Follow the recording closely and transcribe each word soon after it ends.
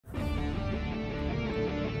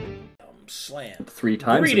slam. 3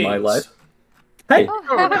 times in my Greetings. life. Hey,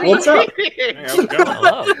 Oh, what's up?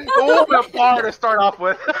 Hello. A little bit far to start off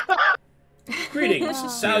with. Greetings,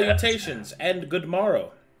 salutations, and good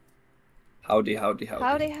morrow. Howdy, howdy, howdy.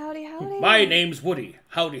 Howdy, howdy, howdy. My name's Woody.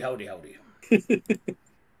 Howdy, howdy, howdy.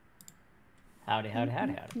 Howdy, howdy,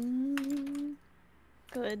 howdy, howdy.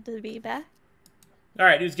 Good to be back.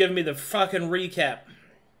 Alright, who's giving me the fucking recap?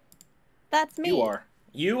 That's me. You are.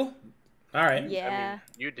 You? Alright. Yeah. I mean,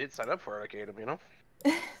 you did sign up for Arcadum, you know?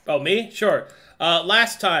 Oh, me? Sure.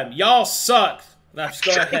 Last time, y'all sucked. Now, just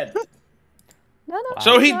go ahead. No.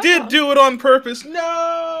 So he did do it on purpose.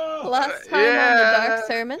 No. Last time on the Dark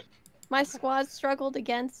Sermon, my squad struggled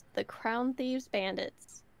against the Crown Thieves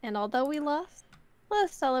Bandits. And although we lost, let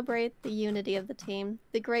us celebrate the unity of the team,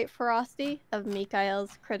 the great ferocity of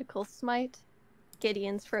Micha'el's critical smite,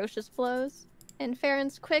 Gideon's ferocious blows, and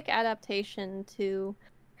Farryn's quick adaptation to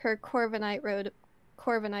her Corvanis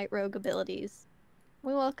rogue abilities.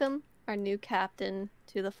 We welcome our new captain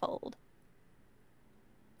to the fold.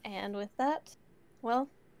 And with that, well,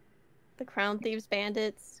 the Crown Thieves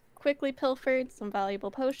Bandits quickly pilfered some valuable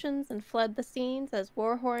potions and fled the scenes as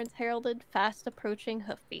war horns heralded fast approaching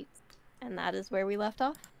hoofbeats. And that is where we left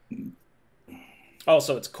off.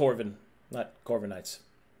 Also, it's Corvin, not Corvinites.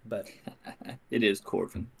 But It is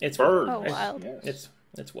Corvin. it's Bird. Oh, wild. It's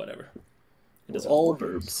whatever. It It's is all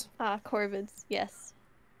verbs. Ah, Corvids, yes.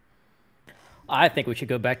 I think we should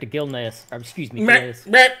go back to Gilneas. Or, excuse me, Meh, Gilneas.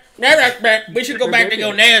 meh, meh, meh. We should go back to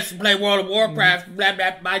Gilneas and play World of Warcraft. Blah,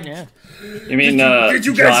 blah, blah. Yeah. You mean, Did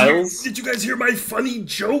you guys Giles? Did you guys hear my funny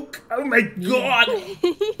joke? Oh my god!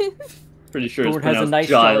 Pretty sure it's Thorne has a pronounced nice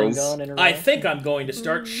showing Giles. going in a I row. think I'm going to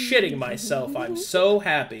start shitting myself. I'm so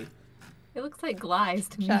happy. It looks like Glies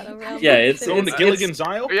to me. Shadow Realm. Yeah, it's Going to Gilligan's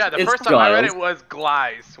Isle? Yeah, the It's first time I read Giles. it was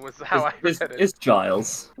Glies, was how I read it. It's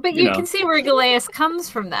Giles. But you you know. can see where Galeas comes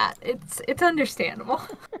from that. It's understandable.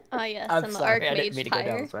 Ah, yes, I'm and the sorry, I didn't mean Archmage to go down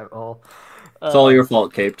Tire. this rabbit hole. It's all your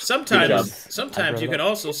fault, Caped. Good job. Sometimes you can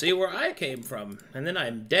also see where I came from, and then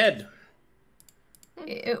I'm dead.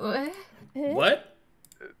 What? What?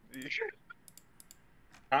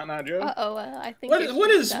 Not Joe? Uh-oh, I think What it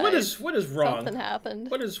is wrong? Something happened.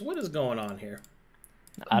 What is going on here?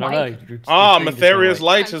 I don't know. Mytheria's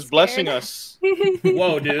light I'm is blessing scared. us.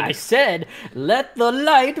 Whoa, dude! I said, let the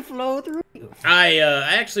light flow through you. I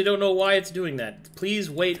actually don't know why it's doing that. Please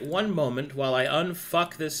wait one moment while I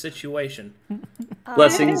unfuck this situation.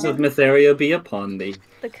 Blessings of Mytheria be upon thee.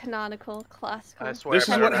 The canonical classical. I swear This is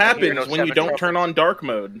I what better not hear happens no when you seven don't trumpets. turn on dark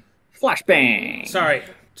mode. Flashbang! Sorry,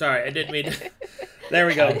 I didn't mean to... There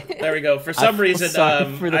we go. For some feel reason,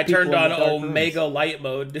 sorry for the I turned people in on the dark Omega light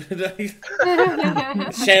mode.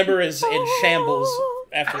 Chamber is in shambles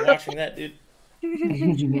after watching that, dude.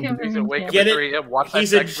 He's awake at Get it? 3 a.m. Watch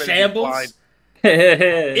He's that in X-Men shambles? blind.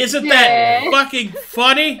 Isn't that fucking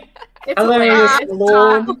funny? It's Hilarious, hilarious.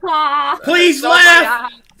 Lord. Please Oh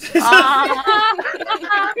laugh!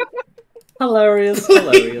 Hilarious.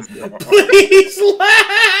 Please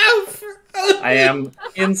laugh! I am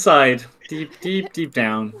inside. Deep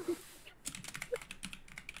down.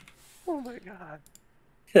 Oh my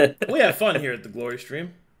god. We have fun here at the Glory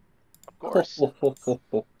Stream. Of course.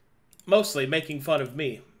 Mostly making fun of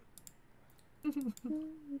me.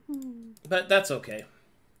 But that's okay.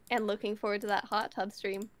 And looking forward to that hot tub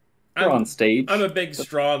stream. We're on stage. I'm a big,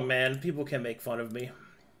 strong man. People can make fun of me.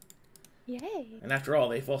 Yay. And after all,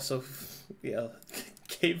 they've also,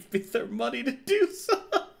 gave me their money to do so.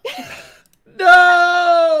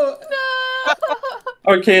 No!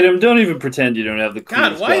 Arcadum, don't even pretend you don't have the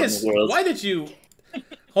God, coolest job in the world. why did you...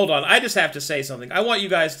 Hold on, I just have to say something. I want you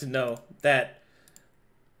guys to know that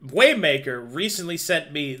Waymaker recently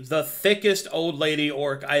sent me the thickest old lady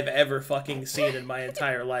orc I've ever fucking seen in my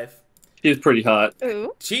entire life. She's pretty hot.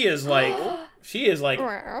 Ooh. She is like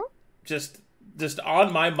just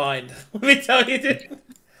on my mind. Let me tell you, dude.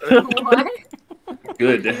 What?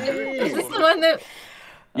 Good. Is this the one that...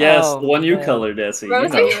 Yes, Oh, the one you man. colored, Essy. You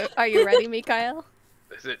Rosie? know. Are you ready, Micha'el?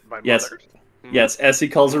 Is it my Yes. mother? Yes, Essy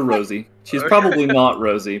calls her Rosie. She's probably not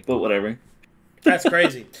Rosie, but whatever. That's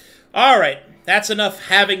crazy. All right, that's enough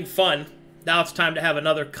having fun. Now it's time to have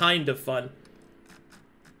another kind of fun.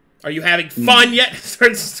 Are you having fun yet?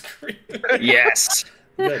 Start screaming. Yes.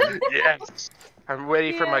 Good. Yes. I'm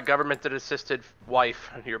waiting for my government-assisted wife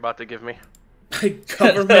you're about to give me. My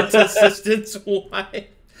government assistance wife.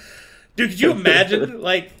 Dude, could you imagine?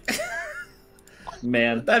 Like,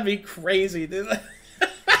 Man. that'd be crazy, dude.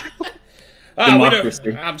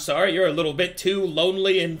 Democracy. I'm sorry, you're a little bit too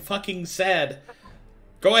lonely and fucking sad.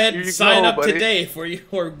 Go ahead and You sign go, up buddy. today for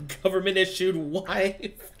your government-issued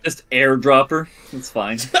wife. Just airdropper. It's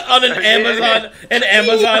fine. On an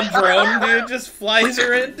Amazon drone, dude, just flies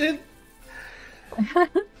her in, dude.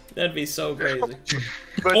 That'd be so crazy.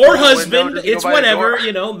 But Or the husband, window, just go it's by the whatever, door.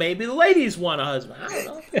 you know, maybe the ladies want a husband. I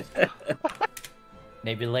don't know.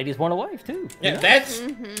 Maybe the ladies want a wife too. Yeah, that's...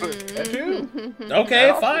 That too.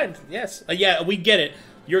 Okay, fine. Yes. Yeah, we get it.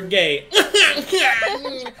 You're gay.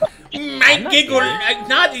 I giggle.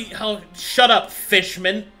 Shut up,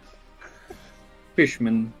 Fishman.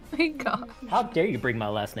 Fishman. My God. How dare you bring my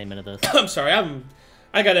last name into this? I'm sorry.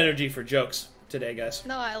 I got energy for jokes today, guys.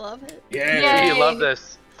 No, I love it. Yeah. You love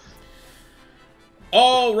this.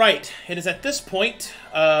 All right. It is at this point.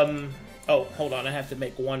 Oh, hold on. I have to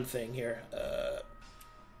make one thing here.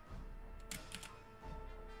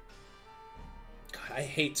 God, I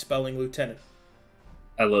hate spelling lieutenant.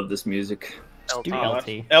 I love this music. Do Oh,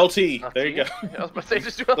 LT. LT. There you go. I was about to say,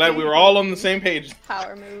 just do Glad we were all on the same page.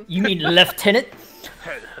 Power move. You mean lieutenant?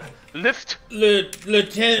 Lift.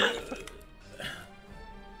 Lieutenant.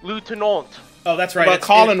 Lieutenant. Oh, that's right. What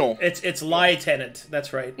about colonel? It's lieutenant.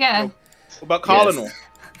 That's right. Yeah. What about colonel?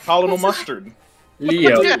 Colonel Mustard.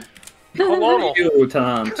 Leo. Yeah. Colonel.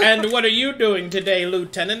 Lieutenant. And what are you doing today,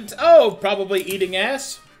 Lieutenant? Oh, probably eating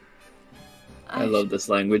ass. I love this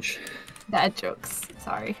language. Bad jokes.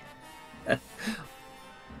 Sorry.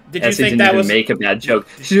 Did you Essy think didn't that even was... make a bad joke.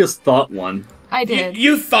 She just thought one. I did.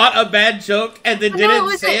 You thought a bad joke and then No,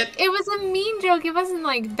 didn't say it? It was a mean joke. It wasn't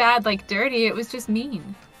like bad, like dirty. It was just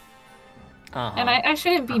mean. Uh-huh. And I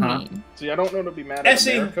shouldn't be mean. See, I don't know to be mad at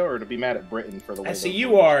Essy. America or to be mad at Britain for the way Essy, those you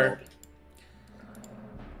words are... spelled.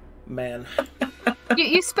 Man.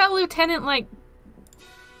 You spell lieutenant like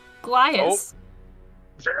Goliath.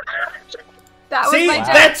 That was See, my joke.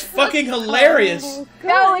 that's fucking hilarious.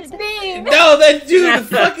 No, it's mean. No, that dude,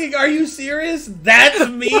 fucking, are you serious? That's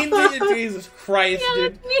mean to you? Jesus Christ, Yeah,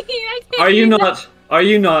 dude. that's mean. I can't Are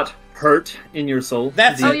you not hurt in your soul?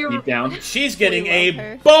 That's- deep, Oh, you're- deep down. She's getting We love a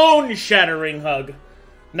her. bone-shattering hug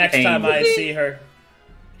next Pain. time I see her.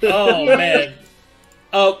 Oh, man.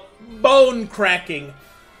 Bone cracking.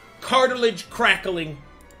 Cartilage crackling.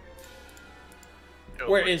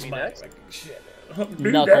 Where is my... next? Shit.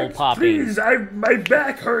 Knuckle popping. Please, my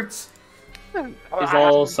back hurts. It's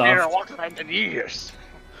all soft.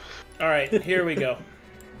 Alright, here we go.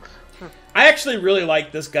 I actually really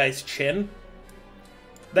like this guy's chin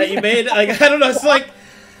that you made. Like, I don't know, it's like...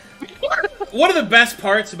 One of the best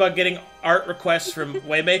parts about getting art requests from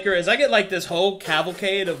Waymaker is I get like this whole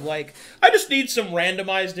cavalcade of like, I just need some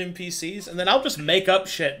randomized NPCs, and then I'll just make up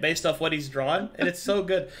shit based off what he's drawn, and it's so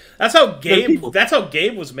good. That's how Gabe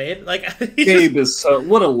was made. Like, Gabe is so...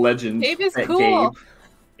 What a legend. Gabe is that cool. Gabe.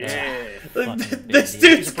 Yeah. This Fucking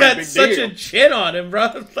dude's pretty got big such deal. a chin on him,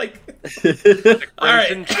 bro. Like,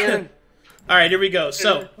 Crimson chin. all right, here we go.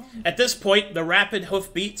 So, at this point, the rapid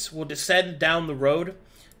hoofbeats will descend down the road,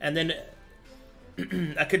 and then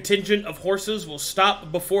a contingent of horses will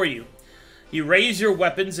stop before you. You raise your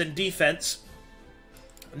weapons in defense,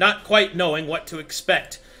 not quite knowing what to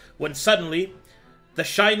expect, when suddenly the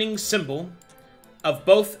shining symbol of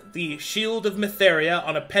both the Shield of Mytheria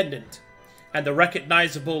on a pendant and the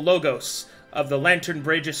recognizable logos of the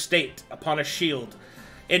Lanternbridge estate upon a shield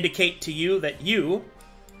indicate to you that you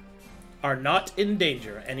are not in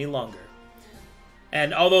danger any longer.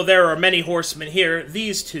 And although there are many horsemen here,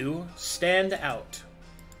 these two stand out.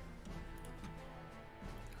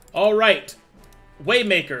 All right.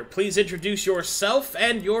 Waymaker, please introduce yourself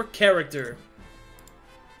and your character.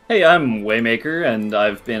 Hey, I'm Waymaker, and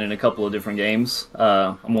I've been in a couple of different games.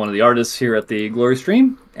 I'm one of the artists here at the Glory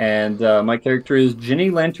Stream, and my character is Ginny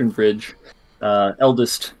Lanternbridge,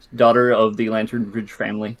 eldest daughter of the Lanternbridge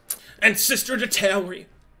family. And Sister to Talry.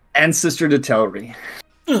 And sister to Telry.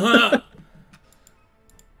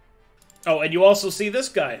 Oh, and you also see this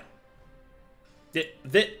guy.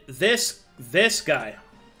 This guy.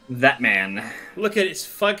 That man. Look at his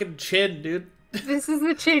fucking chin, dude. This is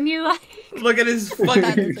the chin you like. Look at his That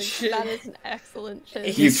fucking is, chin. that is an excellent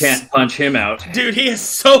chin. You can't punch him out. Dude, he has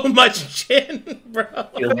so much chin, bro.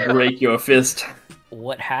 He'll break your fist.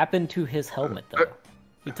 What happened to his helmet, though?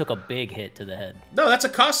 He took a big hit to the head. No, that's a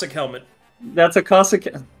Cossack helmet. That's a Cossack...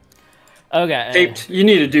 Okay. Shaped. You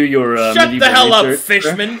need to do your Shut the medieval hell up, research.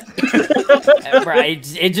 Fishman.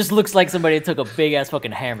 Right, it just looks like somebody took a big-ass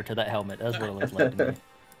fucking hammer to that helmet. That's what it looks like to me.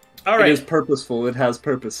 All It is right, purposeful. It has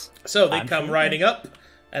purpose. so they I'm come sure. riding up,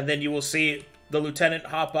 and then you will see the lieutenant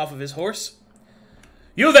hop off of his horse.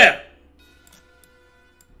 You there!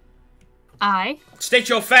 I. State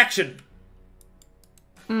your faction.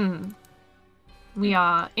 We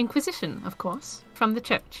are Inquisition, of course, from the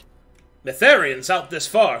church. Mytherians out this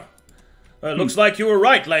far. Looks like you were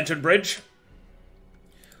right, Lanternbridge.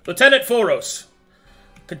 Lieutenant Foros,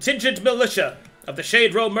 contingent militia of the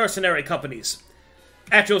Shade Row mercenary companies.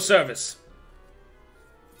 At your service.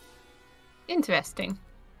 Interesting.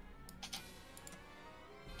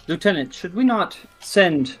 Lieutenant, should we not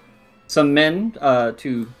send some men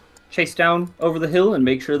to chase down over the hill and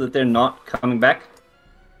make sure that they're not coming back?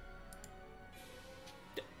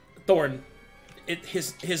 Thorne,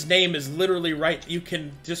 his name is literally right. You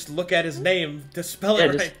can just look at his name to spell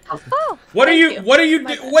it right. Oh, What are you? you. What are you?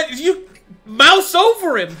 My Do, bad. what you mouse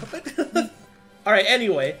over him? All right.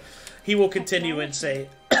 Anyway, he will continue and say,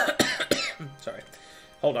 "Sorry,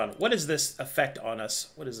 hold on. What is this effect on us?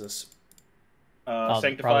 What is this?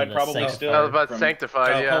 Sanctified, probably Sanctified. still. I was about from-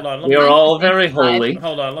 sanctified, yeah. Hold on. We are all very holy.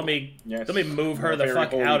 Hold on. Let me Yes. move her We're the very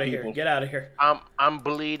fuck holy out of here. people. Get out of here. I'm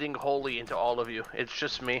bleeding holy into all of you. It's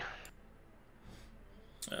just me.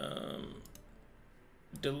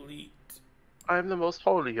 Delete. I'm the most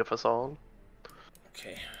holy of us all.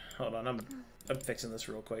 Okay. Hold on. I'm fixing this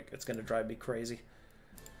real quick. It's gonna drive me crazy.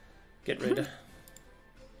 Get rid of.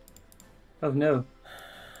 Oh no.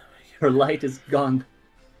 Her light is gone.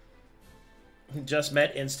 Just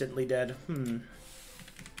met, instantly dead. Let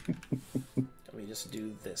me just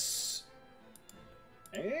do this.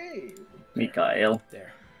 Hey. Micha'el.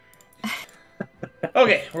 There.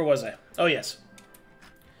 Okay, where was I? Oh, yes.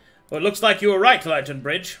 Well, it looks like you were right,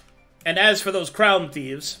 Lanternbridge. And as for those crown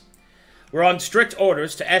thieves, we're on strict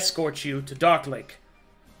orders to escort you to Darklake.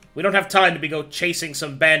 We don't have time to be go chasing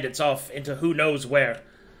some bandits off into who knows where.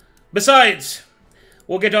 Besides,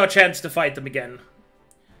 we'll get our chance to fight them again.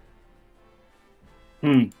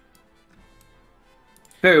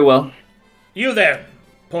 Very well. You there,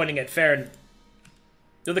 pointing at Farryn.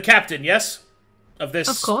 You're the captain, yes? Of this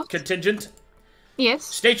Of course. contingent? Yes.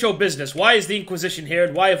 State your business. Why is the Inquisition here,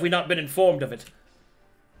 and why have we not been informed of it?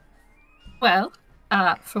 Well,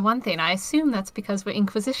 for one thing, I assume that's because we're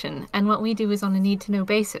Inquisition, and what we do is on a need-to-know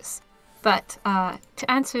basis. But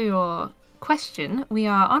to answer your question, we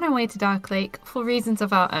are on our way to Darklake for reasons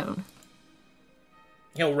of our own.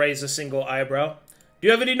 He'll raise a single eyebrow. Do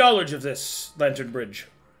you have any knowledge of this, Lanternbridge?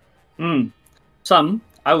 Some.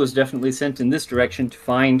 I was definitely sent in this direction to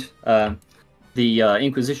find the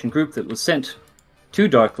Inquisition group that was sent to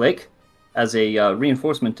Darklake as a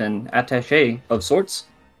reinforcement and attaché of sorts.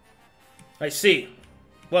 I see.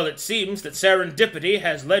 Well, it seems that serendipity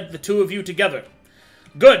has led the two of you together.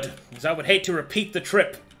 Good, as I would hate to repeat the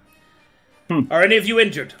trip. Are any of you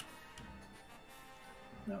injured?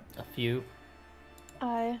 A few.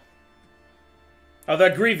 Are they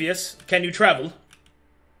grievous? Can you travel?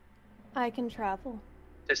 I can travel.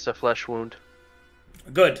 It's a flesh wound.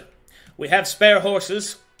 Good. We have spare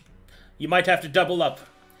horses. You might have to double up.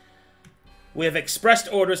 We have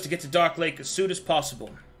expressed orders to get to Darklake as soon as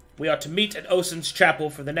possible. We are to meet at Osen's Chapel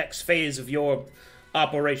for the next phase of your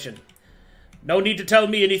operation. No need to tell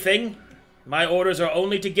me anything. My orders are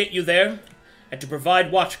only to get you there and to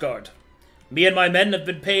provide watchguard. Me and my men have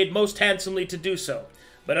been paid most handsomely to do so.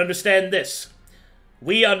 But understand this.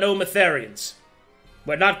 We are no Mytherians.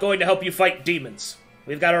 We're not going to help you fight demons.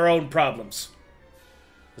 We've got our own problems.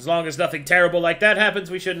 As long as nothing terrible like that happens,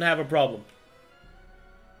 we shouldn't have a problem.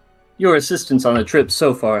 Your assistance on the trip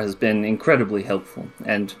so far has been incredibly helpful,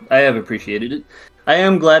 and I have appreciated it. I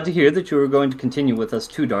am glad to hear that you are going to continue with us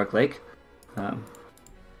to Darklake.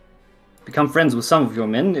 Become friends with some of your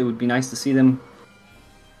men. It would be nice to see them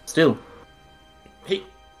still.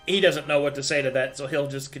 He doesn't know what to say to that, so he'll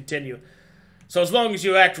just continue. So as long as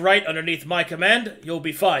you act right underneath my command, you'll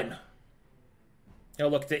be fine. He'll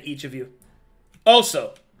look to each of you.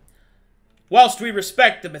 Also, whilst we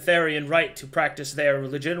respect the Mytherian right to practice their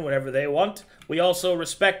religion whenever they want, we also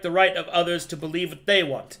respect the right of others to believe what they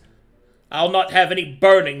want. I'll not have any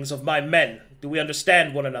burnings of my men. Do we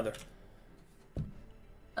understand one another?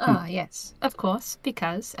 Yes, of course,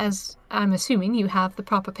 because, as I'm assuming you have the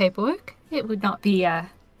proper paperwork, it would not be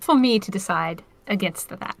for me to decide against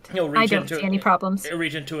that. He'll reach I don't into- see any problems. He'll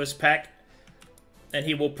reach into his pack, and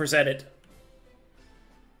he will present it.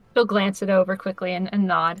 He'll glance it over quickly and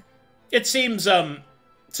nod. It seems,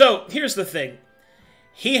 so, here's the thing.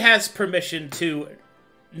 He has permission to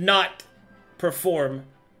not perform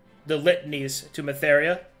the litanies to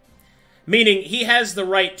Mytheria. Meaning, he has the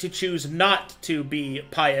right to choose not to be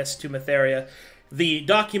pious to Mytheria. The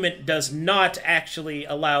document does not actually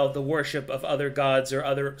allow the worship of other gods or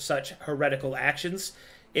other such heretical actions.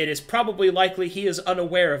 It is probably likely he is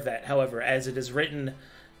unaware of that, however, as it is written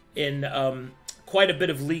in quite a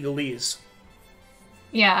bit of legalese.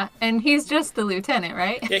 Yeah, and he's just the lieutenant,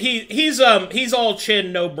 right? Yeah, he's all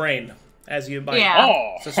chin, no brain, as you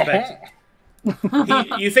might suspect.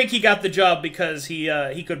 You think he got the job because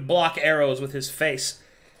he could block arrows with his face.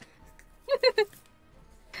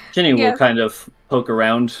 Ginny will kind of poke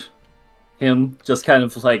around him, just kind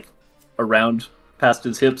of like around past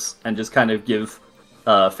his hips, and just kind of give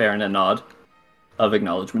Farryn a nod of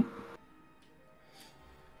acknowledgement.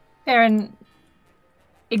 Farryn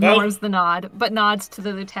ignores the nod, but nods to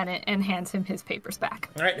the lieutenant and hands him his papers back.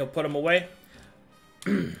 All right, he'll put them away.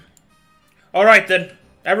 All right, then.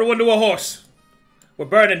 Everyone to a horse. We're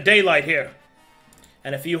burning daylight here.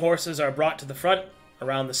 And a few horses are brought to the front,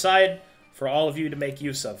 around the side, for all of you to make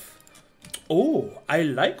use of. Oh, I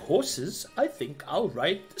like horses. I think I'll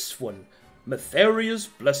ride this one. Mytheria's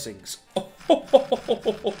Blessings.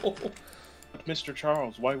 Mr.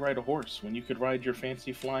 Charles, why ride a horse when you could ride your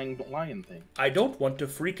fancy flying lion thing? I don't want to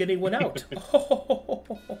freak anyone out.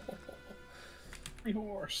 Free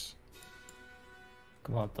horse.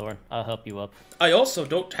 Come on, Thorne. I'll help you up. I also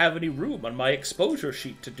don't have any room on my exposure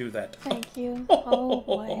sheet to do that. Thank you. Oh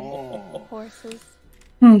boy. Horses.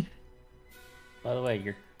 By the way,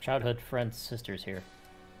 your childhood friend's sister's here.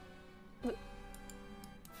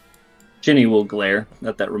 Ginny will glare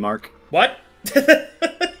at that remark. What?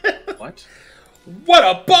 What? What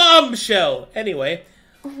a bombshell! Anyway.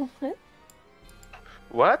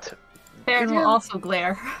 What? Farryn will also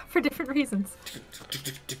glare for different reasons.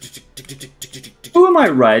 Who am I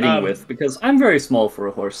riding with? Because I'm very small for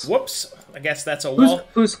a horse. Whoops. I guess that's a wall.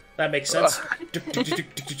 Who's... That makes sense. Let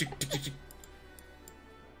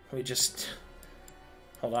me just...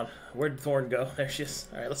 Hold on. Where'd Thorne go? There she is.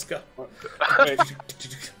 Alright, let's go. Okay.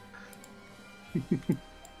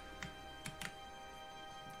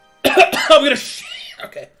 I'm gonna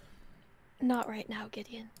okay. Not right now,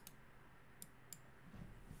 Gideon.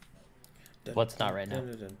 What's not right now?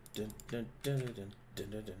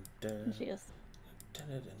 She is.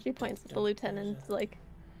 She points at the lieutenant, like...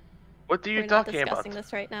 What are you We're not talking about? discussing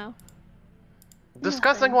this right now.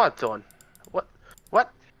 Discussing Nothing. what, Thorne?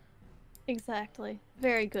 What? Exactly.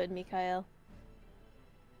 Very good, Micha'el.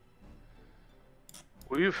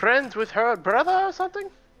 Were you friends with her brother or something?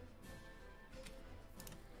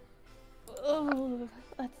 Oh,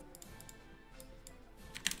 that's...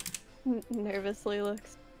 Nervously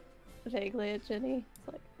looks vaguely at Ginny. It's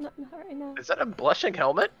like, not right now. Is that a blushing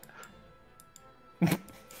helmet?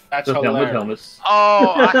 That's The hilarious. helmet.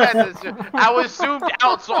 Oh, I was zoomed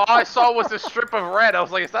out, so all I saw was a strip of red. I was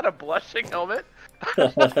like, is that a blushing helmet?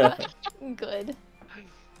 Good.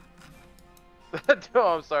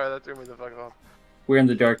 Oh, I'm sorry, that threw me the fuck off. We're in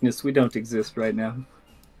the darkness. We don't exist right now.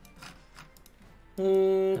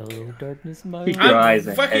 Hello, darkness, my Keep your eyes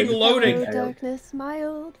I'm ahead. fucking loading. Hello, darkness, my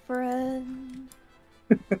old friend.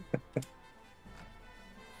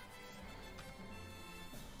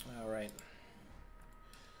 Alright.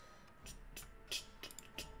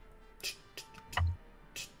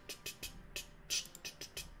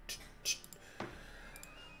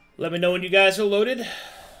 Let me know when you guys are loaded.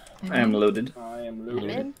 I am loaded. I am I'm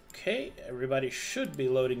loaded. in. Okay, everybody should be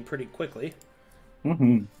loading pretty quickly.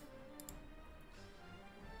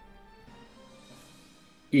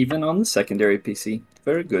 Even on the secondary PC.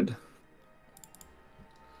 Very good.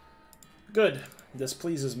 Good. This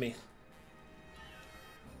pleases me.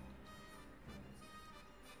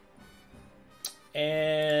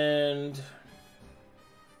 And...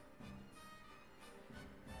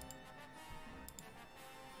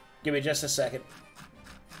 give me just a second.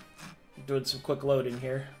 I'm doing some quick loading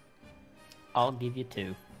here. I'll give you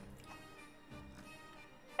 2.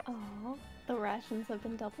 Oh, the rations have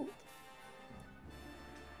been doubled.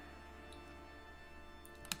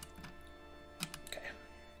 Okay.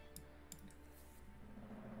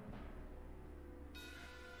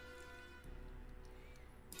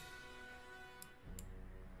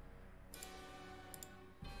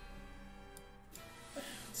 Let's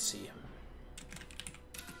see.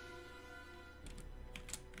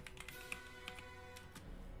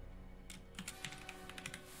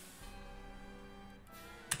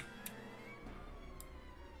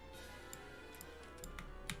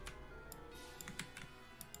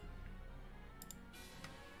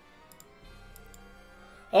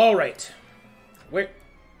 All right. Where'd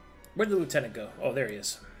the lieutenant go? Oh, there he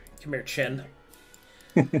is. Come here, Chin.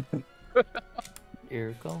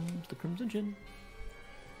 Here comes the Crimson Gin.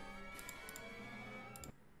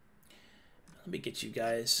 Let me get you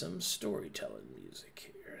guys some storytelling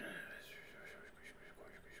music here.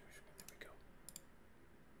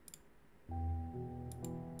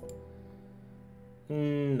 There we go.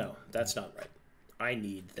 No, that's not right. I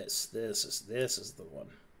need this. This is the one.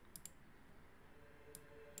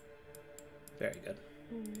 Very good.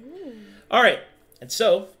 All right, and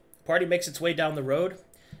so Party makes its way down the road,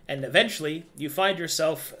 and eventually you find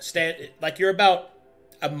yourself like you're about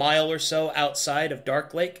a mile or so outside of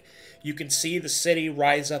Dark Lake. You can see the city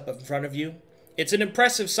rise up in front of you. It's an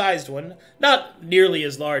impressive-sized one, not nearly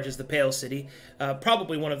as large as the Pale City,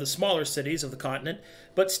 probably one of the smaller cities of the continent,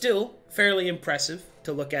 but still fairly impressive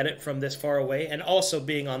to look at it from this far away, and also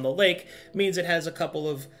being on the lake means it has a couple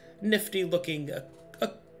of nifty-looking,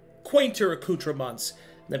 quainter accoutrements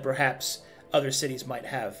than perhaps other cities might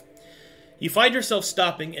have. You find yourself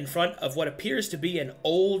stopping in front of what appears to be an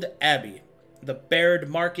old abbey. The bared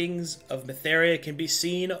markings of Mytheria can be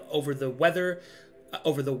seen over the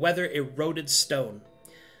weather-eroded stone.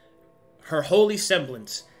 Her holy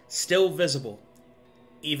semblance still visible,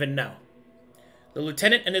 even now. The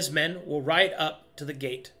lieutenant and his men will ride up to the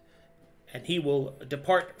gate, and he will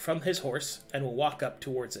depart from his horse and will walk up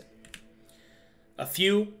towards it. A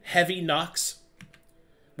few heavy knocks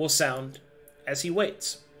will sound as he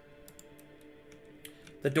waits.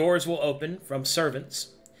 The doors will open from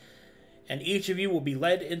servants, and each of you will be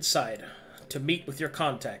led inside to meet with your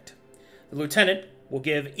contact. The lieutenant will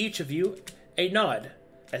give each of you a nod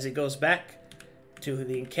as he goes back to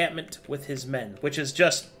the encampment with his men, which is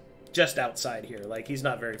just outside here. Like, he's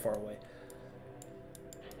not very far away.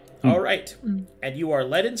 All right. And you are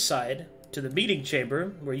led inside to the meeting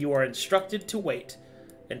chamber where you are instructed to wait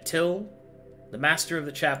until the master of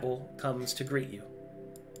the chapel comes to greet you.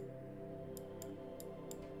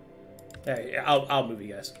 Hey, I'll move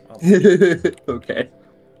you guys. Okay.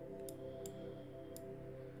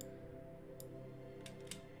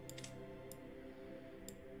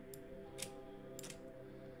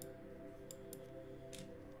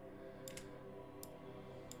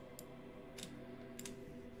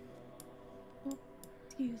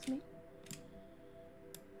 Excuse me.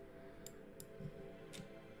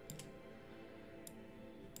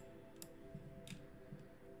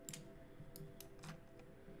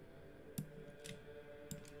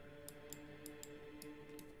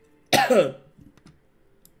 Hello,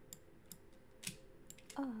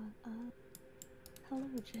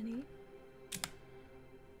 Ginny.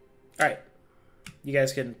 Alright. You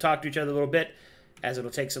guys can talk to each other a little bit, as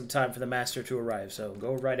it'll take some time for the master to arrive, so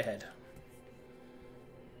go right ahead.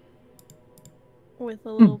 With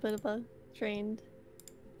a little bit of a trained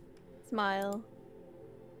smile,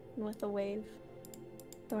 and with a wave,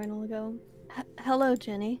 Thorne will go, hello,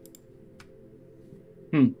 Ginny.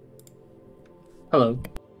 Hello.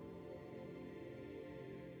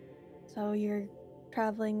 So you're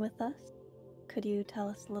traveling with us? Could you tell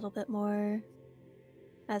us a little bit more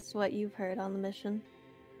as to what you've heard on the mission?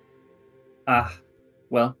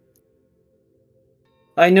 Well,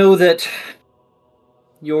 I know that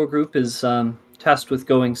your group is tasked with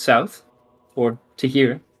going south, or to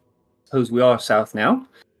here. Suppose we are south now.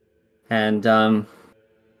 And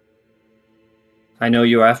I know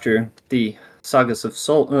you're after the Solace of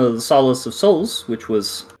Souls, which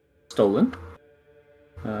was stolen.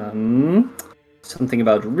 Something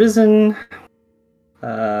about Risen,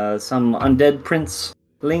 some undead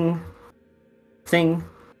prince-ling thing.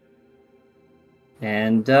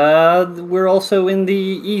 And we're also in the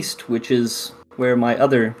east, which is where my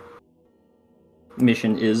other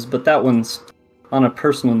mission is, but that one's on a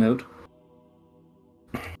personal note.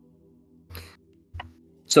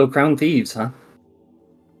 So, Crown Thieves, huh?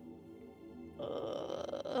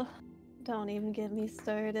 Don't even get me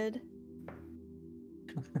started.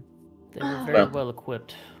 They were very well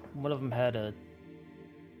equipped. One of them had a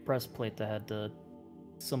breastplate that had the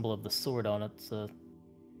symbol of the sword on it, so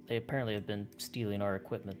they apparently have been stealing our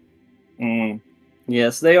equipment.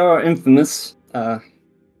 Yes, they are infamous.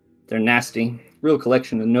 They're nasty. Real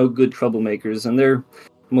collection of no good troublemakers, and they're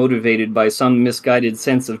motivated by some misguided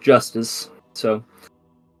sense of justice. So,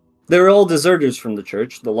 they're all deserters from the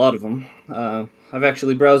church, the lot of them. I've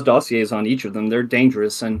actually browsed dossiers on each of them. They're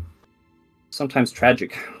dangerous and sometimes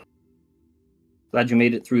tragic. Glad you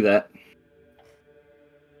made it through that.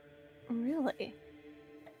 Really?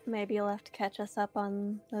 Maybe you'll have to catch us up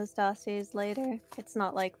on those dossiers later. It's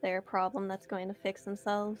not like they're a problem that's going to fix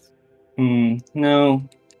themselves. No.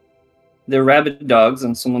 They're rabid dogs,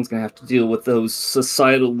 and someone's going to have to deal with those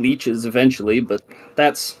societal leeches eventually, but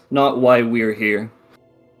that's not why we're here.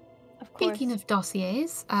 Of course. Speaking of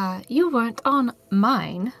dossiers, you weren't on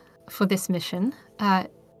mine for this mission.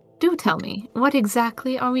 Do tell me, what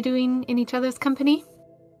exactly are we doing in each other's company?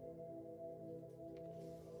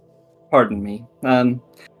 Pardon me.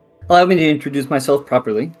 Allow me to introduce myself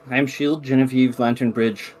properly. I am Shield Genevieve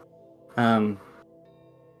Lanternbridge.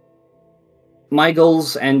 My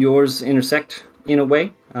goals and yours intersect in a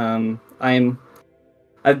way. I've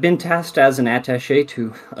been tasked as an attaché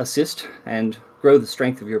to assist and grow the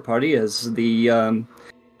strength of your party, as the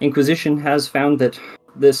Inquisition has found that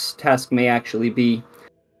this task may actually be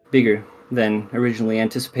bigger than originally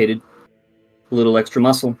anticipated. A little extra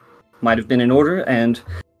muscle might have been in order, and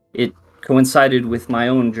it coincided with my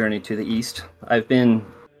own journey to the east. I've been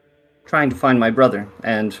trying to find my brother,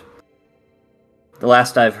 and the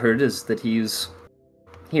last I've heard is that he's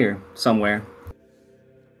here somewhere.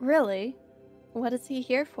 Really? What is he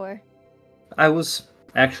here for? I was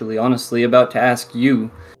actually, honestly, about to ask you.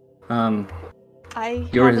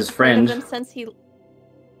 You're his friend. Heard of him since he...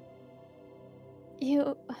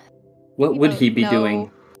 You... What would he be know.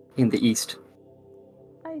 doing in the east?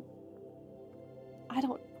 I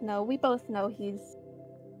don't know. We both know he's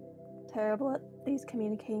terrible at these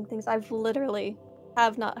communicating things. I've literally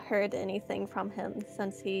have not heard anything from him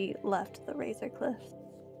since he left the Razor Cliffs.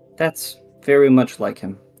 That's very much like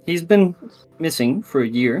him. He's been missing for a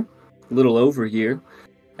year, a little over a year,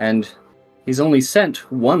 and he's only sent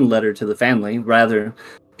one letter to the family, rather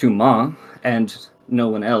to Ma and no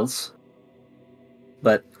one else.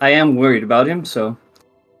 But I am worried about him, so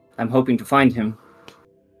I'm hoping to find him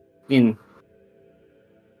in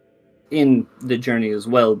the journey as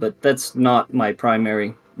well, but that's not my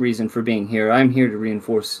primary reason for being here. I'm here to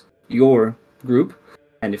reinforce your group,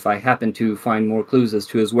 and if I happen to find more clues as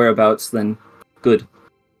to his whereabouts, then good.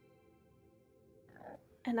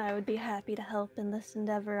 And I would be happy to help in this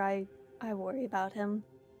endeavor. I worry about him.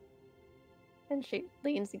 And she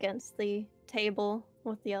leans against the table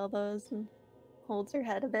with the elbows and holds her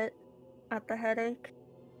head a bit at the headache.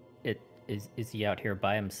 Is he out here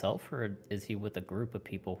by himself, or is he with a group of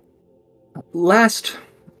people? Last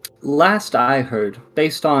I heard,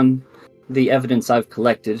 based on the evidence I've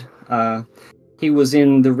collected, he was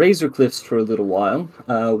in the Razor Cliffs for a little while,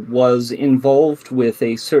 was involved with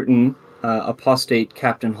a certain apostate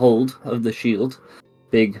Captain Hold of the Shield.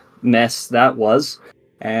 Big mess that was.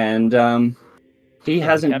 And he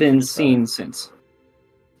hasn't been seen since.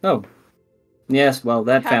 Oh. Yes, well,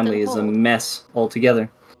 that Captain family is a Hold. mess altogether.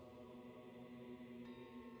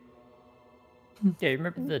 Yeah, you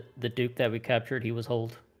remember the Duke that we captured? He was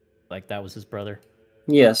Hold. Like, that was his brother.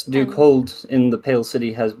 Yes, Duke And- Hold in the Pale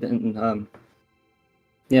City has been,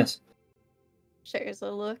 yes. Shares a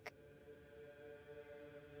look.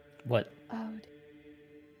 What? Oh,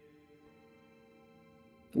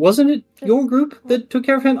 Wasn't it your group that took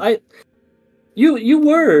care of him? You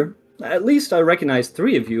were, at least I recognized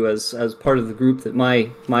 3 of you as part of the group that my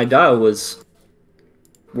Dao was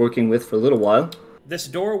working with for a little while. This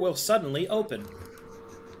door will suddenly open.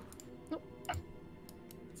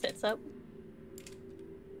 sits up.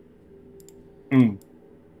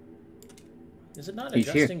 Is it not He's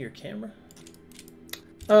adjusting your camera?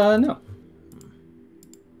 No.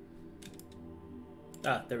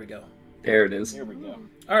 Ah, there we go. There it is. Here we go.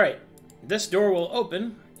 Alright, this door will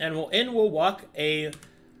open, and in will walk a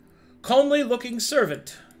comely-looking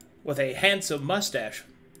servant with a handsome mustache.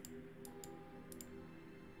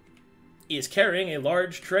 He is carrying a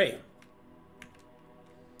large tray.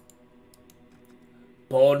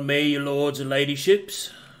 Pardon me, your lords and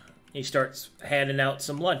ladyships. He starts handing out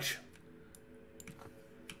some lunch.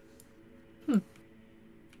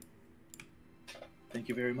 Thank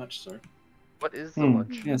you very much, sir. What is the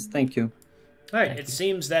lunch? Yes, thank you. Alright, it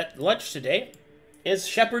seems that lunch today is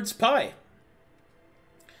shepherd's pie.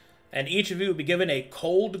 And each of you will be given a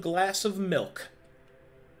cold glass of milk.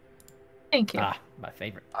 Thank you. Ah, my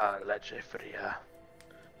favorite. Leche fría.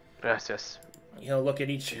 Gracias. He'll look at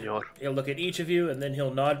each of you, and then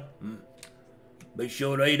he'll nod. Be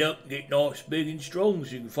sure to eat up and get nice, big, and strong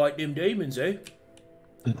so you can fight them demons, eh?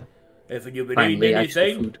 If you've been Finally, eating actual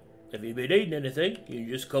anything, food. you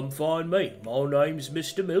just come find me. My name's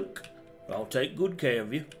Mr. Milk. I'll take good care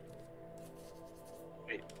of you.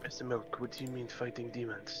 Wait, Mr. Milk, what do you mean fighting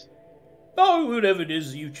demons? Oh, whatever it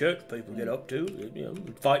is you church people get up to, you know,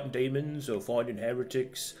 fighting demons or finding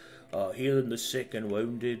heretics, healing the sick and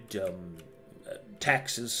wounded,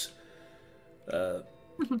 taxes,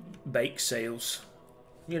 bake sales,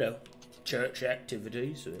 you know, church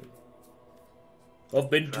activities. I've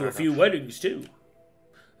been to a few weddings too.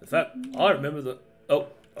 In fact, I remember the... Oh,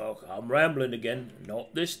 I'm rambling again.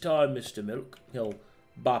 Not this time, Mr. Milk. He'll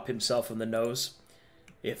bop himself on the nose.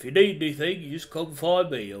 If you need anything, you just come find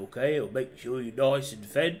me, okay? I'll make sure you're nice and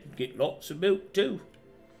fed and get lots of milk too.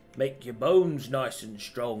 Make your bones nice and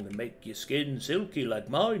strong and make your skin silky like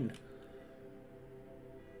mine.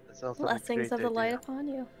 That sounds like a Blessings great of the light idea. upon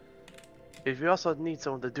you. If you also need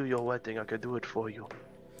someone to do your wedding, I could do it for you.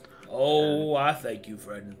 Oh, I thank you,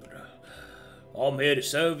 friend. But, I'm here to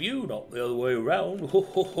serve you, not the other way around.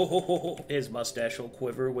 His mustache will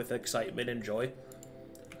quiver with excitement and joy.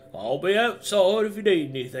 I'll be outside if you need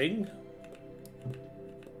anything.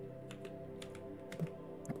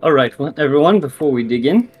 All right, well, everyone, before we dig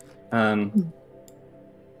in,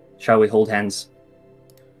 shall we hold hands?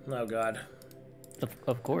 Oh, God.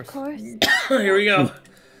 Of course. Of course. Here we go.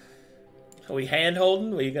 Are we hand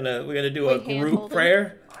holding? We're gonna do a group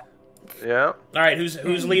prayer. Yeah. All right,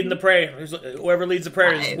 who's leading the prayer? Whoever leads the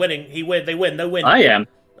prayer is winning. They win. They win. I am.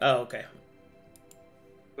 Oh, okay.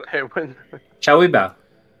 Hey, when... Shall we bow?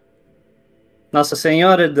 Nossa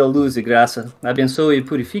Senhora da Luz e Graça, abençoe e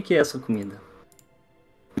purifique essa comida.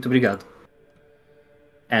 Muito obrigado.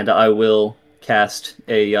 And I will cast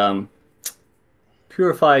a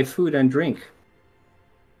purify food and drink.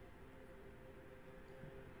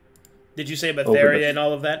 Did you say Mytheria and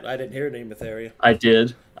all of that? I didn't hear any Mytheria. I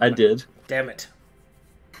did. Damn it.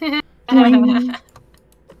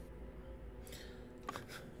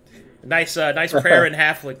 Nice prayer in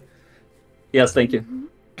Halfling. Yes, thank you.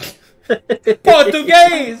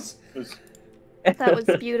 Portuguese! That was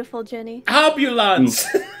beautiful, Ginny. Ambulance!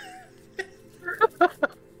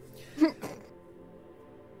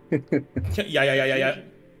 Yeah.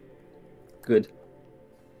 Good.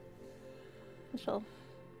 She'll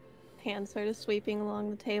hand sort of sweeping along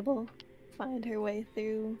the table, find her way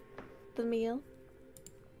through the meal.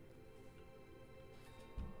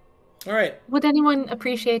 All right. Would anyone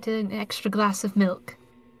appreciate an extra glass of milk?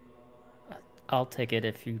 I'll take it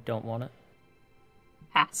if you don't want it.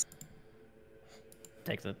 Pass.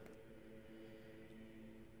 Takes it.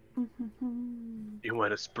 You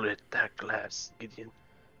want to split that glass, Gideon?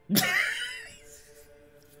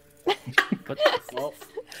 But Well,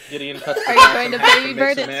 Gideon cuts Are you going to baby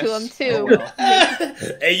bird it to him too? Oh, well.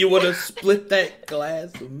 Hey, you want to split that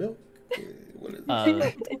glass of milk? What is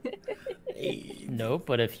Hey. no,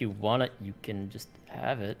 but if you want it, you can just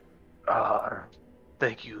have it.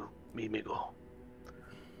 Thank you, Mimigo.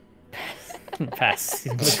 Pass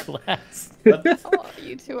the glass. Oh,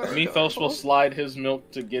 you two are Mythos will adorable. slide his milk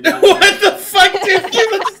to Gideon. What the fuck, dude?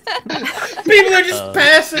 People are just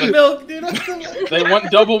passing milk, dude. They want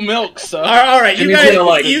double milk, so. All right, Jimmy's gonna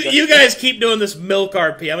like it. you guys keep doing this milk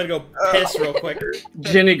RP. I'm gonna go piss real quick.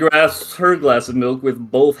 Ginny grasps her glass of milk with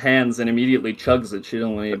both hands and immediately chugs it. She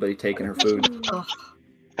don't want anybody taking her food.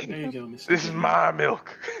 There you go, Mr. This is my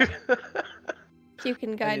milk. You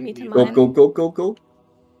can guide me to Go, mine. Go.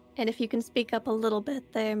 And if you can speak up a little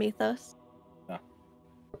bit there, Mythos.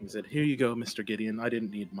 He said, "Here you go, Mr. Gideon. I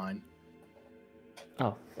didn't need mine."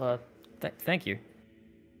 Oh, thank you.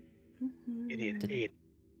 Gideon, hey,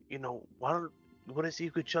 you know, what if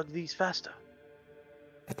you could chug these faster?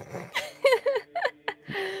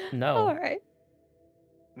 No. All right.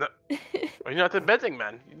 No, you're not a betting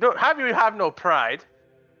man. You have no pride.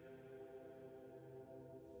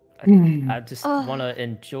 I just want to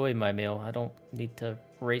enjoy my meal. I don't need to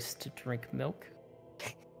race to drink milk.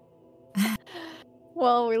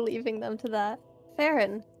 Well, we're leaving them to that.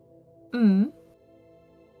 Farryn,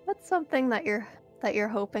 what's something that you're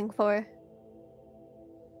hoping for?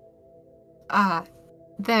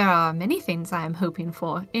 There are many things I am hoping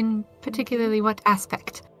for. In particularly what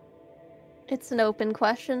aspect? It's an open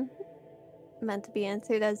question, meant to be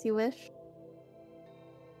answered as you wish.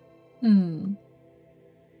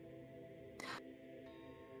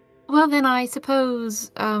 Well, then I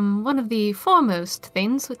suppose one of the foremost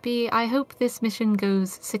things would be I hope this mission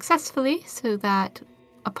goes successfully so that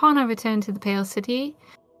upon our return to the Pale City,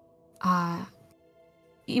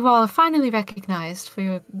 you all are finally recognized for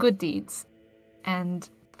your good deeds and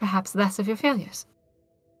perhaps less of your failures.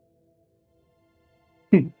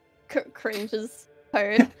 Cringes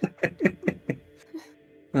hard.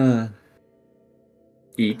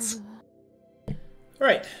 Eats. All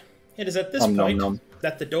right. It is at this point nom.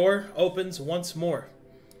 that the door opens once more.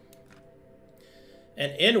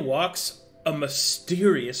 And in walks a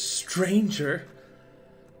mysterious stranger.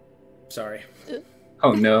 Sorry.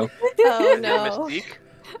 Oh no. Oh no. Mystique?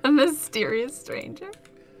 A mysterious stranger?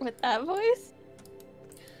 With that voice?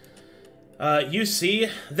 You see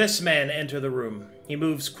this man enter the room. He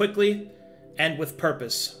moves quickly and with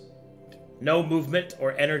purpose. No movement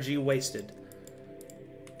or energy wasted.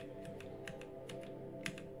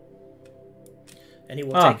 And he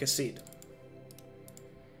will take a seat.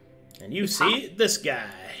 And you see this guy.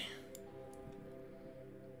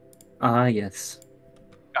 Ah, yes.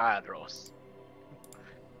 Adros.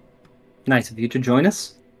 Nice of you to join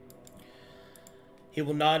us. He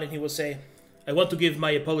will nod and he will say, I want to give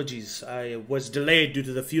my apologies. I was delayed due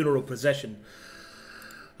to the funeral procession.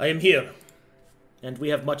 I am here, and we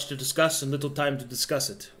have much to discuss and little time to discuss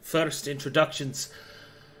it. First, introductions.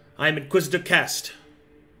 I am Inquisitor Cast,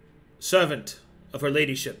 servant of her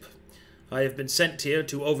ladyship. I have been sent here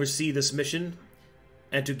to oversee this mission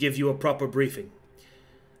and to give you a proper briefing.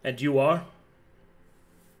 And you are?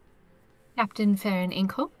 Captain Farryn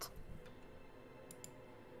Inkholdt.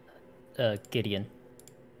 Gideon.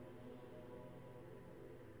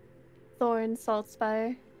 Thorne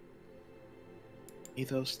Saltspire.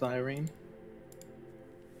 Mythos, Thirain.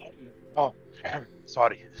 Oh,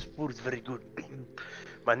 sorry. This food is very good.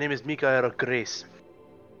 My name is Micha'el Grace.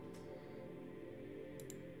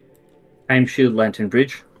 I'm Shield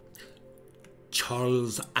Lanternbridge.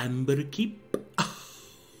 Charles Amberkeep.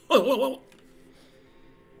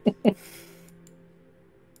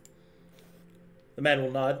 The man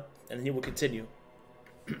will nod, and he will continue.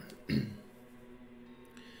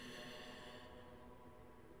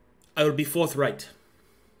 I will be forthright.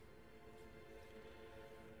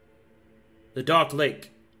 The Dark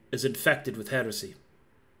Lake is infected with heresy.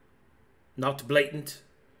 Not blatant,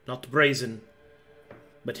 not brazen,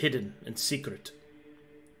 but hidden and secret.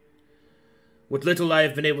 What little I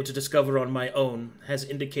have been able to discover on my own has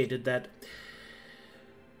indicated that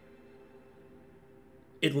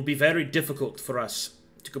it will be very difficult for us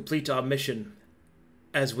to complete our mission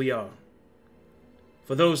as we are.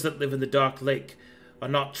 For those that live in the Dark Lake are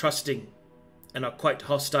not trusting and are quite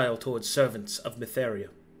hostile towards servants of Mytheria.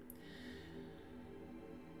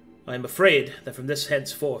 I am afraid that from this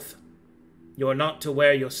henceforth, you are not to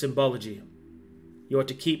wear your symbology. You are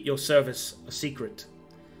to keep your service a secret,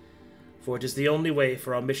 for it is the only way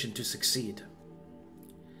for our mission to succeed.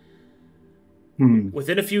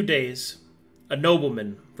 Within a few days, a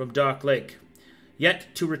nobleman from Dark Lake,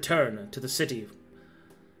 yet to return to the city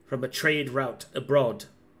from a trade route abroad,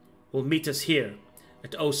 will meet us here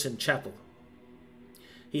at Osen Chapel.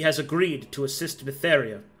 He has agreed to assist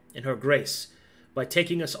Mytheria in her grace by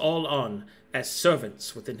taking us all on as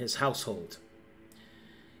servants within his household.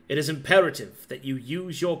 It is imperative that you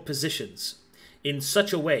use your positions in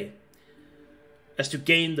such a way as to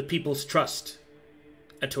gain the people's trust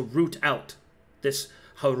and to root out this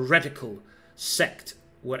heretical sect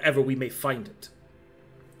wherever we may find it.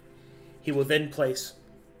 He will then place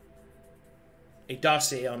a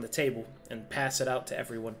dossier on the table and pass it out to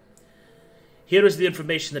everyone. Here is the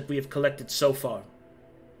information that we have collected so far.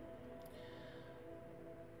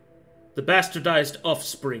 The bastardized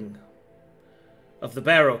offspring of the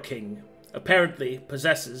Barrow King apparently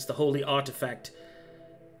possesses the holy artifact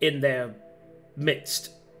in their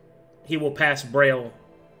midst. He will pass Braille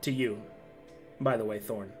to you, by the way,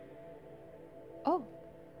 Thorne. Oh.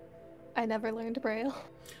 I never learned Braille.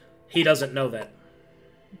 He doesn't know that.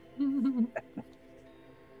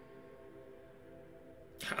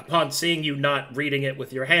 Upon seeing you not reading it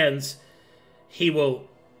with your hands, he will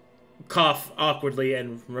cough awkwardly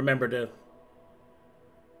and remember to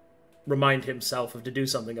remind himself to do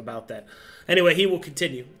something about that. Anyway, he will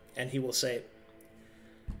continue, and he will say,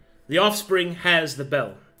 the offspring has the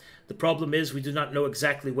bell. The problem is we do not know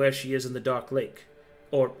exactly where she is in the Dark Lake.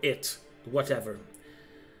 Or it, whatever.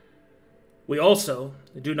 We also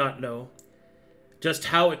do not know just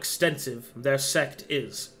how extensive their sect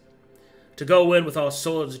is. To go in with our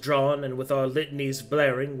swords drawn and with our litanies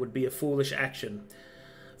blaring would be a foolish action,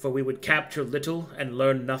 for we would capture little and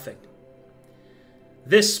learn nothing.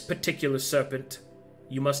 This particular serpent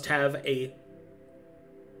you must have a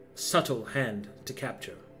subtle hand to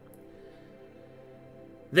capture.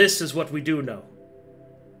 This is what we do know.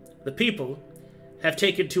 The people have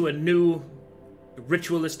taken to a new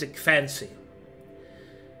ritualistic fancy.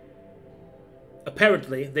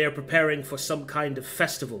 Apparently, they are preparing for some kind of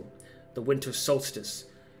festival, the winter solstice,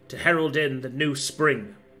 to herald in the new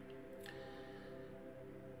spring.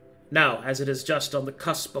 Now, as it is just on the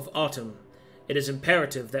cusp of autumn, it is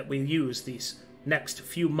imperative that we use these next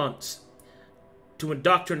few months to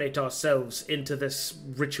indoctrinate ourselves into this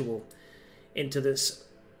ritual, into this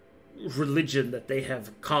religion that they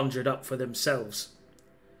have conjured up for themselves.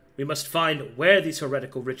 We must find where these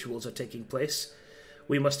heretical rituals are taking place.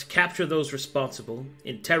 We must capture those responsible,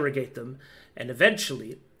 interrogate them, and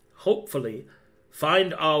eventually, hopefully,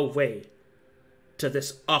 find our way to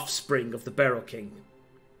this offspring of the Barrow King,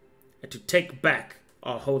 and to take back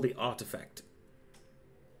our holy artifact.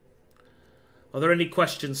 Are there any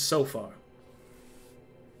questions so far?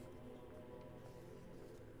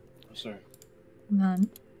 Sir. None.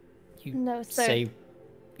 No, sir.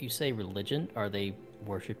 You say religion? Are they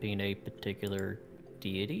worshipping a particular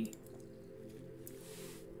deity?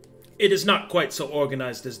 It is not quite so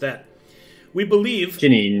organized as that. We believe...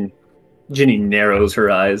 Ginny narrows her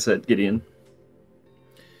eyes at Gideon.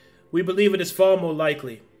 We believe it is far more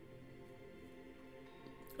likely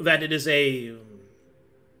that it is a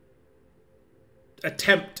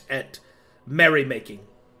attempt at merrymaking.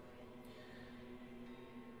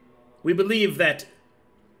 We believe that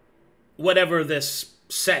whatever this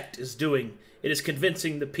sect is doing, it is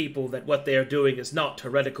convincing the people that what they are doing is not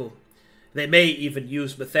heretical. They may even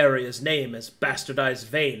use Mytheria's name as bastardized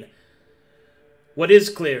vain. What is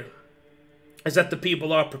clear is that the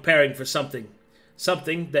people are preparing for something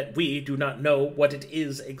that we do not know what it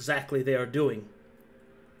is exactly they are doing.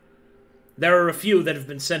 There are a few that have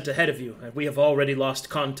been sent ahead of you, and we have already lost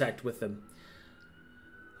contact with them.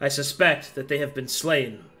 I suspect that they have been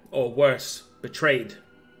slain, or worse, betrayed.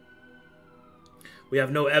 We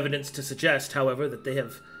have no evidence to suggest, however, that they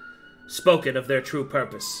have spoken of their true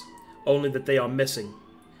purpose, only that they are missing.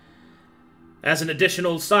 As an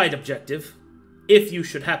additional side objective, if you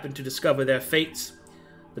should happen to discover their fates,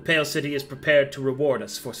 the Pale City is prepared to reward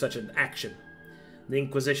us for such an action. The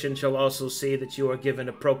Inquisition shall also see that you are given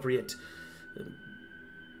appropriate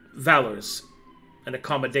valors and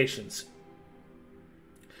accommodations.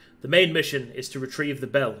 The main mission is to retrieve the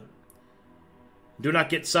bell. Do not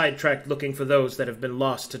get sidetracked looking for those that have been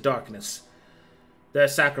lost to darkness. Their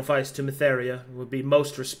sacrifice to Mytheria will be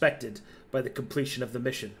most respected by the completion of the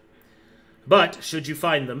mission. But, should you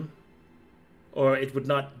find them, or it would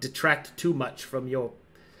not detract too much from your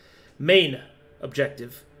main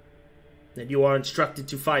objective, then you are instructed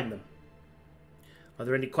to find them. Are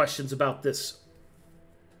there any questions about this?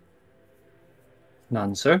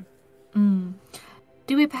 None, sir.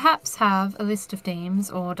 Do we perhaps have a list of names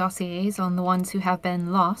or dossiers on the ones who have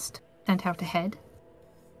been lost, sent out ahead?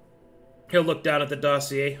 He'll look down at the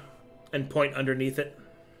dossier and point underneath it.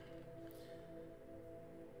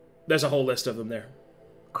 There's a whole list of them there.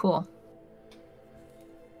 Cool.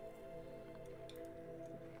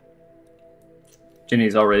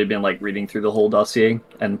 Ginny's already been reading through the whole dossier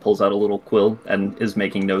and pulls out a little quill and is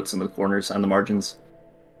making notes in the corners and the margins.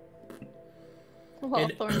 While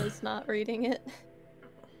Thorne is not reading it.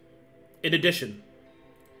 In addition,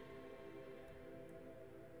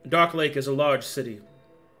 Dark Lake is a large city.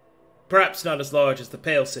 Perhaps not as large as the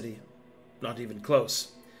Pale City, not even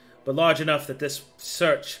close, but large enough that this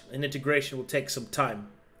search and integration will take some time.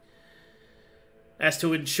 As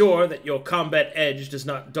to ensure that your combat edge does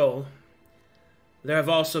not dull, there have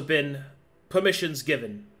also been permissions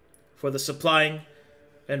given for the supplying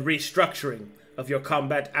and restructuring of your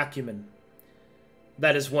combat acumen.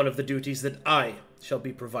 That is one of the duties that I shall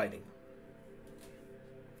be providing.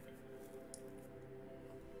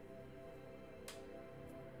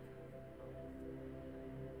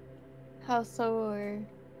 How so, or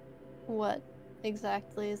what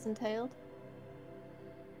exactly is entailed?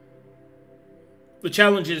 The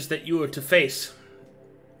challenges that you are to face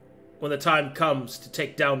when the time comes to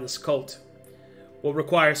take down this cult will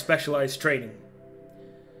require specialized training.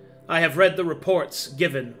 I have read the reports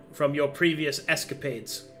given from your previous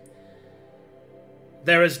escapades.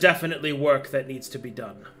 There is definitely work that needs to be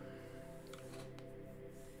done.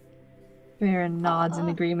 Farryn nods in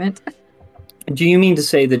agreement. Do you mean to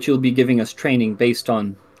say that you'll be giving us training based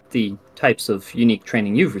on the types of unique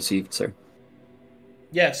training you've received, sir?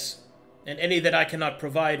 Yes, and any that I cannot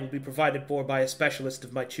provide will be provided for by a specialist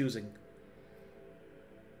of my choosing.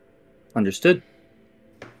 Understood.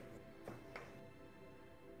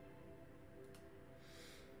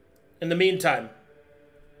 In the meantime,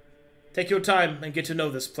 take your time and get to know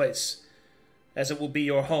this place, as it will be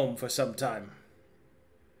your home for some time.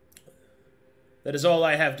 That is all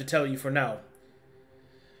I have to tell you for now.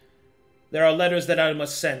 There are letters that I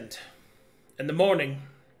must send. In the morning,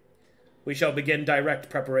 we shall begin direct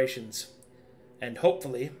preparations, and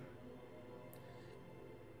hopefully,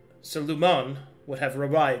 Sir Luman would have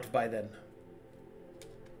arrived by then.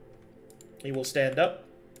 He will stand up,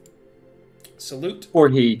 salute. Or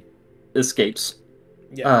he escapes.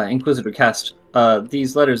 Yeah. Inquisitor Cast,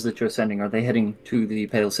 these letters that you're sending, are they heading to the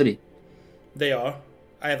Pale City? They are.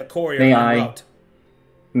 I have a courier en route.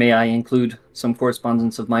 May I include some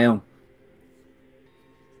correspondence of my own?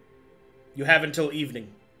 You have until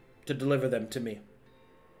evening to deliver them to me.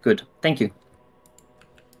 Good. Thank you.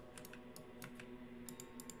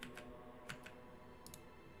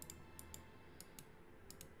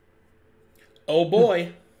 Oh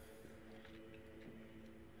boy.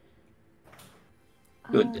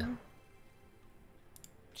 Good.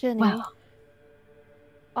 Ginny, Well,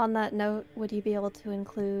 on that note, would you be able to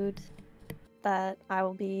include that I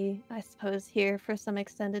will be, I suppose, here for some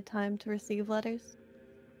extended time to receive letters?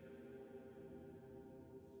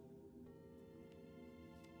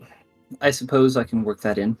 I suppose I can work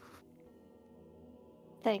that in.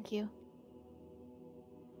 Thank you.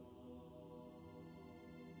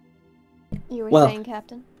 You were Well, saying,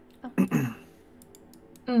 Captain?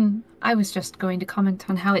 Oh. I was just going to comment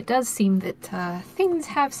on how it does seem that things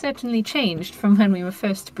have certainly changed from when we were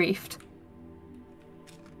first briefed.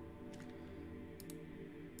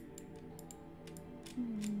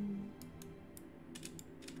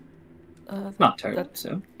 Not terribly That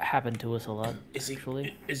so. happened to us a lot, Is he?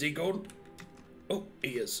 actually. Is he going? Oh, he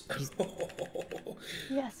is.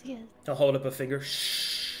 Yes, he is. He'll hold up a finger.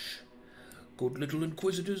 Shh. Good little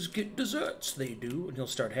inquisitors get desserts, they do. And he'll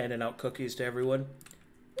start handing out cookies to everyone.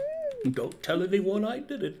 Don't tell anyone I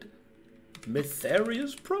did it.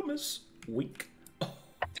 Mytheria's promise. Wink.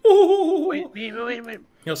 Oh. Wait.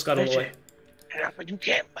 He'll scuttle Richard. away. Yeah, but you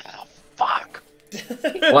can't. Oh, fuck.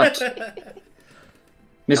 What?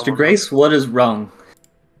 Mr. Grace, what is wrong?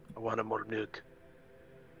 I want more milk.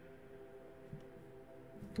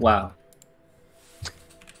 Wow.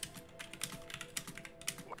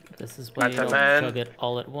 This is why you Can't a don't man- chug it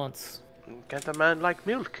all at once. Can't a man like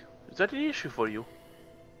milk? Is that an issue for you?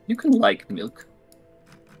 You can like milk.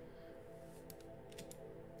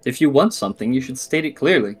 If you want something, you should state it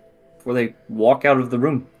clearly before they walk out of the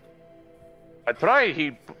room. I tried.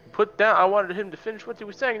 He put down. I wanted him to finish what he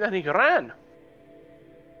was saying, then he ran.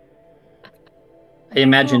 I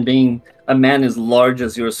imagine being a man as large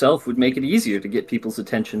as yourself would make it easier to get people's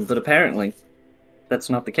attention, but apparently that's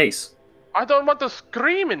not the case. I don't want to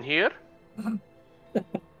scream in here.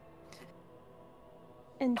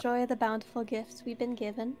 Enjoy the bountiful gifts we've been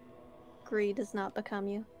given. Greed does not become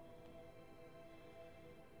you.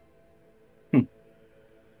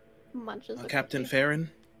 Munches the Captain cookie.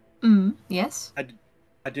 Farryn, Yes?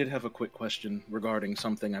 I did have a quick question regarding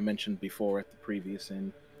something I mentioned before at the previous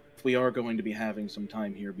inn. If we are going to be having some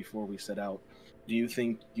time here before we set out, do you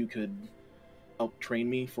think you could help train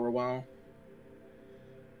me for a while?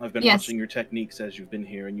 I've been Yes. watching your techniques as you've been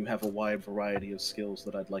here, and you have a wide variety of skills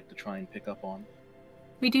that I'd like to try and pick up on.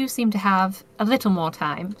 We do seem to have a little more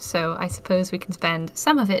time, so I suppose we can spend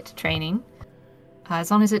some of it training,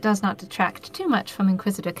 as long as it does not detract too much from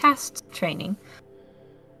Inquisitor Cast's training.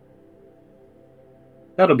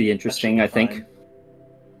 That'll be interesting, I That should be think. fine.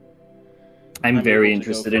 I'm very able to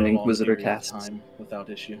go interested for in a long Inquisitor period of casts. time without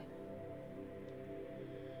issue.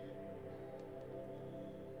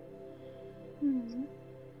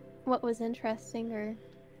 What was interesting, or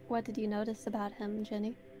what did you notice about him,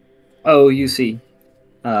 Ginny? Oh, you see,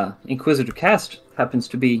 Inquisitor Cast happens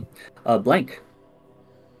to be blank.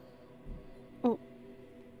 Oh.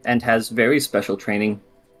 And has very special training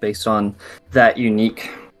based on that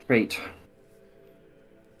unique trait.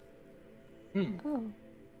 Oh.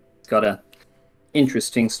 It's got a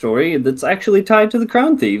interesting story that's actually tied to the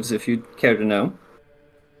Crown Thieves, if you'd care to know.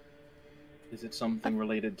 Is it something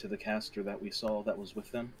related to the caster that we saw that was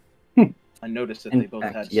with them? Hmm. I noticed that In they both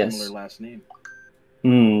fact, had yes. similar last name.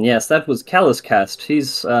 Yes, that was Callus Cast.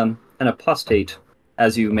 He's an apostate,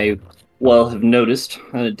 as you may well have noticed,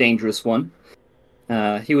 a dangerous one.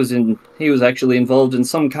 He was actually involved in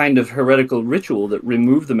some kind of heretical ritual that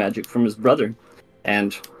removed the magic from his brother,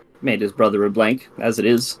 and made his brother a blank, as it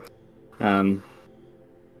is.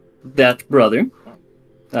 That brother,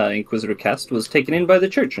 Inquisitor Cast, was taken in by the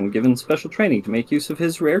church and given special training to make use of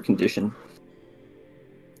his rare condition.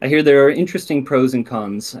 I hear there are interesting pros and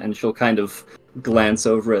cons, and she'll kind of glance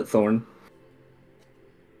over at Thorne.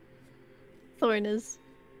 Thorne is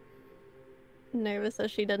nervous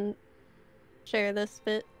that she didn't share this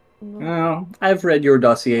bit. Oh, I've read your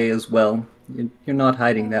dossier as well. You're not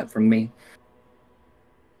hiding that from me.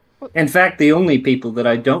 In fact, the only people that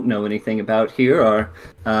I don't know anything about here are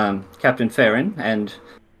Captain Farryn and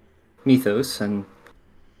Mythos and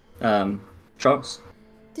Charles.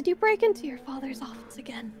 Did you break into your father's office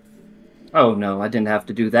again? Oh no, I didn't have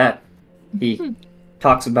to do that. He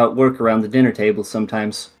talks about work around the dinner table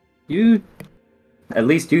sometimes. At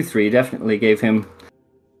least you three definitely gave him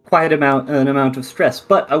quite an amount of stress.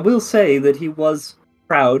 But I will say that he was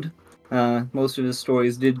proud. Most of his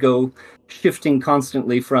stories did go shifting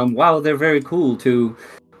constantly from, wow, they're very cool, to,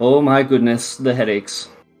 oh my goodness, the headaches.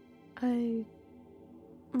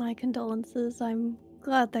 My condolences. I'm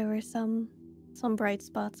glad there were some bright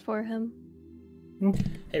spots for him.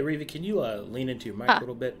 Hey, Reevee, can you lean into your mic a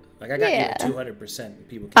little bit? Like, I got yeah. you at 200%, and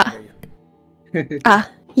people can't hear you.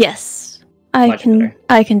 Yes. I Much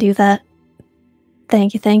better. can do that.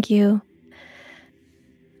 Thank you.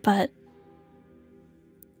 But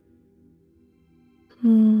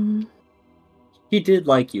He did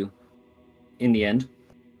like you, in the end.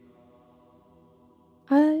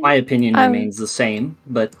 I My opinion remains the same,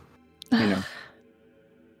 but, you know.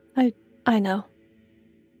 I know.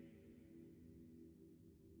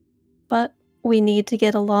 But we need to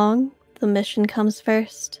get along. The mission comes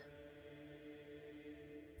first.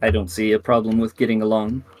 I don't see a problem with getting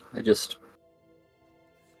along. I just...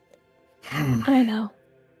 I know.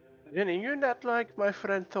 Ginny, you're not like my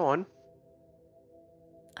friend Thorne.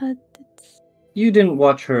 It's... You didn't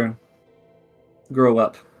watch her grow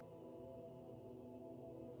up.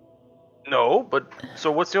 No, but so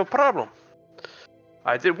what's your problem?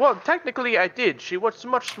 I did. Well, technically I did. She was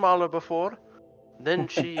much smaller before. Then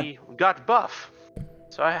she got buff.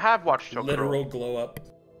 So I have watched her Literal grow. glow up.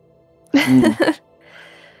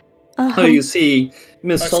 Oh, you see,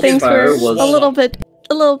 Miss things were Saltspire was...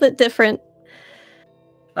 a little bit different.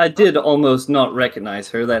 I did almost not recognize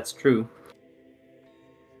her, that's true.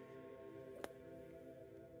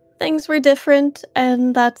 Things were different,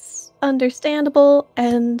 and that's understandable,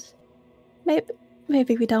 and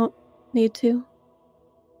maybe we don't need to.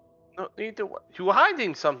 No, need to. You were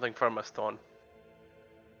hiding something from us, Thorne.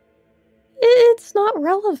 It's not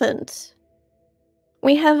relevant.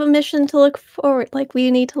 We have a mission to look forward, we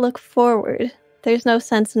need to look forward. There's no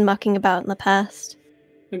sense in mucking about in the past.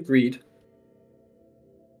 Agreed.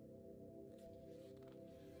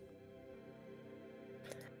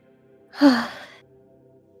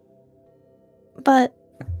 But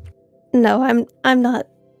no, I'm not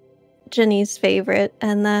Ginny's favorite,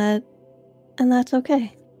 and that's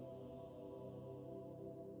okay.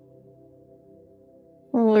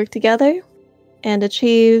 We'll work together and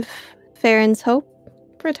achieve Farryn's hope,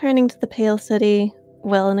 returning to the Pale City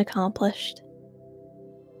well and accomplished.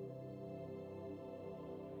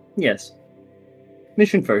 Yes.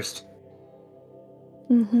 Mission first.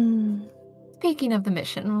 Mm-hmm. Speaking of the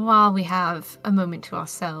mission, while we have a moment to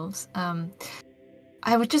ourselves,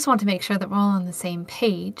 I would just want to make sure that we're all on the same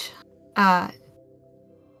page.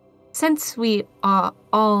 Since we are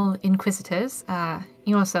all Inquisitors,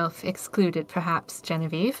 yourself excluded perhaps,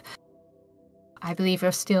 Genevieve, I believe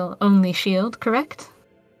you're still only Shield, correct?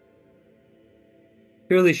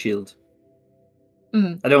 Purely Shield.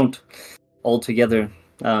 Mm. I don't altogether,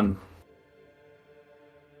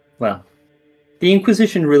 well, the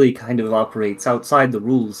Inquisition really kind of operates outside the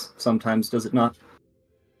rules sometimes, does it not?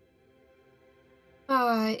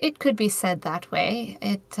 It could be said that way.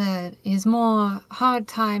 It is more hard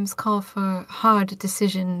times call for hard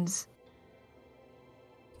decisions.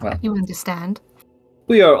 Well, you understand.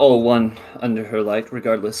 We are all one under her light,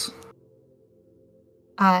 regardless.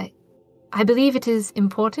 I believe it is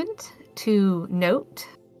important to note,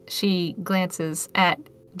 she glances at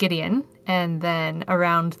Gideon and then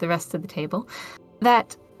around the rest of the table,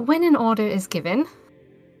 that when an order is given,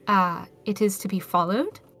 it is to be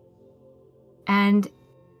followed. And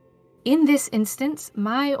in this instance,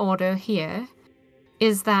 my order here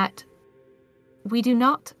is that we do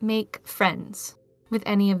not make friends with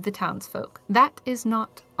any of the townsfolk. That is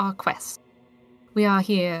not our quest. We are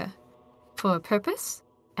here for a purpose,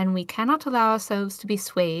 and we cannot allow ourselves to be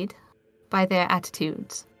swayed by their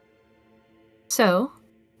attitudes. So,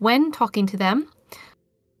 when talking to them,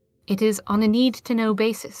 it is on a need-to-know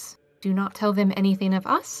basis. Do not tell them anything of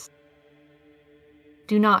us.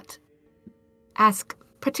 Do not ask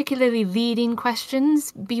particularly leading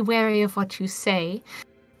questions. Be wary of what you say.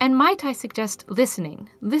 And might I suggest listening?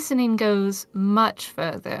 Listening goes much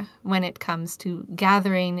further when it comes to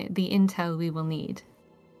gathering the intel we will need.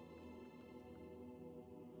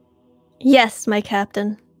 Yes, my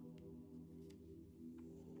captain.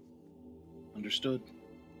 Understood.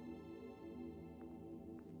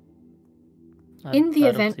 In the I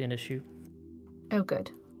event... don't see an issue. Oh, good.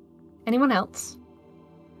 Anyone else?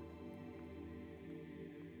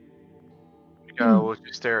 We'll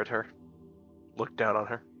just stare at her. Look down on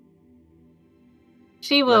her.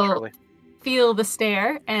 She will Naturally. feel the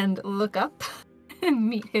stare and look up and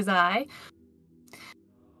meet his eye.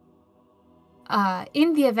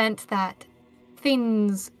 In the event that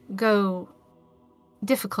things go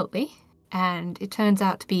difficultly and it turns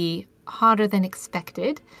out to be harder than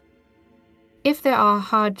expected, if there are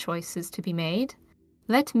hard choices to be made,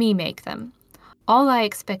 let me make them. All I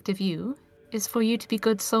expect of you is for you to be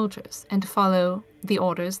good soldiers and to follow the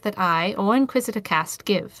orders that I or Inquisitor Cast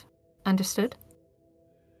give. Understood?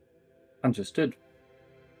 Understood.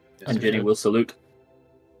 Yes, And Ginny will salute.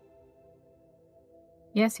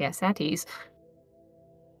 Yes, at ease.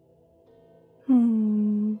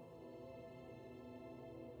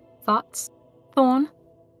 Thoughts? Thorne?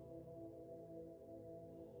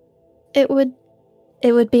 It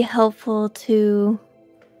would be helpful to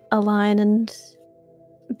align and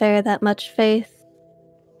bear that much faith.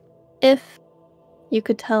 If you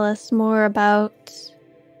could tell us more about...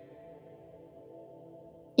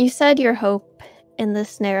 You said your hope in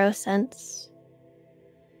this narrow sense,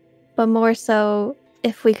 but more so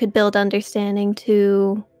if we could build understanding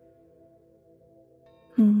to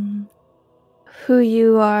who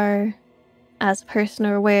you are as a person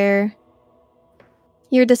or where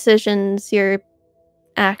your decisions, your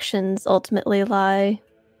actions ultimately lie,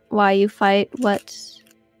 why you fight, what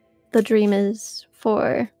the dream is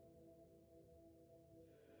for.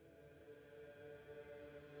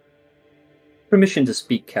 Permission to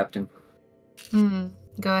speak, Captain. Go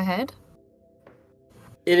ahead.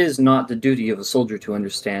 It is not the duty of a soldier to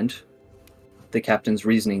understand the captain's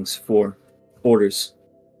reasonings for orders.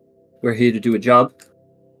 We're here to do a job.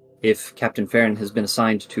 If Captain Farryn has been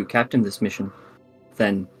assigned to captain this mission,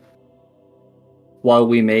 then while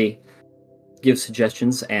we may give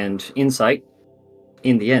suggestions and insight,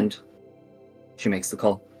 in the end, she makes the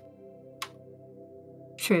call.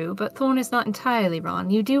 True, but Thorne is not entirely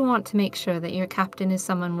wrong. You do want to make sure that your captain is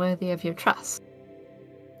someone worthy of your trust.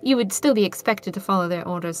 You would still be expected to follow their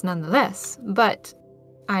orders nonetheless, but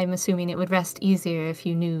I'm assuming it would rest easier if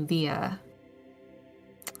you knew the,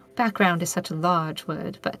 background is such a large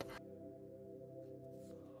word, but...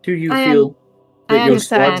 Do you feel that your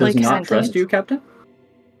squad does not sentiment. trust you, Captain?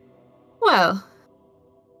 Well,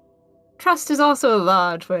 trust is also a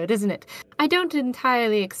large word, isn't it? I don't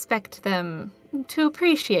entirely expect them to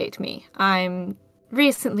appreciate me. I'm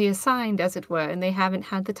recently assigned, as it were, and they haven't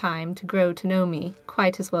had the time to grow to know me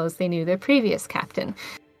quite as well as they knew their previous captain.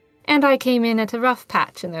 And I came in at a rough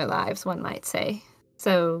patch in their lives, one might say.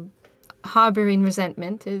 So, harboring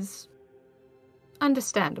resentment is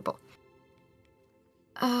understandable.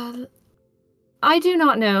 I do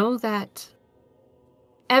not know that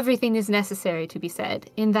everything is necessary to be said.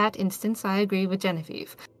 In that instance, I agree with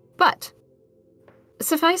Genevieve. But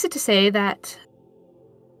suffice it to say that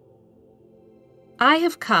I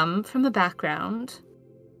have come from a background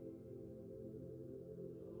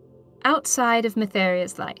outside of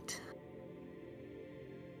Mytheria's light.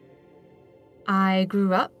 I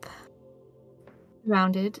grew up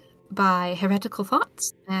surrounded by heretical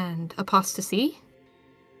thoughts and apostasy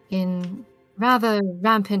in rather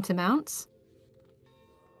rampant amounts.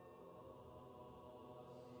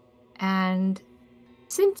 And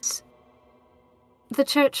since the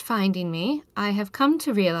church finding me, I have come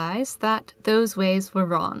to realize that those ways were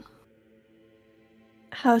wrong.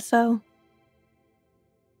 How so?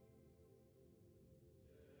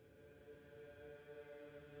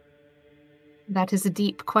 That is a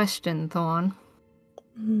deep question, Thorne.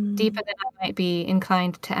 Deeper than I might be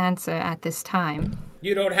inclined to answer at this time.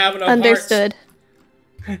 You don't have enough Understood.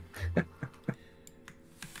 hearts.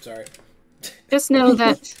 Sorry. Just know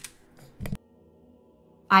that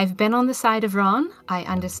I've been on the side of Ron. I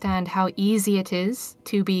understand how easy it is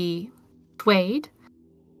to be swayed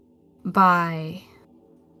by,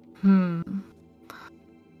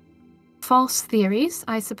 false theories,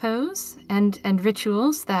 I suppose, and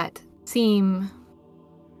rituals that seem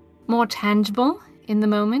more tangible in the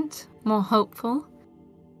moment, more hopeful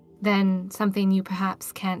than something you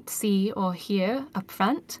perhaps can't see or hear up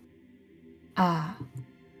front.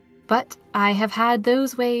 But I have had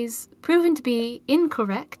those ways proven to be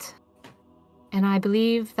incorrect, and I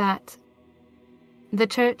believe that the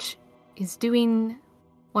church is doing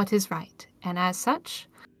what is right, and as such,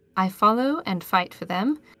 I follow and fight for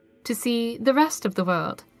them to see the rest of the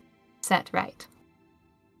world set right.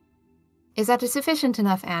 Is that a sufficient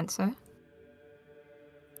enough answer?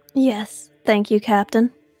 Yes, thank you,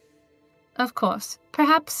 Captain. Of course.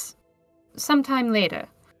 Perhaps sometime later,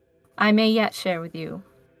 I may yet share with you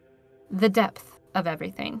the depth of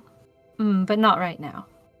everything, but not right now.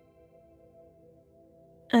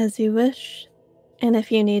 As you wish. And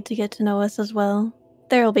if you need to get to know us as well,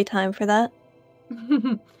 there will be time for that.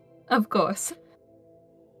 Of course.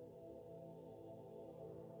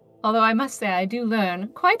 Although I must say I do learn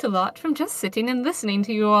quite a lot from just sitting and listening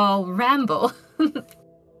to you all ramble.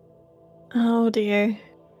 Oh dear.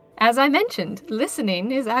 As I mentioned,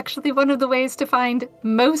 listening is actually one of the ways to find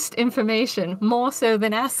most information, more so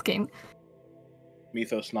than asking.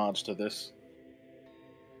 Mythos nods to this.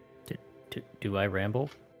 Do I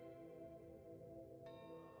ramble?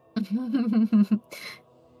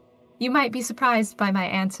 You might be surprised by my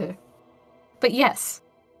answer. But yes.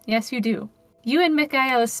 Yes, you do. You and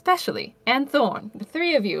Micha'el especially, and Thorne, the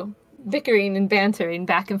three of you, bickering and bantering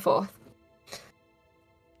back and forth.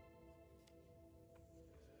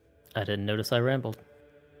 I didn't notice I rambled.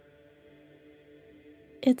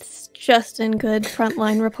 It's just in good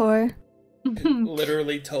frontline rapport.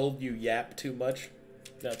 Literally told you yap too much.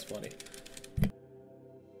 That's funny.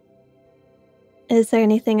 Is there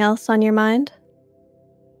anything else on your mind?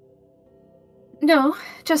 No,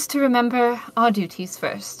 just to remember our duties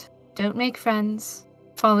first. Don't make friends.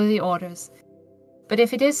 Follow the orders. But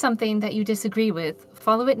if it is something that you disagree with,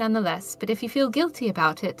 follow it nonetheless. But if you feel guilty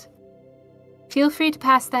about it, feel free to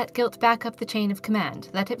pass that guilt back up the chain of command.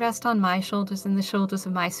 Let it rest on my shoulders and the shoulders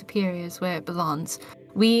of my superiors where it belongs.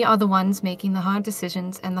 We are the ones making the hard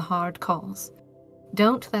decisions and the hard calls.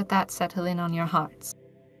 Don't let that settle in on your hearts.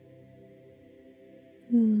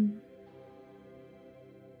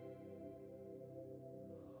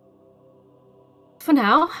 For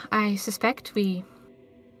now, I suspect we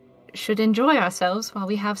should enjoy ourselves while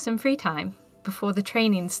we have some free time before the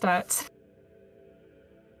training starts.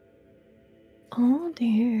 Oh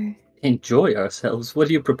dear. Enjoy ourselves? What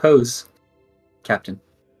do you propose, Captain?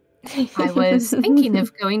 I was thinking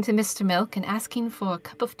of going to Mr. Milk and asking for a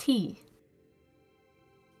cup of tea.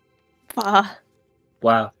 Ah,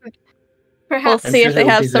 Wow. we'll Perhaps see sure if they they'll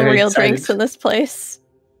have be some very real excited. drinks in this place.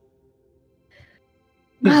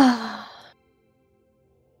 Let's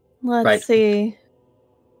Right. see.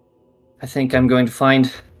 I think I'm going to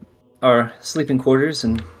find our sleeping quarters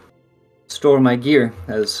and store my gear,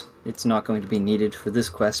 as it's not going to be needed for this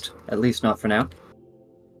quest, at least not for now.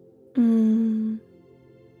 Mm,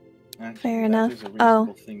 Actually, Fair that enough. is a Oh.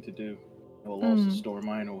 reasonable thing to do. I will also store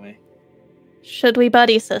mine away. should we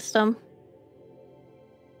buddy system?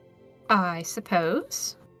 I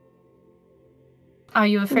suppose. Are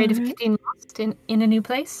you afraid of Alright. getting lost in a new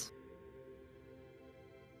place?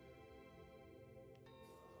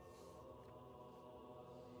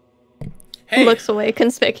 Hey. Looks away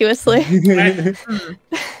conspicuously.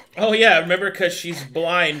 Oh yeah, remember, because she's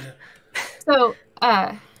blind. So,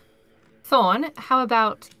 Thorne, how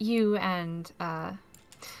about you and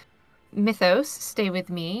Mythos stay with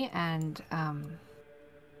me, and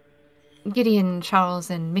Gideon, Charles,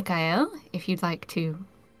 and Micha'el, if you'd like to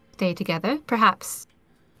stay together. Perhaps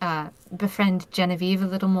befriend Genevieve a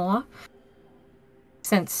little more,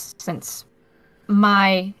 since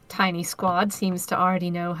my tiny squad seems to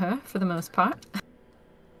already know her for the most part.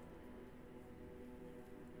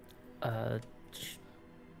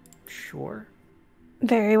 Sure.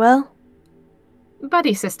 Very well.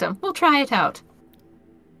 Buddy system. We'll try it out.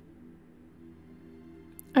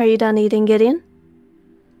 Are you done eating, Gideon?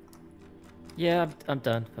 Yeah, I'm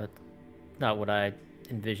done, but not what I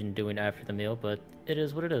envisioned doing after the meal, but it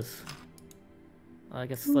is what it is. I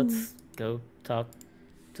guess let's go talk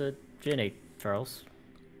to Ginny, Charles.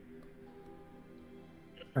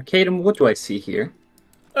 Arcadum, what do I see here?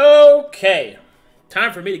 Okay,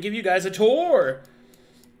 time for me to give you guys a tour.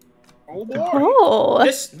 Oh boy! Oh,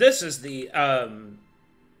 This is the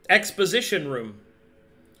exposition room.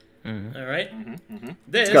 Mm-hmm. All right.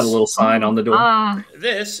 This It's got a little sign on the door. Ah,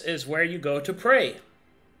 This is where you go to pray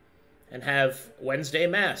and have Wednesday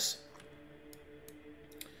Mass.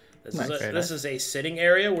 This Nice. is Very this nice. is a sitting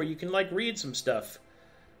area where you can like read some stuff.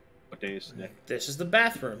 What day is today? This is the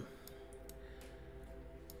bathroom.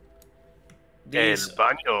 El These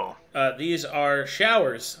baño. these are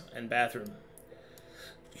showers and bathroom.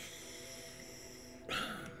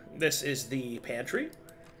 This is the pantry,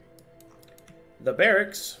 the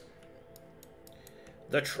barracks,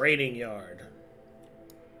 the training yard.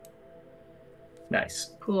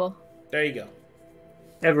 Nice. cool. There you go.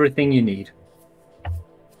 Everything you need.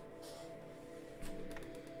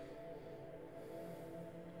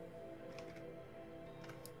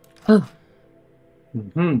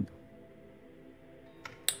 Mm-hmm.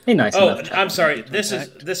 Hey, nice Oh, enough. I'm sorry. This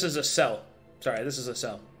is a cell. Sorry, this is a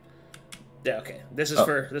cell. Yeah, okay. This is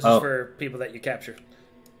for people that you capture.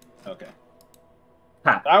 Okay.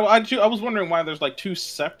 Ha. I was wondering why there's like two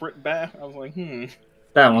separate baths. I was like,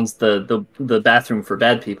 That one's the bathroom for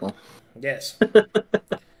bad people. Yes.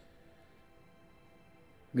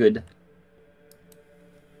 Good.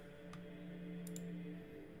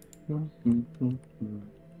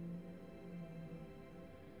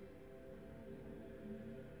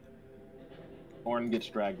 Thorne gets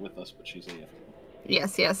dragged with us, but she's AFK.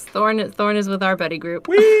 Yes. Thorne is with our buddy group.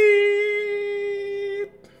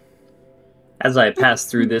 As I pass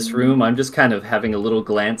through this room, I'm just kind of having a little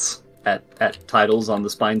glance at titles on the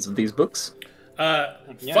spines of these books. Yes,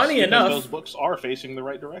 Funny because enough, those books are facing the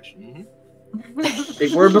right direction.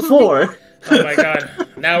 They were before. oh my god,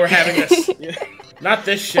 now we're having this. Not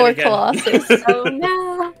this shit poor again. Colossus. Oh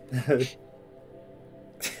no!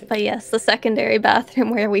 But yes, the secondary bathroom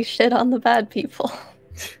where we shit on the bad people.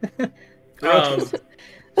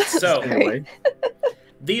 So, Great.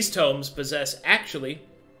 these tomes possess actually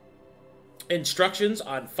instructions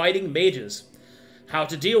on fighting mages, how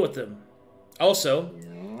to deal with them. Also,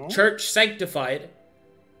 church sanctified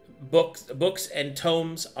books and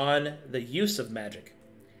tomes on the use of magic.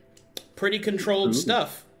 Pretty controlled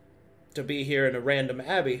stuff to be here in a random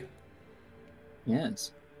abbey.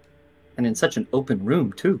 Yes. And in such an open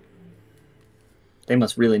room, too. They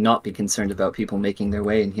must really not be concerned about people making their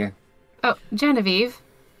way in here. Oh, Genevieve.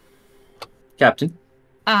 Captain?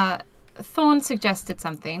 Thorne suggested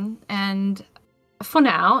something, and for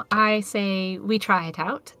now, I say we try it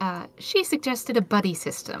out. She suggested a buddy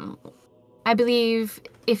system. I believe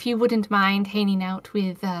if you wouldn't mind hanging out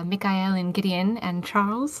with Micha'el and Gideon and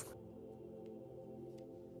Charles.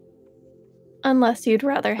 Unless you'd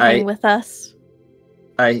rather hang with us.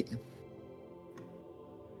 Are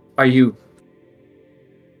you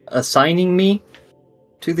assigning me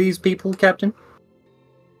to these people, Captain?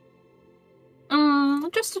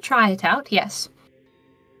 Just to try it out, yes.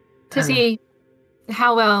 To see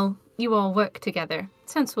how well you all work together,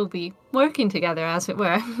 since we'll be working together, as it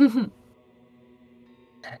were.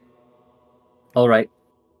 All right.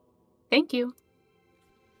 Thank you.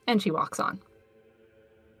 And she walks on.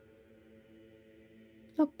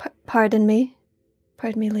 Oh, pardon me.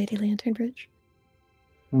 Pardon me, Lady Lanternbridge.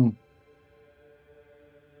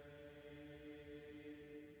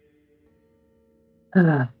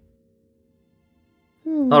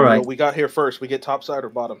 All right. Well, we got here first. We get top side or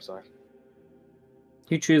bottom side?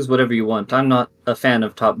 You choose whatever you want. I'm not a fan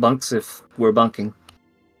of top bunks if we're bunking.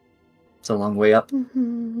 It's a long way up.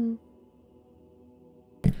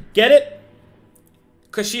 Get it?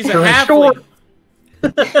 Because she's a halfling.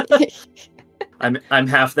 I'm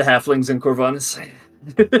half the halflings in Corvanis.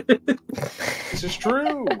 This is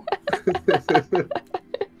true.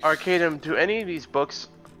 Arcadum, do any of these books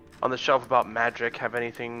on the shelf about magic have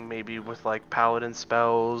anything maybe with like paladin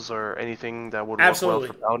spells or anything that would work well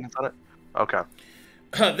for paladins on it? Okay.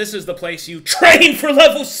 This is the place you train for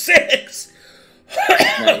level 6!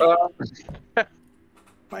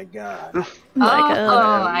 My God.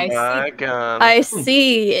 I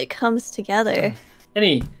see. It comes together.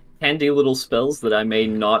 Any handy little spells that I may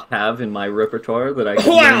not have in my repertoire that I can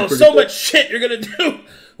Wow, so much shit you're gonna do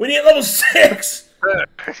when you get level 6!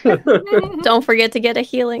 Don't forget to get a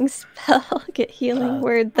healing spell. Get healing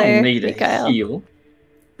word there. I need Micha'el. a heal.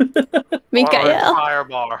 Micha'el.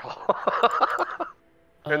 Fireball.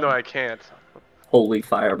 Even though I can't. Holy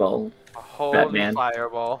fireball. A holy Batman.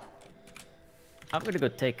 fireball. I'm gonna go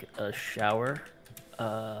take a shower.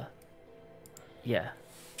 Yeah.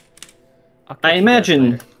 I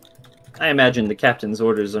imagine the captain's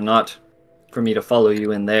orders are not for me to follow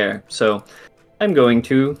you in there, so I'm going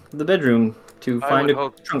to the bedroom to find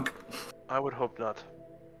a trunk. I would hope not.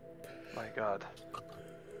 My God.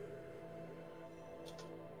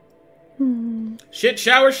 Shit,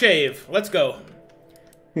 shower, shave. Let's go.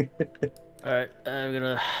 Alright, I'm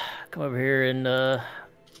gonna come over here and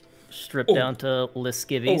strip down to list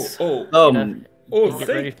skivvies. Get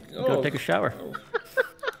ready to go take a shower.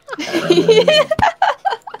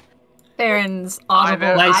 Farryn's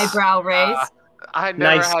audible eyebrow raise. I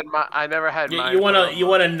never had my. You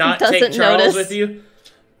wanna not take Charles with you?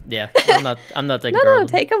 Yeah, I'm not taking. No,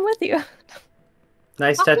 take him with you.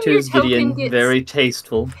 Nice tattoos, Gideon. Very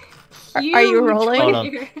tasteful. Are you rolling? Hold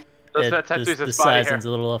on. The sizing's a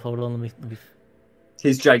little off. Hold on, let me.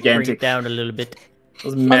 He's gigantic. Bring it down a little bit.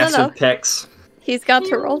 Those massive pecs. He's got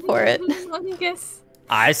to roll for it.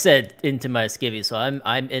 I said into my skivvy, so I'm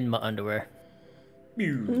in my underwear.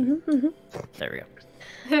 There we go.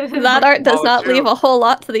 That art does not leave a whole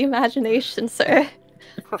lot to the imagination, sir.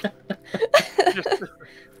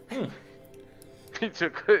 He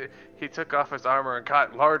took off his armor and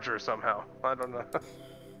got larger somehow. I don't know.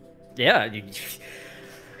 Yeah.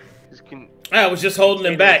 I was just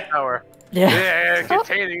holding him back. Yeah,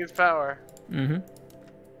 containing his power.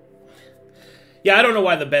 Yeah, I don't know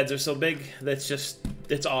why the beds are so big.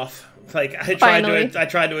 It's off. Like I tried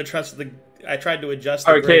to adjust the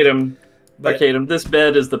Arcadum. Arcadum, this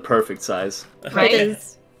bed is the perfect size. Right? It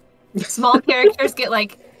is. Small characters get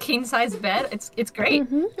like king size bed. It's great.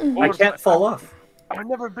 I can't fall off. I've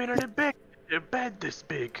never been in a bed this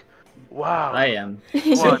big. Wow. I am.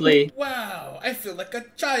 Simply. Wow, I feel like a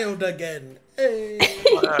child again. Hey.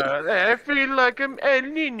 I feel like I'm El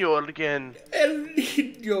Niño again. El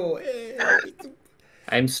Niño. Hey.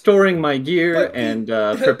 I'm storing my gear and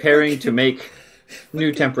preparing to make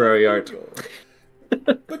new temporary art.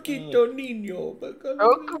 Poquito niño.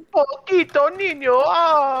 Poquito niño.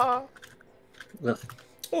 Ah.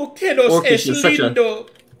 Oh, que nos es lindo.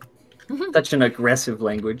 Such an aggressive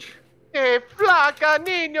language. Flaca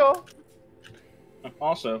niño.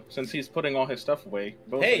 Also, since he's putting all his stuff away,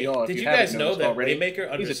 both hey, of y'all, did you guys know that already, Waymaker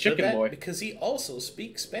understood he's a chicken that? boy. Because he also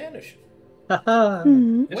speaks Spanish.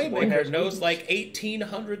 Mm-hmm. Waymaker knows like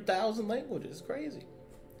 1,800,000 languages. Crazy.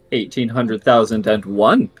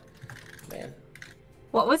 1,800,001. Man.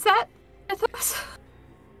 What was that?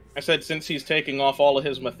 I said since he's taking off all of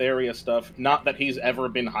his Mytheria stuff, not that he's ever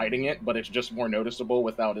been hiding it, but it's just more noticeable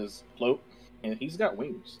without his cloak. And he's got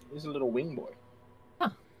wings. He's a little wing boy.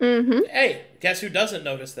 Hey, guess who doesn't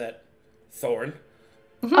notice that? Thorne.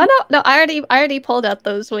 Oh no, I already pulled out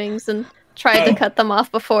those wings and tried to cut them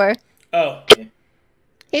off before. Oh.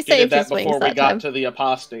 He saved his before wings we that got time. to the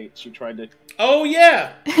apostates. You tried to. Oh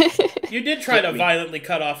yeah. You did try to violently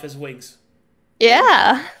cut off his wings.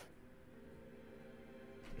 Yeah.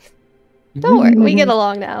 Don't worry, we get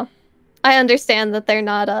along now. I understand that they're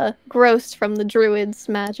not gross from the druid's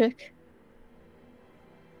magic.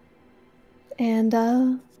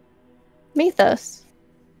 And Mythos.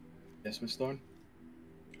 Yes, Miss Thorne?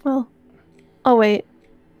 Well, I'll wait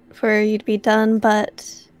for you to be done,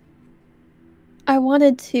 but I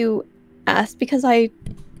wanted to ask because I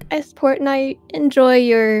support and I enjoy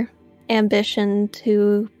your ambition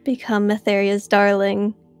to become Mytheria's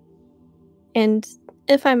darling. And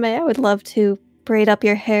if I may, I would love to braid up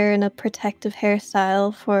your hair in a protective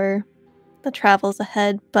hairstyle for the travels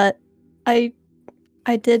ahead, but I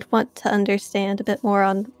did want to understand a bit more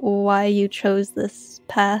on why you chose this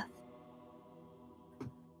path.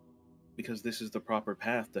 Because this is the proper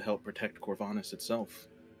path to help protect Corvanis itself.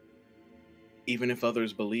 Even if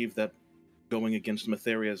others believe that going against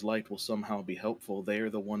Mytheria's light will somehow be helpful, they are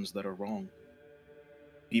the ones that are wrong.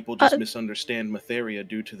 People just misunderstand Mytheria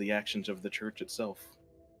due to the actions of the church itself.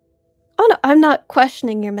 Oh no, I'm not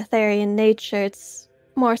questioning your Mytherian nature. It's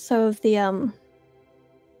more so of the,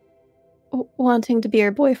 wanting to be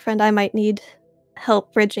your boyfriend. I might need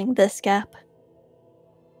help bridging this gap.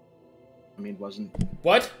 I mean, wasn't...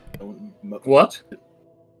 What? What?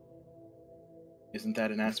 Isn't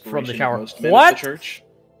that an aspiration From the shower. of most men What? of the church?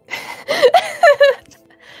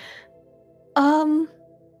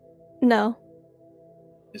 No.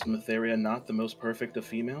 Is Mytheria not the most perfect of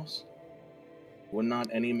females? Would not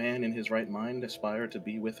any man in his right mind aspire to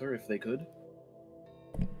be with her if they could?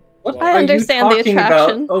 What I are understand you the talking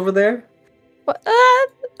attraction. about over there? What?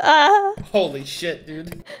 Holy shit,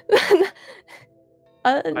 dude.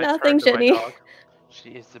 I Nothing, turned to my Ginny. dog. She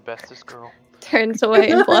is the bestest girl. Turns away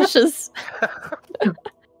and blushes.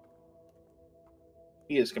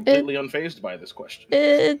 He is completely unfazed by this question.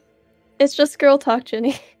 It's just girl talk,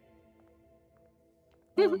 Ginny.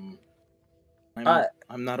 I'm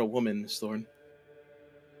not a woman, Miss Thorne.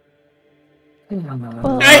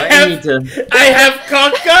 Well, I have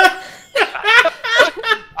conca.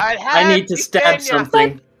 I need to stab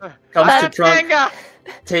something. Comes to trunk,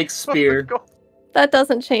 takes spear. that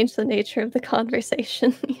doesn't change the nature of the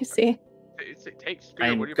conversation, you see.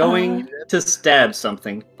 I'm going to stab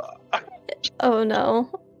something. Oh no,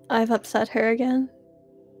 I've upset her again.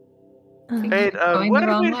 Hey, Going where the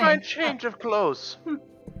did wrong we way. find change of clothes?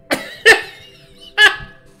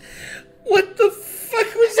 What the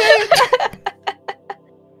fuck was that?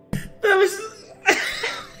 That was...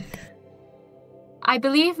 I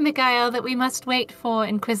believe, Micha'el, that we must wait for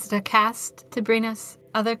Inquisitor Cast to bring us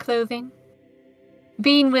other clothing.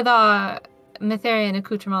 Being with our Mytherian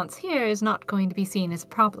accoutrements here is not going to be seen as a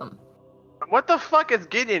problem. What the fuck is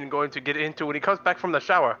Gideon going to get into when he comes back from the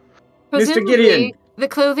shower? Mr. Gideon, the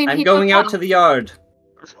clothing I'm he going took out off. to the yard.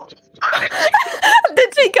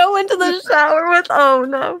 Did she go into the shower with? Oh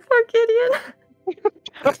no, poor Gideon.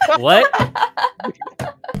 What?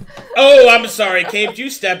 Oh, I'm sorry, Cape. You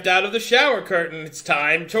stepped out of the shower curtain. It's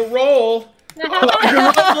time to roll.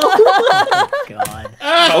 Oh, God.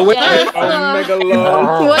 Oh, wait, Omega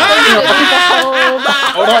Low. What a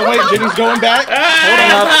Hold on, wait, Ginny's going back.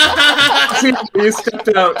 Hold on. You stepped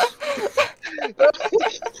out.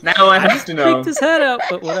 Now I have to know. Peeked his head out,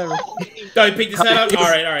 but whatever. No, he peeked his head out. All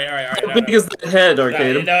right. How big is the head,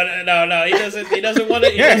 Arcadum? No. He doesn't want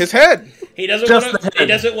to. Yeah, his head. He doesn't Just want the to. head. He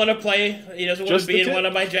doesn't want to play. He doesn't want Just to be the in tip. one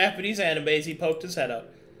of my Japanese animes. He poked his head out.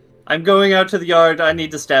 I'm going out to the yard. I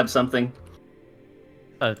need to stab something.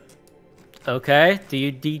 Okay. Do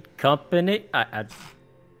you need company?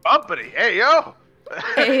 Company, hey yo!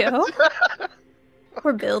 Heyo.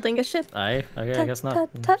 We're building a ship. I guess not.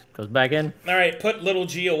 Tut, tut. Goes back in. All right, put little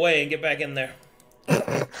G away and get back in there.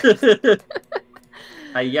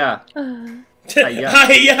 Hiya.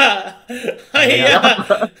 Hiya!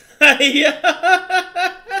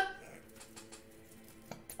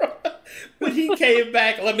 When he came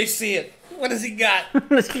back, let me see it. What has he got? What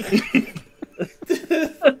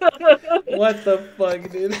the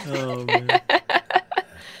fuck, dude? Oh, man.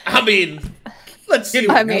 I mean, let's see.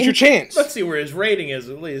 Now's your chance. Let's see where his rating is,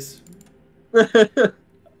 at least.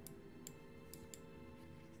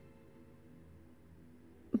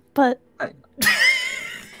 But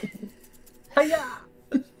Hiya.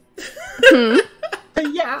 hmm?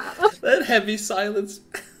 Hiya. That heavy silence.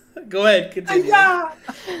 Go ahead, continue.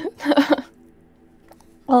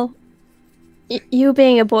 Well, you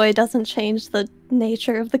being a boy doesn't change the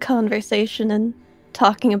nature of the conversation and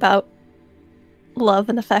talking about love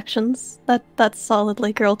and affections. That's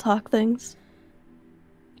solidly girl talk things.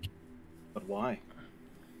 But why?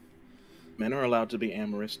 Men are allowed to be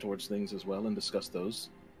amorous towards things as well and discuss those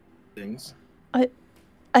things.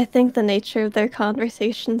 I think the nature of their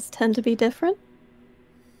conversations tend to be different.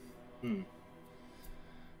 Hmm.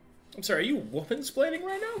 I'm sorry, are you woman-splaining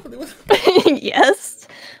right now? Yes.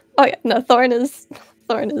 Oh yeah, no, Thorne is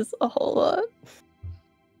a whole lot.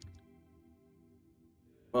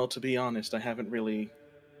 Well, to be honest, I haven't really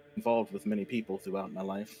involved with many people throughout my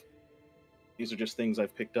life. These are just things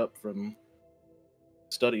I've picked up from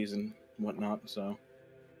studies and whatnot, so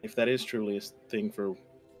if that is truly a thing for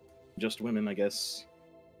just women, I guess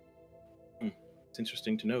it's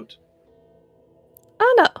interesting to note.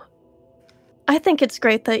 Oh no. I think it's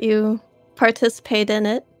great that you participate in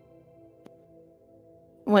it.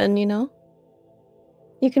 When, you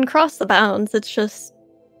can cross the bounds, it's just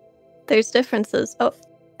there's differences. Oh,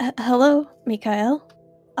 hello, Micha'el.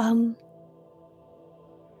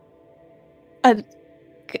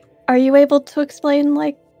 Are you able to explain,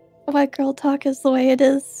 like, why girl talk is the way it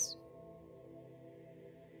is?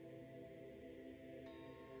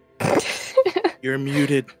 You're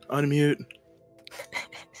muted. Unmute.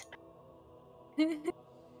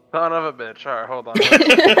 Son of a bitch. Alright, hold on.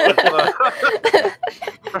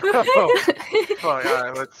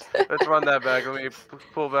 Alright, let's run that back. Let me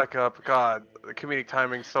pull back up. God, the comedic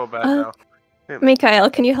timing's so bad now.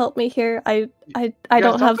 Micha'el, can you help me here? I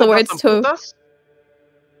don't have the words to. Putas?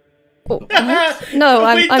 What? No,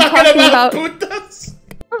 I'm talking about. Putas?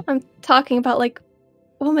 I'm talking about like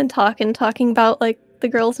woman talk and talking about like the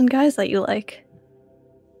girls and guys that you like.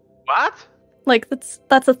 What? Like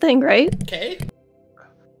that's a thing, right? Okay.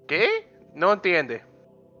 ¿Qué? No entiende.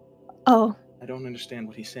 Oh, I don't understand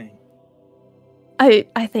what he's saying.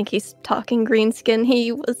 I think he's talking greenskin.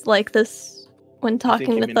 He was like this when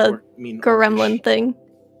talking with the gremlin thing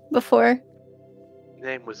before.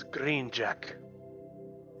 Name was Green Jack.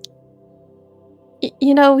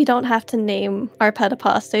 You know we don't have to name our pet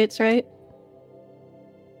apostates, right?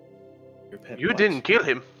 You didn't kill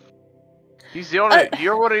him. He's the only.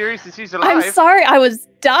 You're one of the reasons he's alive. I'm sorry, I was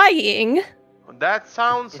dying. That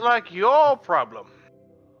sounds like your problem.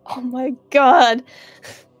 Oh my god.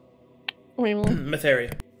 We will.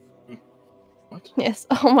 Mytheria. What? Yes.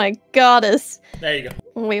 Oh my goddess. There you go.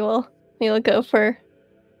 We will go for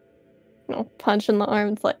punch in the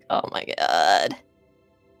arm. It's like, oh my god.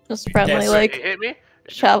 Just friendly, Yes. like He hit me.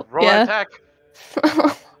 shout. Roll Yeah. attack.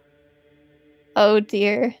 Oh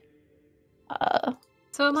dear.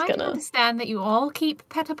 So am I to gonna- understand that you all keep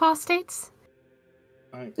pet apostates?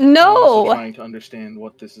 No! I'm also trying to understand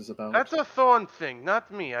what this is about. That's a Thorne thing,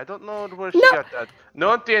 not me. I don't know where she No. got that.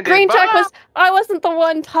 No entiende. Green Jack Bye. I wasn't the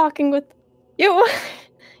one talking with you.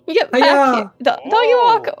 You get back Hiya. here. Don't you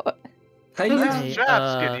walk. Nice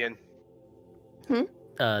jabs, Gideon.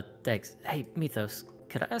 Thanks. Hey, Mythos,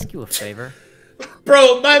 could I ask you a favor?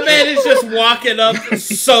 Bro, my man is just walking up,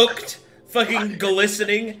 soaked, fucking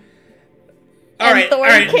glistening. And Alright, Thorne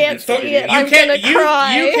alright. can't see it. I'm gonna you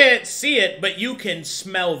cry. can't see it, but you can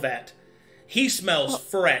smell that. He smells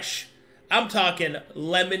fresh. I'm talking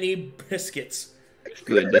lemony biscuits.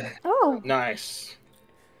 Good. Oh. Nice.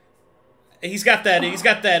 He's got that,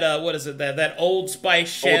 what is it, that Old Spice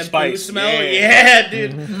shampoo Old Spice, smell? yeah. Yeah,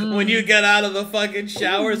 dude. When you get out of the fucking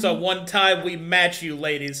shower, so one time we match you,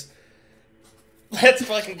 ladies. Let's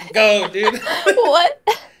fucking go, dude. What?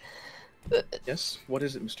 Yes? What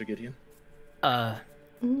is it, Mr. Gideon?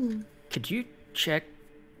 Could you check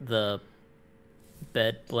the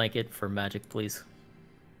bed blanket for magic, please?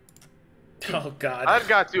 Oh, God. I've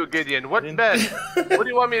got you, Gideon. What Gideon. bed? What do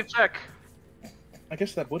you want me to check? I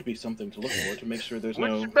guess that would be something to look for, to make sure there's Which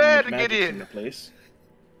no bed, magic Gideon? in the place.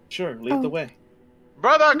 Sure, lead the way.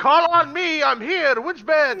 Brother, call on me. I'm here. Which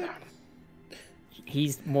bed?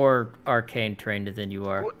 He's more arcane trained than you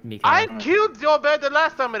are, Mikael. I killed your bed the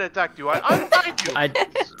last time it attacked you. I untied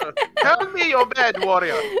you. Tell me your bed,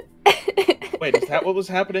 warrior. Wait, is that what was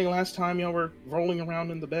happening last time y'all were rolling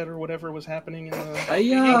around in the bed or whatever was happening in the...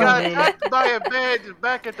 He got attacked by a bed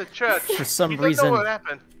back at the church. For some He doesn't reason, know what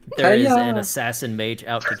happened. there is an assassin mage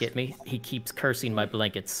out to get me. He keeps cursing my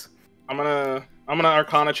blankets. I'm gonna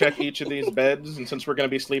Arcana check each of these beds, and since we're gonna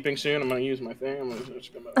be sleeping soon, I'm gonna use my thing.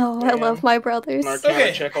 I love my brothers.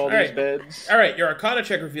 Arcana check all these beds. Alright, your Arcana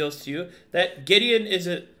check reveals to you that Gideon is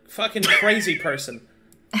a fucking crazy person.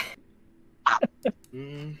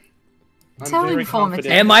 I'm So very informative.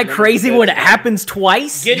 confident Am I that crazy the when it beds- happens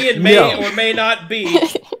twice? Gideon may or may not be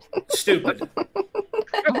stupid.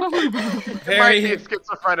 Might Very be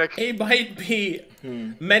schizophrenic. He might be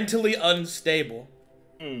mentally unstable.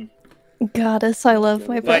 Goddess, I love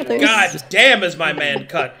my But brothers. god damn is my man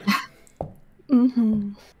cut.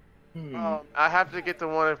 I have to get the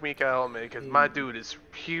one of Micha'el because my dude is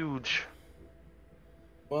huge.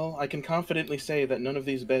 Well, I can confidently say that none of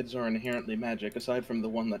these beds are inherently magic, aside from the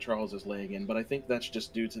one that Charles is laying in, but I think that's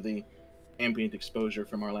just due to the ambient exposure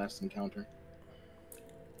from our last encounter.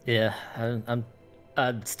 Yeah,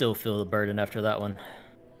 I'd still feel the burden after that one.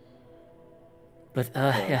 But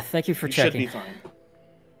yeah, thank you for checking. Should be fine.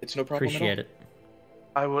 It's no problem Appreciate at all. it.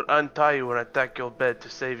 I will untie you and attack your bed to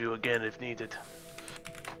save you again if needed.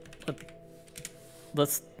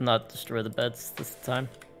 Let's not destroy the beds this time.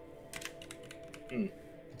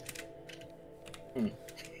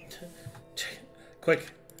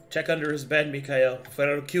 Quick, check under his bed, Micha'el.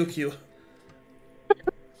 Fuera QQ.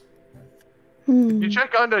 You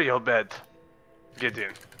check under your bed,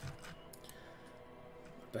 Gideon.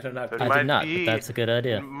 Better not. There I might did not, be- but that's a good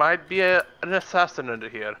idea. Might be an assassin under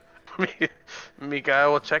here.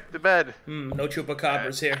 Micha'el will check the bed. No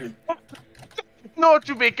chupacabras here. No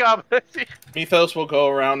chupacabras. Mythos will go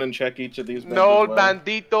around and check each of these beds No as well.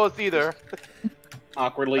 banditos either.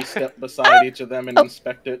 Awkwardly step beside each of them and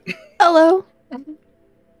inspect it. Hello.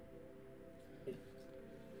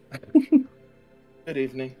 Good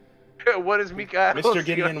evening. What is Micha'el? Mr.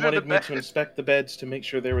 Gideon under wanted the me bed? to inspect the beds to make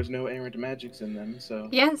sure there was no errant magics in them, so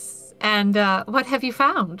Yes, and what have you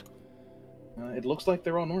found? it looks like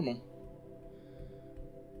they're all normal.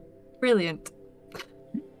 Brilliant.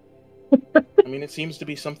 I mean, it seems to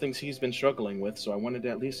be some things he's been struggling with, so I wanted to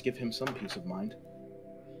at least give him some peace of mind.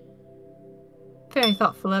 Very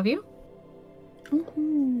thoughtful of you.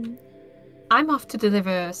 I'm off to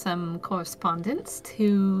deliver some correspondence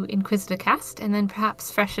to Inquisitor Cast and then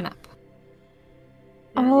perhaps freshen up.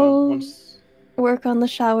 Very well. I'll Once... work on the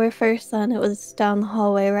shower first, then. It was down the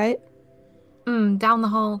hallway, right? Down the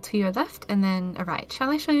hall to your left and then a right. Shall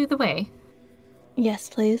I show you the way? Yes,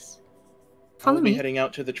 please. Follow I'll me. be heading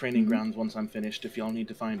out to the training grounds once I'm finished if y'all need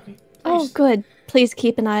to find me. Oh, good. Please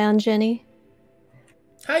keep an eye on Ginny.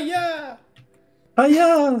 Hiya!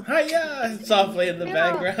 Hiya! Hiya! Softly in the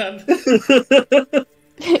background.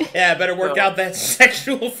 Yeah, better work out that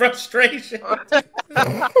sexual frustration.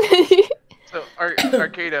 So,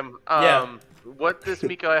 Arcadum, Yeah. what does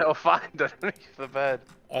Micha'el find underneath the bed?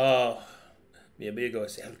 Oh, mi amigo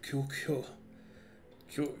es el QQ.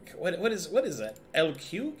 What is that?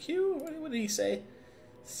 LQQ? What did he say?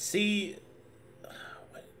 C.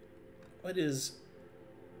 What is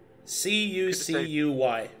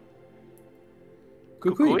CUCUY?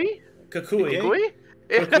 Kukui? Kukui. Kukui?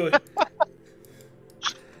 Kukui.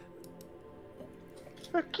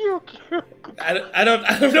 Cute. I don't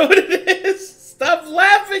know what it is. Stop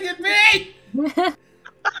laughing at me.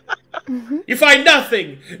 You find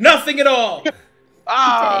nothing. Nothing at all.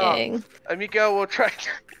 Dang. Micha'el will try.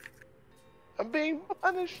 I'm being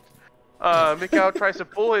punished. Micha'el tries to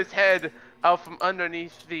pull his head out from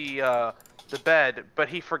underneath the bed, but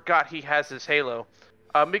he forgot he has his halo.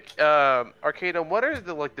 Arcadum, what are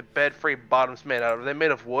the bed frame bottoms made out of? Are they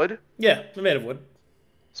made of wood? Yeah, they're made of wood.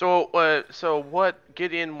 So what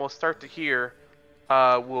Gideon will start to hear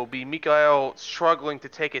will be Micha'el struggling to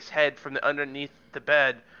take his head from the underneath the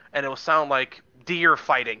bed, and it will sound like deer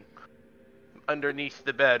fighting underneath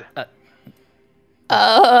the bed.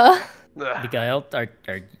 Ugh. Micha'el,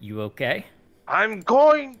 are you okay? I'm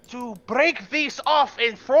going to break these off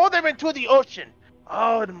and throw them into the ocean.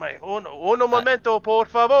 Oh, my uno momento, por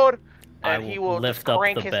favor. I And he will will lift just up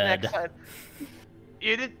crank the his bed. neck side.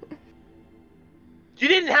 You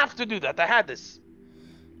didn't have to do that. I had this.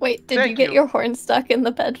 Wait, did Thank you get you. your horn stuck in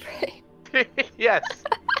the bed frame? Yes.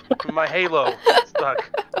 My halo stuck.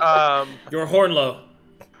 Your horn low.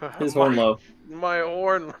 His horn low. My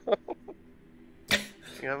horn.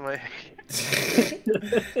 Yeah, my.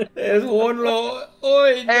 El horn low.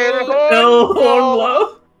 Oy, El no. El horn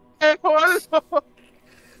low. El hornlo.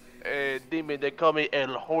 Dime, they call me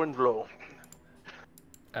El Hornlo.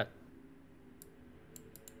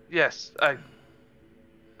 Yes,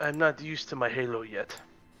 I'm not used to my halo yet.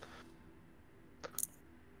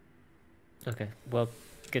 Okay, well,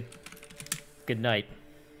 good night.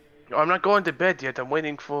 No, I'm not going to bed yet. I'm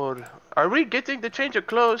waiting for. Are we getting the change of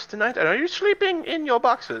clothes tonight? And are you sleeping in your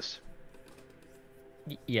boxes?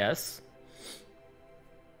 Yes.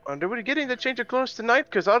 Are we getting the change of clothes tonight?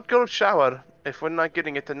 Because I'll go shower. If we're not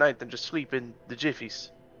getting it tonight, then just sleep in the jiffies.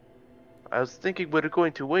 I was thinking we were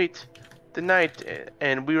going to wait the night,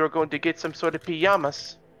 and we were going to get some sort of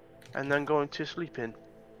pajamas, and then going to sleep in.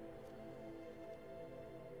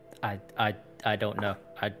 I don't know.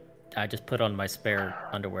 I just put on my spare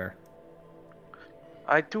underwear.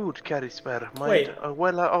 I do carry spare. My Wait.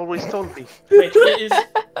 abuela always told me. Wait, is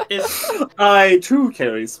I too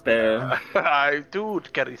carry spare. I do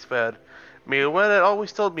carry spare. My abuela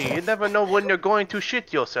always told me, you never know when you're going to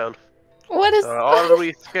shit yourself. What is?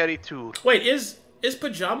 Always carry two. wait is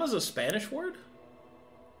pajamas a Spanish word?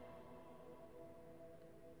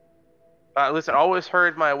 Listen, I always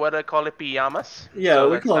heard my abuela call it pijamas. Yeah, so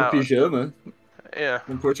we that's call it how- pijama Yeah.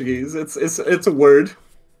 in Portuguese. It's a word.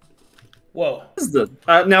 Whoa. What is the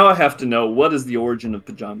now I have to know, what is the origin of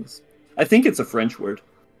pajamas? I think it's a French word.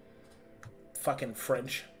 Fucking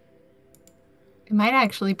French. It might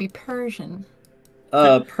actually be Persian.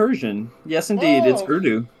 Persian. Yes, indeed. It's Oh.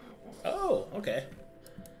 Urdu. Oh, okay.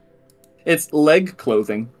 It's leg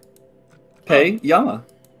clothing. Yama.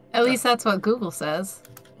 At least that's what Google says.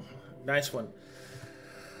 Nice one.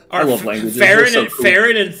 I love languages. They're so cool.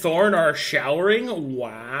 Farryn and Thorne are showering?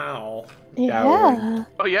 Wow. Yeah.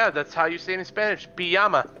 Oh yeah, that's how you say it in Spanish.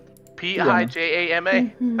 Pijama.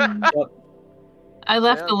 Pijama. I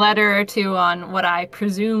left Yeah. a letter or two on what I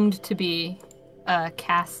presumed to be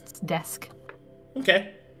Cast's desk.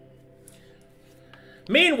 Okay.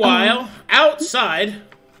 Meanwhile, outside.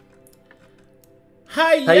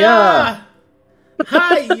 Hiya!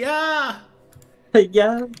 Hiya!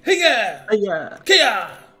 Yeah. Hiya! Yeah.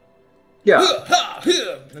 Kia! Yeah. Ha!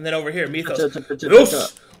 Huh. And then over here, Mythos. Cha-cha-cha-cha-cha.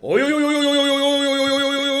 Los!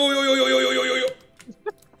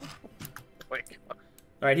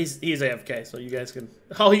 Alright, he's AFK, so you guys can...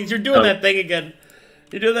 Oh, you're doing that thing again.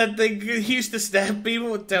 You're doing that thing. He used to stab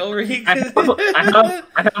people with Telric.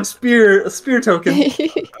 I have a spear token. Yes.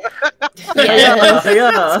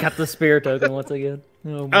 Yeah. Got the spear token once again.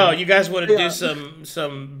 Oh, you guys want to do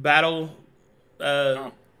some battle,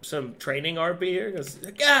 some training RP here? 'Cause,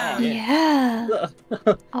 Yeah.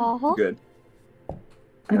 Aw. Good.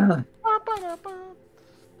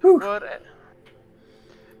 But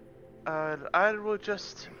I will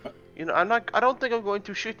just, I don't think I'm going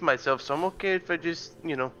to shoot myself, so I'm okay if I just,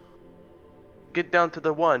 get down to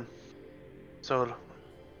the one. So,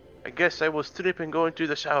 I guess I will strip and go into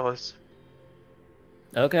the showers.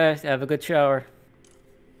 Okay, have a good shower.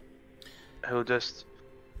 He'll just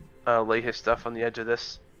lay his stuff on the edge of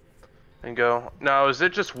this and go. Now, is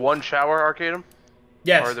it just one shower, Arcadum?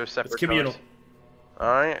 yes, Or are there separate it's communal. showers?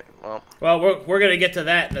 Alright, well. Well, we're gonna get to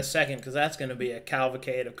that in a second because that's gonna be a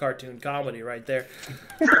cavalcade of cartoon comedy right there.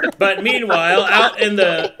 But meanwhile, out in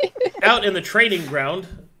the training ground.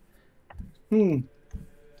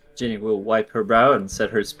 Ginny will wipe her brow and set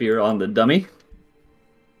her spear on the dummy.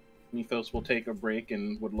 Mythos will take a break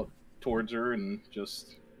and would look towards her and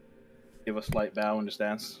just give a slight bow and just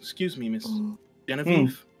ask, "Excuse me, Miss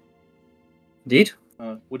Genevieve. Indeed.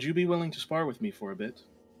 Would you be willing to spar with me for a bit?"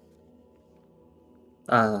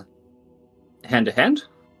 Hand to hand?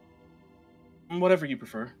 Whatever you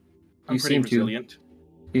prefer. I'm You pretty seem to- resilient.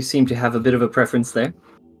 You seem to have a bit of a preference there.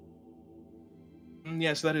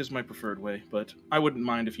 Yes, that is my preferred way, but I wouldn't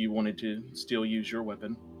mind if you wanted to still use your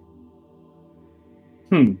weapon.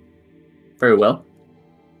 Very well.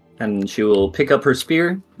 And she will pick up her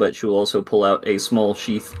spear, but she will also pull out a small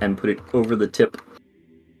sheath and put it over the tip.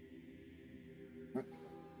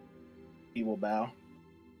 He will bow.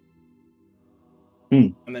 Hmm.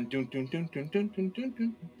 And then dun dun dun dun dun dun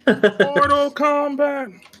dun dun. Mortal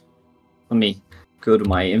Kombat! Let me go to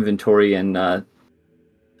my inventory and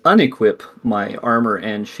unequip my armor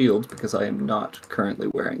and shield because I am not currently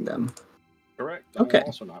wearing them. Correct. Okay. I'm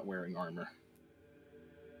also not wearing armor.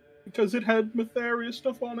 Because it had Mytheria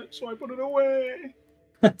stuff on it, so I put it away.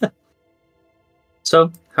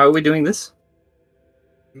 So, how are we doing this?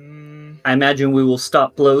 I imagine we will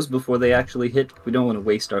stop blows before they actually hit. We don't want to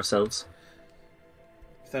waste ourselves.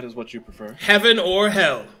 If that is what you prefer. Heaven or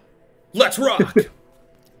hell. Let's rock!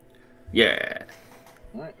 Yeah.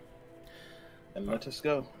 Alright. Then let us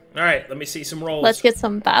go. Alright, let me see some rolls. Let's get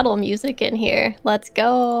some battle music in here. Let's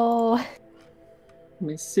go. Let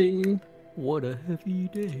me see. What a heavy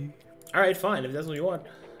day. Alright, fine, if that's what you want.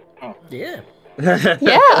 Yeah. Yeah, I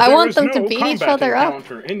There want is them no to beat each combat other up.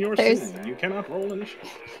 encounter in your There's- scene. You cannot roll initiative.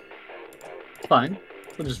 Fine.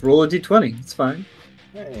 We'll just roll a d20. It's fine.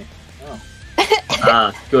 Hey. Oh.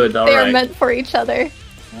 Good. All They are right. meant for each other.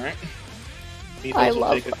 Alright. I Mythos will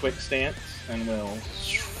love take a them. quick stance and will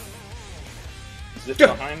zip Go-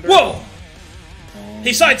 behind her. Whoa! and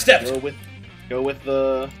He sidestepped! Go with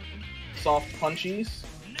the soft punchies.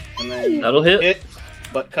 And then That'll hit. hit,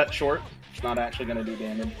 but cut short. It's not actually going to do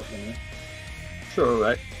damage. But anyway. Sure, all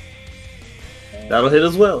right. That'll hit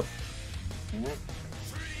as well.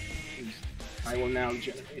 Alright. I will now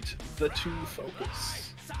generate the 2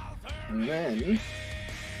 focus. And then...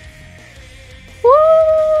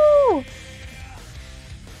 Woo!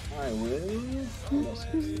 I will...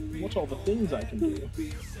 What's all the things I can do?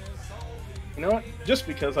 You know what? Just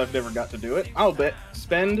because I've never got to do it, I'll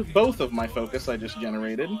spend both of my focus I just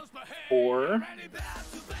generated for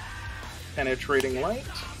Penetrating Light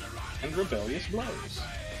and Rebellious Blows.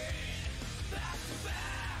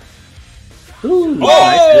 Ooh,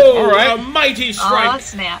 Oh! Alright. A mighty strike! Oh,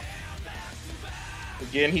 snap.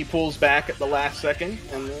 Again, he pulls back at the last second,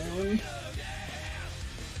 and then...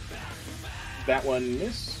 That one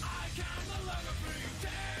missed.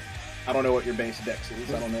 I don't know what your base dex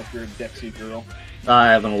is. I don't know if you're a Dexy girl. I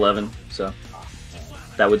have an 11, so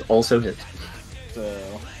that would also hit.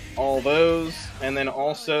 So, all those, and then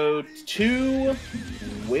also 2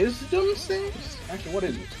 wisdom saves? Actually, what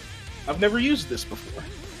is it? I've never used this before.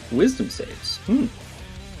 Wisdom saves. 18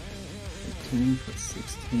 plus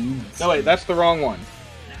 16. No, wait, that's the wrong one.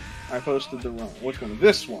 I posted the wrong. Which one?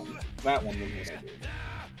 This one. That one was what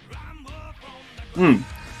I did.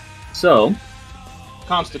 So,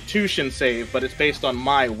 Constitution save, but it's based on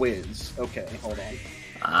my whiz. Okay, hold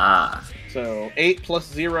on. So 8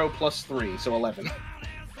 plus 0 plus 3, so 11.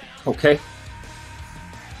 Okay.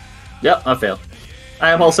 Yep, I failed. I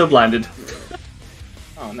am also blinded.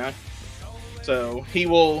 Oh, no. So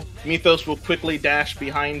Mythos will quickly dash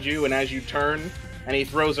behind you, and as you turn, and he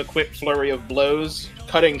throws a quick flurry of blows,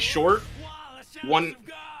 cutting short. One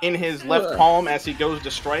in his left palm, as he goes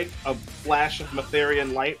to strike, a flash of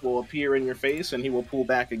Mytherian light will appear in your face, and he will pull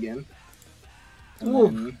back again. And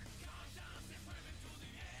then...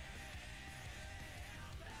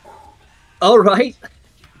 Alright.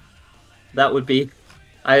 That would be...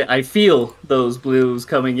 I feel those blues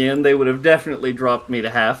coming in. They would have definitely dropped me to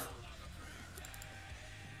half.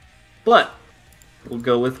 But we'll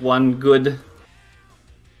go with one good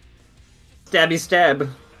stabby stab.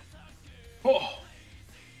 Oh.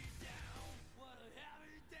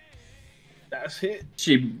 That's hit.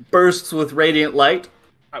 She bursts with radiant light.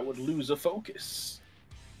 I would lose a focus.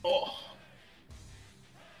 Oh.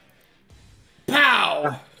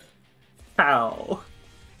 Pow! Ow.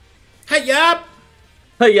 Hi-ya!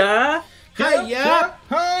 Hiya! Hi-ya!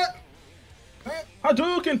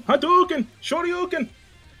 Hadouken! Hadouken! Shoryuken!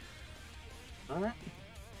 Alright.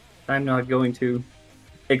 I'm not going to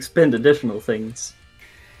expend additional things.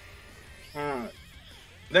 Alright.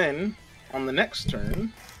 Then, on the next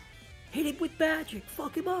turn... Hit him with magic.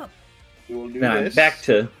 Fuck him up. We will do Then this. I'm back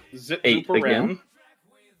to Zip 8 loop around. again.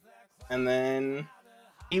 And then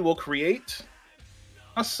he will create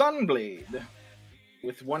a Sunblade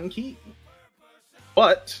with 1 key.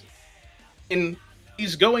 But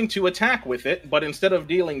he's going to attack with it, but instead of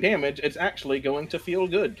dealing damage, it's actually going to feel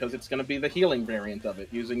good, because it's going to be the healing variant of it,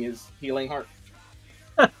 using his healing heart.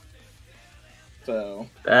 So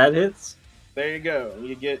That hits. there you go.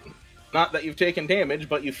 You get, not that you've taken damage,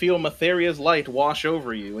 but you feel Mytheria's light wash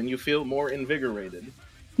over you, and you feel more invigorated.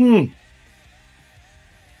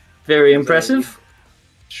 Very impressive.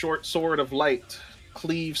 Short sword of light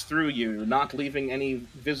cleaves through you, not leaving any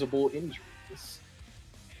visible injuries.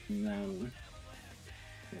 And then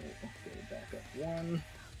we'll go back up 1,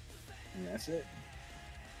 and that's it.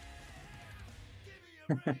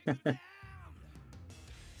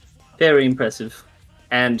 Very impressive.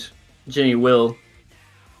 And Ginny will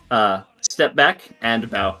step back and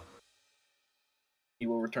bow. He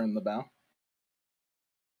will return the bow.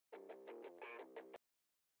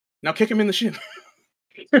 Now kick him in the shin.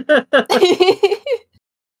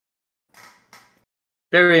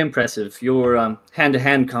 Very impressive. Your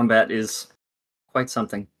hand-to-hand combat is quite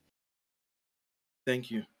something.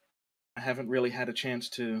 Thank you. I haven't really had a chance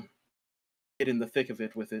to get in the thick of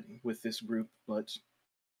it with this group, but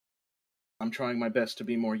I'm trying my best to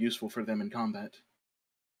be more useful for them in combat.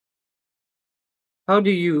 How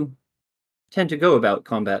do you tend to go about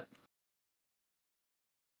combat?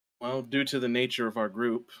 Well, due to the nature of our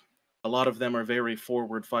group, a lot of them are very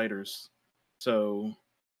forward fighters. So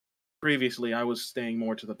previously I was staying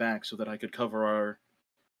more to the back so that I could cover our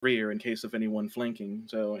rear in case of anyone flanking.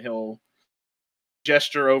 So he'll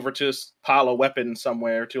gesture over to pile a weapon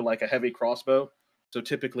somewhere to like a heavy crossbow. So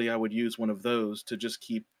typically I would use one of those to just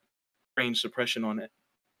keep range suppression on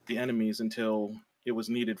the enemies until it was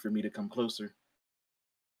needed for me to come closer.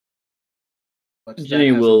 But Ginny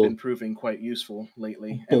that hasn't will been proving quite useful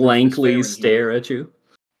lately. blankly stare at you.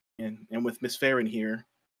 And with Miss Farryn here,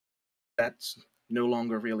 that's no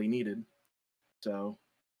longer really needed. So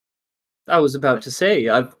I was about to say,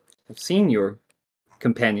 I've seen your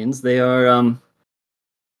companions. They are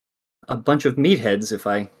a bunch of meatheads,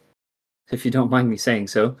 if you don't mind me saying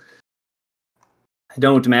so. I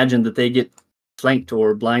don't imagine that they get flanked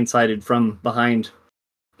or blindsided from behind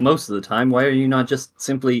most of the time. Why are you not just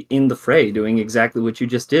simply in the fray doing exactly what you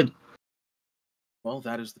just did? Well,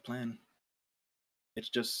 that is the plan. It's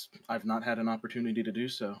just I've not had an opportunity to do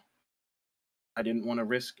so. I didn't want to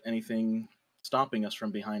risk anything stopping us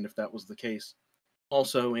from behind if that was the case.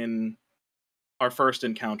 Also, in our first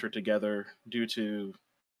encounter together, due to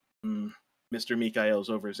Mr. Micha'el's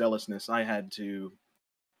overzealousness, I had to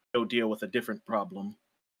go deal with a different problem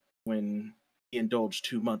when he indulged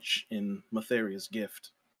too much in Mytheria's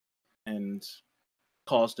gift and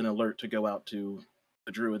caused an alert to go out to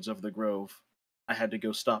the Druids of the Grove. I had to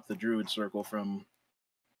go stop the Druid Circle from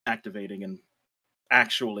activating and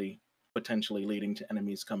actually potentially leading to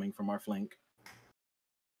enemies coming from our flank.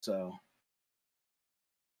 So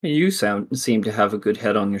You seem to have a good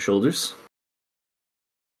head on your shoulders.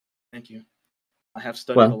 thank you. I have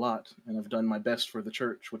studied Well, a lot, and I've done my best for the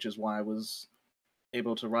church, which is why I was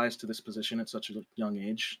able to rise to this position at such a young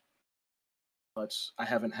age. But I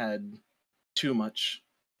haven't had too much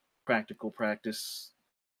practical practice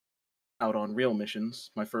out on real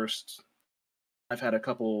missions. I've had a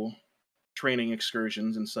couple training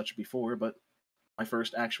excursions and such before, but my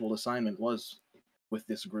first actual assignment was with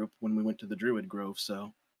this group when we went to the Druid Grove,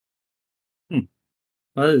 so...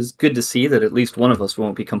 Well, it's good to see that at least one of us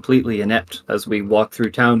won't be completely inept as we walk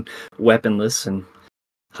through town weaponless and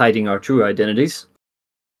hiding our true identities.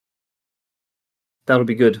 That'll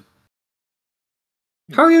be good.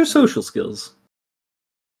 How are your social skills?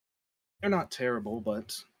 They're not terrible,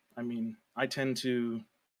 but, I mean, I tend to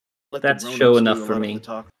let That's the show grown-ups enough do a for lot me. of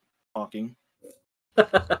the talking.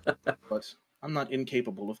 But I'm not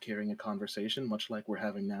incapable of carrying a conversation, much like we're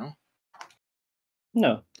having now.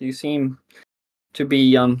 No, you seem to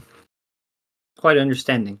be quite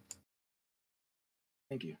understanding.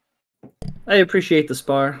 Thank you. I appreciate the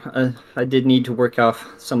spar. I did need to work off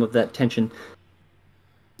some of that tension.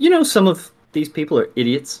 You know, some of these people are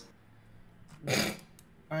idiots.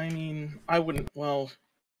 I mean, I wouldn't... Well,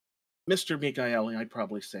 Mr. Micha'el, I'd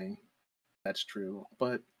probably say that's true,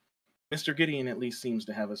 but Mr. Gideon at least seems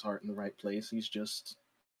to have his heart in the right place. He's just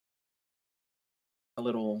a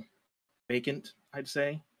little vacant, I'd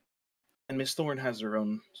say. And Miss Thorne has her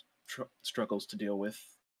own struggles to deal with.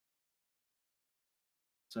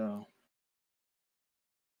 So...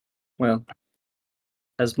 Well,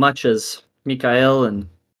 as much as Micha'el and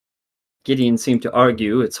Gideon seem to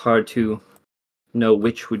argue, it's hard to know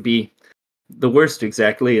which would be the worst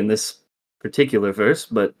exactly in this particular verse,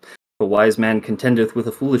 but a wise man contendeth with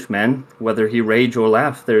a foolish man. Whether he rage or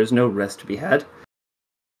laugh, there is no rest to be had.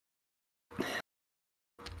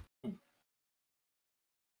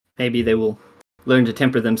 Maybe they will learn to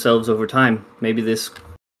temper themselves over time. Maybe this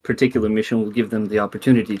particular mission will give them the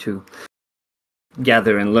opportunity to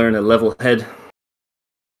gather and learn a level head.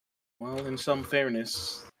 Well, in some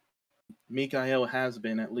fairness, Micha'el has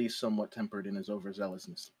been at least somewhat tempered in his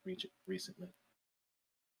overzealousness recently.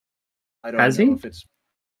 I don't Has know he? if it's...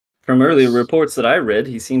 From earlier Yes. reports that I read,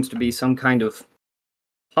 he seems to be some kind of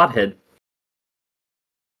hothead.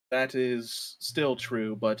 That is still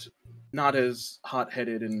true, but not as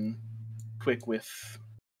hot-headed and quick with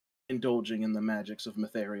indulging in the magics of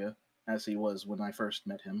Mytheria as he was when I first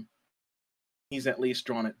met him. He's at least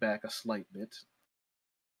drawn it back a slight bit.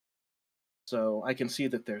 So I can see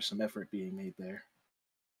that there's some effort being made there.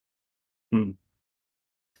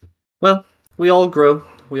 Well, we all grow.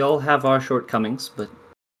 We all have our shortcomings, but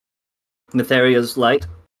Mytheria's light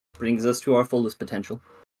brings us to our fullest potential.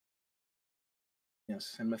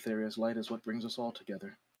 Yes, and Mytheria's light is what brings us all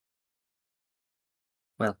together.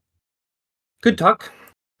 Well, good talk.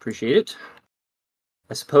 Appreciate it.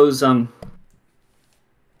 I suppose, are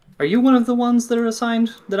you one of the ones that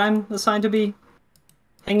I'm assigned to be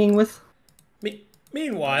hanging with?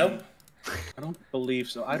 Meanwhile... I don't believe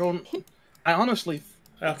so. I honestly...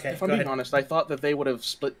 Okay, If I'm go being ahead. honest, I thought that they would have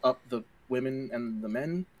split up the women and the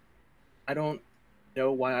men. I don't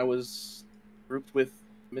know why I was grouped with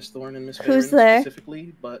Miss Thorne and Miss Who's Farryn there?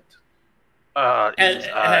 specifically, but And, Is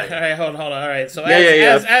all I. right, hold on. All right, so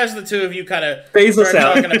Yeah. as the two of you kind of Phase us start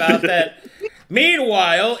out. talking about that,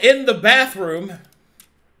 meanwhile, in the bathroom...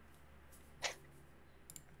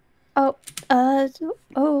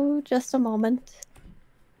 Just a moment.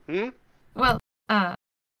 Well,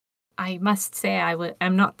 I must say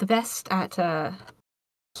I'm not the best at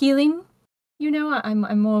healing. You know,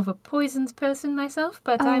 I'm more of a poisons person myself,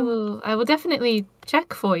 but I will definitely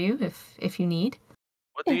check for you if you need.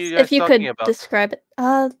 What are you Yes, guys if you talking could about? describe it.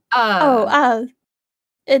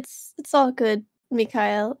 It's all good,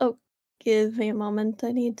 Micha'el. Oh, give me a moment.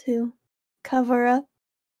 I need to cover up.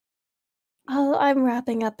 I'm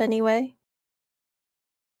wrapping up anyway.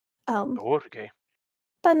 Okay.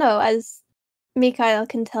 But no, as Micha'el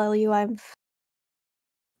can tell you,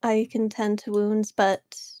 I can tend to wounds, but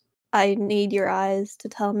I need your eyes to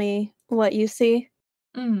tell me what you see.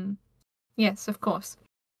 Yes, of course.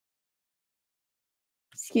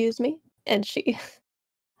 Excuse me? And she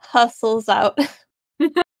hustles out.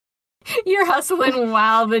 You're hustling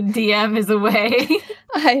while the DM is away.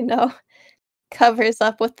 I know. Covers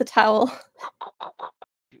up with the towel.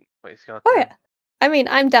 Wait, he's got Oh that. yeah. I mean,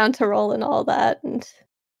 I'm down to roll and all that and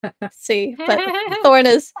see, but Thorne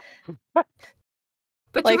is But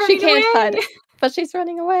like you're she running can't away. hide it, but she's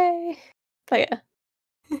running away. But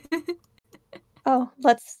yeah. Oh,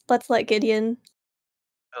 let's let Gideon.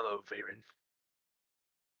 Hello, Farryn.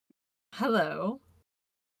 Hello.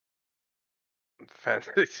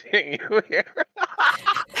 Fancy seeing you here.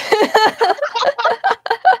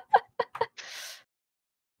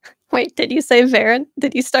 Wait, did you say Farryn?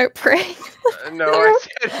 Did you start praying? No, I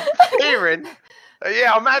said Farryn.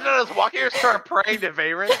 Yeah, imagine us walking here and start praying to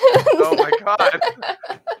Farryn. Oh my god.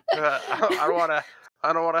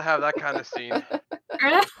 I don't wanna have that kind of scene.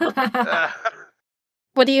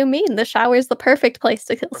 What do you mean? The shower's the perfect place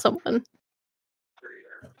to kill someone.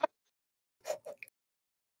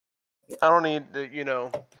 I don't need the,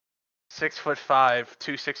 6'5",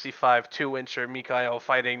 265, 2-incher Micha'el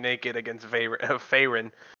fighting naked against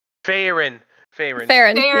Farryn. Farryn.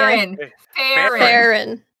 Farryn.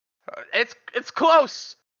 It's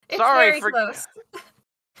close. It's Sorry very close.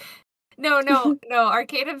 No.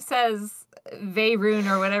 Arcadum says Faerun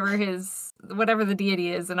or whatever the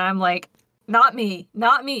deity is, and I'm like, not me.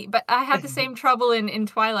 But I had the same trouble in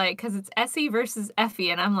Twilight because it's Essy versus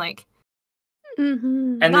Effie, and I'm like,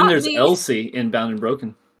 Mm-hmm. And then Not there's me. Elsie in Bound and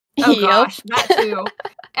Broken. oh Yep. gosh, that too.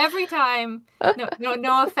 Every time,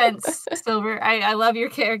 no offense, Silver, I love your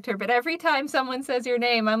character, but every time someone says your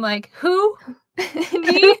name, I'm like, who?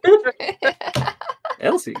 Me?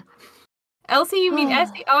 Elsie. Elsie, you mean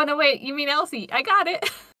Essy? Oh no, wait, you mean Elsie. I got it.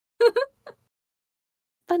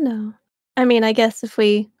 But no. I mean, I guess if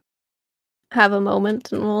we have a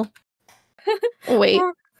moment and we'll wait.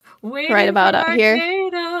 Waiting Right about for out here.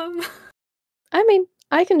 Arcadum. I mean,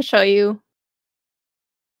 I can show you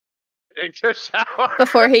Take a shower.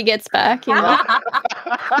 before he gets back, you know?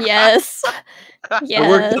 Yes. I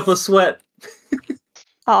worked up a Yes. sweat.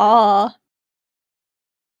 Aw.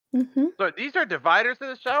 Mm-hmm. So these are dividers in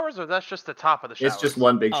the showers, or that's just the top of the showers? It's just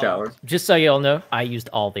one big shower. Just so you all know, I used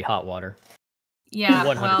all the hot water. Yeah,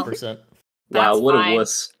 100%. well, Wow, that's what fine. a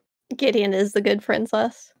wuss. Gideon is the good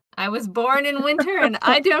princess. I was born in winter and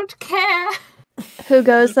I don't care. Who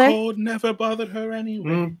goes The there? cold never bothered her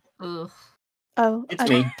anyway. Ugh. Oh, It's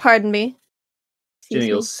me. Pardon me. Excuse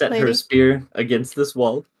Ginny will me, set lady. her spear against this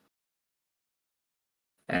wall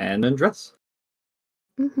and undress.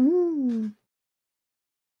 Mm-hmm.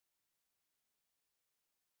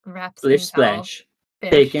 Wraps Splish in towel. splash.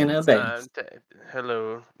 Fish. Taking a bath.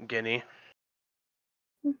 Hello, Ginny.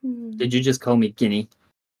 Mm-hmm. Did you just call me Ginny?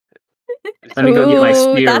 Let me go get my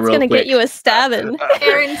spear That's real gonna quick. get you a stabbing.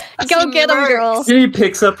 Aaron's Go get him, smirks. girl. Ginny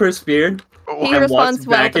picks up her spear He and walks responds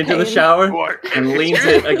well back to into the pain. shower What? and leans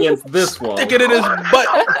it against this wall. Stick it in his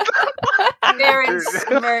butt. Aaron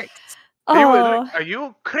smirks. He was Oh, like, are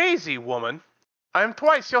you crazy, woman? I'm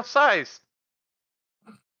twice your size.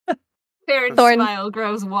 Aaron's Thorne. smile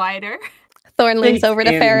grows wider. Thorne leans Faith over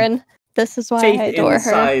to in- Farryn. This is why I Faith adore in her.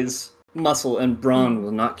 size, muscle, and brawn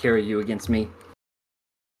will not carry you against me.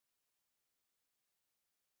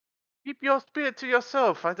 Keep your spirit to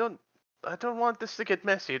yourself. I don't want this to get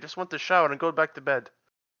messy. I just want to shower and go back to bed.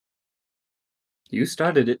 You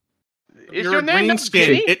started it. Is You're your a name green not skin.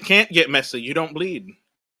 Ginny? It can't get messy. You don't bleed.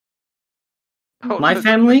 Oh, My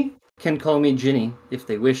family can call me Ginny if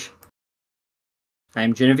they wish. I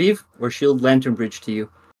am Genevieve, or shield Lanternbridge to you.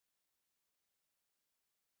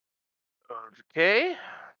 Okay.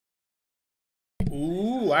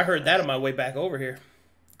 Ooh, I heard that on my way back over here.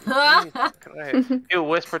 He'll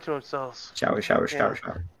whisper to himself. Shower, shower, shower,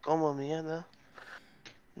 shower. Como mierda.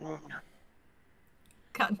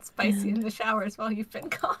 Gotten spicy in the showers while you've been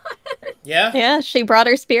gone. Yeah? Yeah, she brought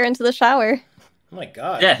her spear into the shower. Oh my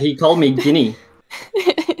god. Yeah, he called me Ginny.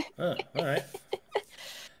 Huh, alright.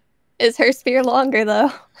 Is her spear longer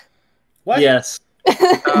though? What? Yes.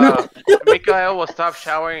 Micha'el will stop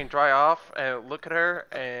showering and dry off and look at her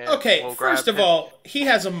and Okay, we'll grab first of him. all, he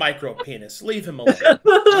has a micro penis. Leave him alone.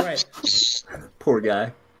 Alright. Poor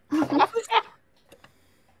guy.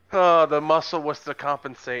 Oh, the muscle was to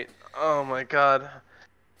compensate. Oh my god.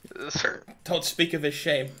 Don't speak of his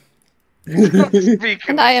shame. Speaking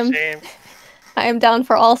And I of am- shame. I am down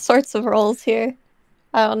for all sorts of roles here.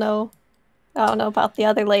 I don't know. I don't know about the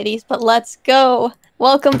other ladies, but let's go.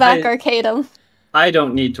 Welcome back, Arcadum. I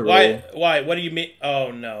don't need to roll. Why? What do you mean?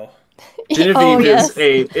 Oh no. Genevieve Oh, yes.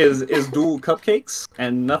 is dual cupcakes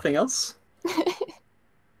and nothing else.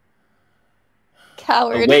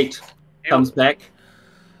 Coward. Oh, wait, comes back.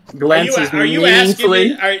 Glances Are you asking meaningfully.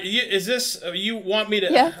 me? Is this? You want me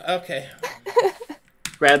to? Yeah. Okay.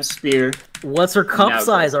 Grabs spear. What's her cup Now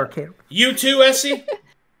size, go. Arcade? You too, Essy?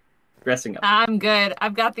 Dressing up. I'm good.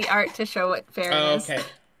 I've got the art to show what Farryn is. Okay.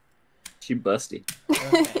 She busty.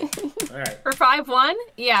 Okay. All right. For 5-1?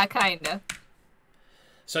 Yeah, kinda.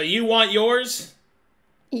 So you want yours?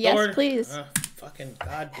 Yes, Thorne? please. Fucking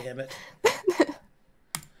goddamn it.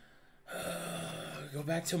 Go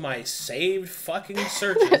back to my saved fucking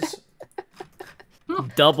searches.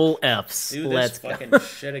 Double Fs. Do this Let's fucking go.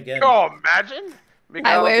 shit again. Oh, imagine!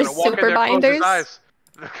 I wear gonna walk in super there, close his binders. eyes.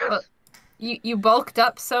 Well, you bulked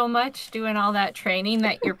up so much doing all that training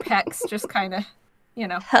that your pecs just kind of, you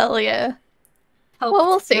know, Hell yeah. help Well,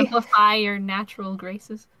 we'll see. amplify your natural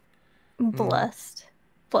graces. Blessed.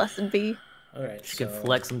 Blessed be. All right. She So can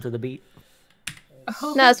flex them to the beat.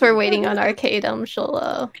 Oh. Now, as we're waiting on Arcadum,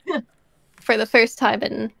 she'll, for the first time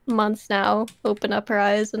in months now, open up her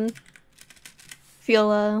eyes and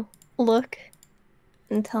feel a look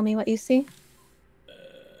and tell me what you see.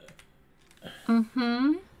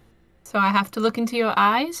 Mm-hmm. So I have to look into your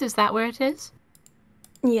eyes? Is that where it is?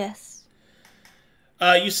 Yes.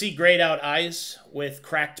 you see grayed out eyes with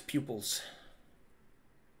cracked pupils.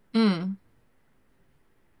 Hmm.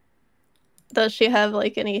 Does she have,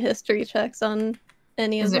 like, any history checks on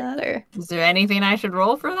any of that, or? Is there anything I should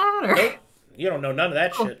roll for that? Or? Nope. You don't know none of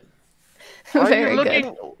that shit. Very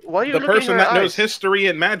good. Why are you The looking person her that knows eyes? history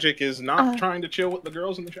and magic is not trying to chill with the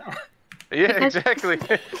girls in the shower. Yeah, exactly.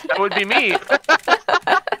 That would be me.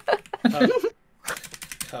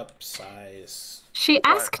 Cup size. She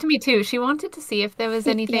asked me to. She wanted to see if there was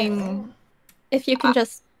anything. If you can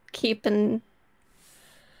just keep an...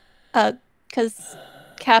 because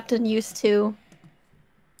Captain used to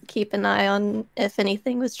keep an eye on if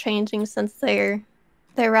anything was changing since they're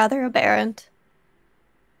rather aberrant.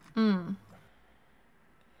 Hmm.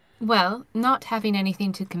 Well, not having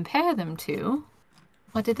anything to compare them to,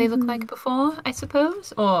 what did they look like before, I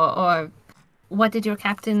suppose? Or what did your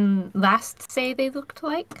captain last say they looked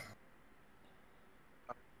like?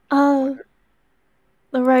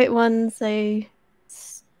 The right one's a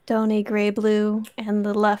stony gray blue, and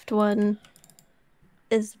the left one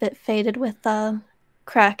is a bit faded with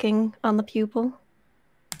cracking on the pupil.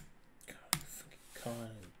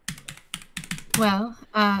 Well,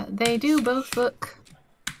 they do both look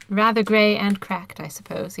rather grey and cracked, I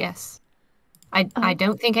suppose, yes. I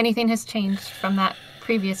don't think anything has changed from that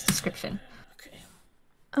previous description.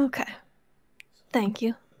 Okay. Thank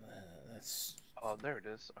you. Oh, there it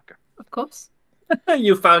is. Okay. Of course.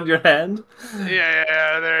 You found your hand.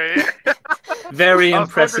 Yeah, there he is. Very I was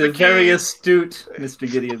looking for the impressive, very keys. astute,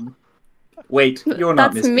 Mr. Gideon. Wait, you're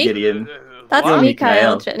not That's Mr. me. Gideon. That's You're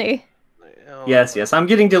Micha'el, Micha'el. Ginny. Oh, Yes, I'm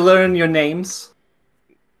getting to learn your names.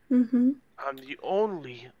 Mm-hmm. I'm the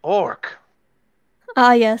only orc.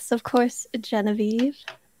 Ah, yes, of course, Genevieve.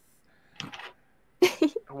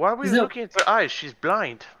 Why are we Is that- looking at her eyes? She's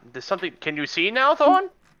blind. There's something. Can you see now, Thorne?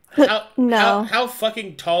 No. How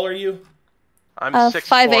fucking tall are you? I'm 6'4".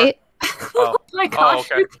 5'8". Oh, My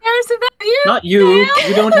gosh, okay. who cares about you? Not you.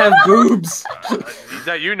 You don't have boobs.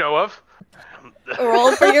 That you know of.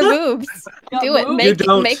 Roll for your boobs. Do it. boobs? Make You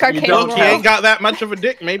don't. make our You cake don't. Look, roll. he ain't got that much of a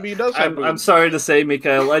dick. Maybe he does have I'm boobs. sorry to say,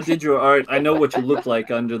 Micha'el, I did your art. I know what you look like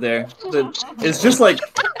under there. It's just like,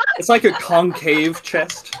 it's like a concave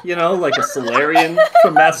chest, you know, like a Solarian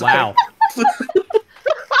from Mass Effect. Wow.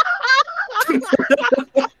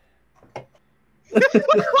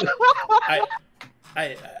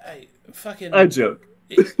 I fucking. I joke.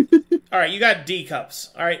 All right, you got D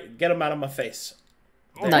cups. All right, get them out of my face.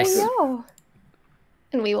 Nice. Oh, no.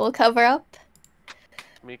 And we will cover up.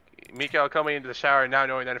 Micha'el coming into the shower now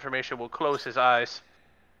knowing that information will close his eyes.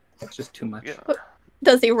 That's just too much. Yeah.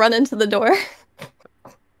 Does he run into the door?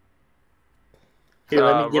 Here,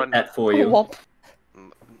 let me get run- that for you. Whomp.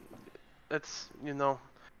 That's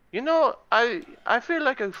I feel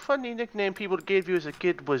like a funny nickname people gave you as a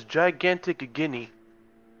kid was Gigantic Guinea.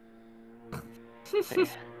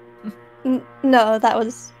 No, that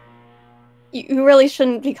was... You really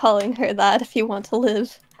shouldn't be calling her that if you want to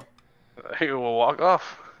live. He will walk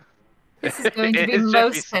off. This is going to be It's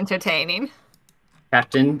most just- entertaining.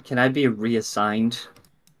 Captain, can I be reassigned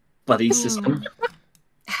buddy system?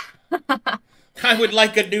 I would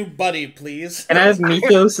like a new buddy, please. Can I have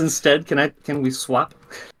Mythos instead? Can we swap?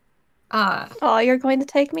 Oh, you're going to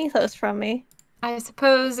take Mythos from me. I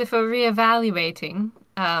suppose if we're reevaluating,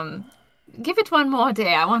 give it one more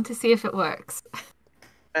day. I want to see if it works.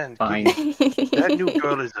 And Fine. that new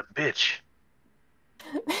girl is a bitch.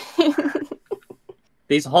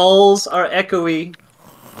 These halls are echoey,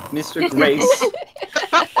 Mr. Grace.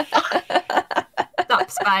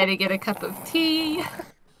 Stops by to get a cup of tea.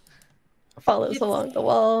 Follows along the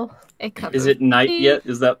wall. A cup Is of it night tea. yet?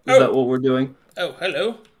 Is that what we're doing? Oh,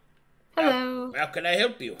 hello. Hello. How can I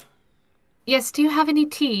help you? Yes, do you have any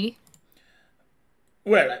tea?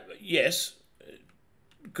 Well, yes.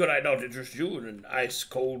 Could I not interest you in an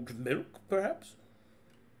ice-cold milk, perhaps?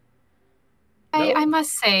 No? I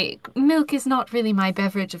must say, milk is not really my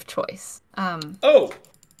beverage of choice. Oh!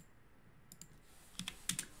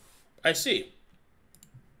 I see.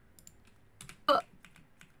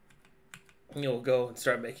 You'll go and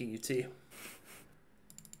start making you tea.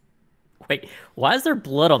 Wait, why is there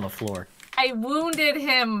blood on the floor? I wounded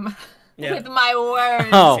him Yeah. with my words.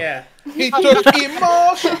 Oh, Yeah. He took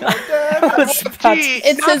emotional damage.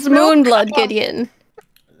 It's his moon blood, Gideon.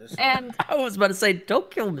 And I was about to say, don't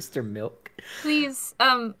kill Mr. Milk. please,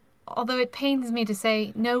 although it pains me to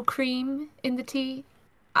say, no cream in the tea.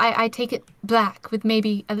 I take it black with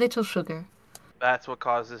maybe a little sugar. That's what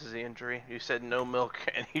causes the injury. You said no milk,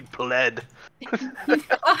 and he bled. Look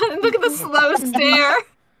at the slow stare.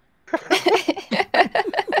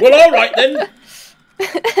 Well, all right then.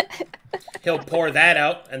 He'll pour that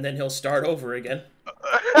out, and then he'll start over again.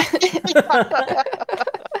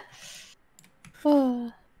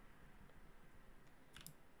 Oh.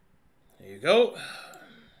 There you go.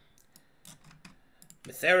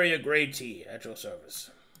 Mytheria Grey Tea at your service.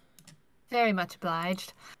 Very much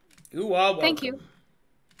obliged. You are welcome. Thank you.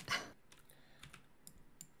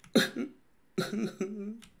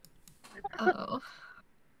 Oh.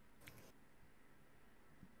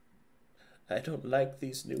 I don't like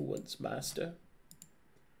these new ones, Master.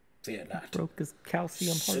 Fear not. Broke his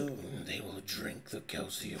calcium heart. Soon they will drink the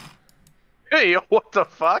calcium. Hey, what the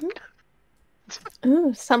fuck?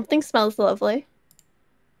 Ooh, something smells lovely.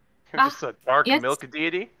 You're just a dark yes. milk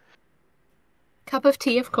deity? Cup of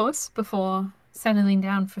tea, of course, before settling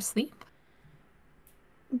down for sleep.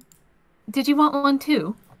 Did you want one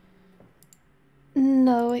too?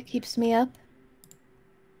 No, it keeps me up.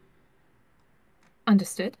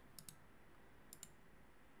 Understood.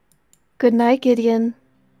 Good night, Gideon.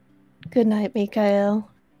 Good night, Micha'el.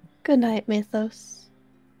 Good night, Mythos.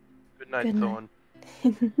 Good night, Good night. Thorne.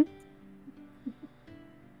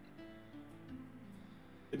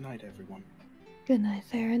 Good night, everyone. Good night,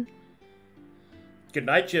 Farryn. Good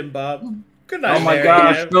night, Jim Bob. Good night, Oh my Mary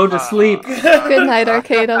gosh, Ann. go to sleep. Good night,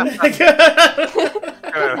 Arcadum.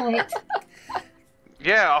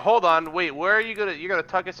 Yeah, hold on. Wait, where are you gonna? You gonna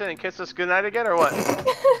tuck us in and kiss us goodnight again, or what?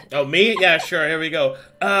 Oh, me? Yeah, sure. Here we go.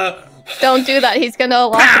 Don't do that. He's gonna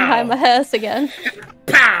lock Pow! behind my house again.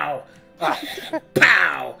 Pow! Pow!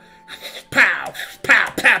 Pow! Pow!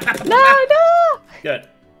 Pow! Pow! Pow! No! Good.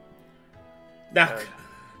 Now,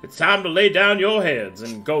 it's time to lay down your heads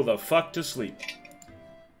and go the fuck to sleep.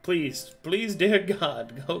 Please, please, dear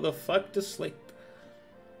God, go the fuck to sleep.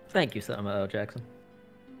 Thank you, Samuel L. Jackson.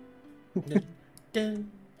 Dun,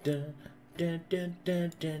 dun, dun, dun, dun,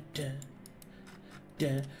 dun, dun, dun,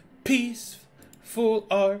 dun. Peaceful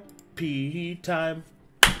RP time.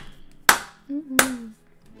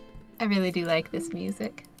 I really do like this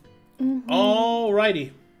music.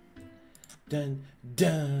 Alrighty. Dun,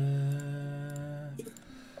 dun.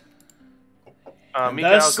 Micha'el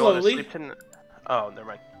thus going to slowly- sleep tonight. Oh, never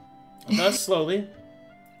mind. Thus slowly,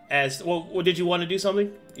 as well, did you want to do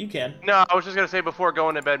something? You can. No, I was just gonna say before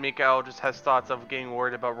going to bed, Micha'el just has thoughts of getting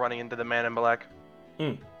worried about running into the man in black.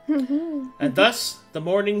 And thus the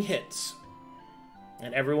morning hits,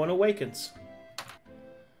 and everyone awakens.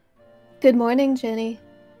 Good morning, Ginny.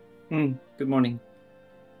 Good morning.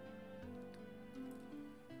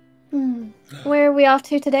 Where are we off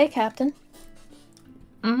to today, Captain?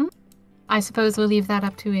 I suppose we'll leave that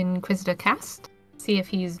up to Inquisitor Cast. See if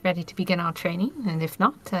he's ready to begin our training, and if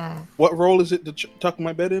not, What role is it to tuck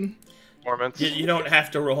my bed in? Performance. You don't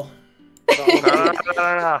have to roll.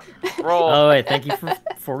 No. Roll. Oh, wait, thank you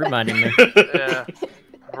for reminding me. Yeah.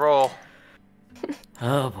 Roll.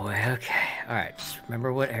 Oh, boy, okay. Alright, just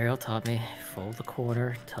remember what Ariel taught me. Fold the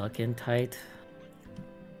quarter, tuck in tight.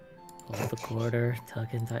 Fold the quarter,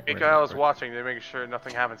 tuck in tight. Micha'el is watching to make sure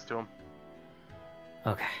nothing happens to him.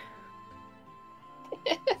 Okay.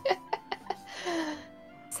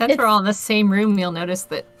 since we're all in the same room, you'll notice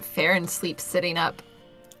that Farryn sleeps sitting up,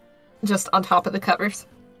 just on top of the covers.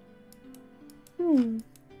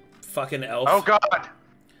 Fucking elf. Oh god!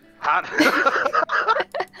 Hot.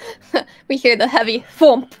 We hear the heavy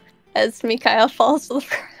thump as Micha'el falls to the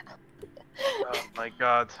ground. Oh my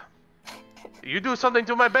god. You do something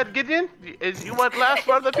to my bed, Gideon? You want laughs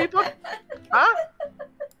for other people? Huh?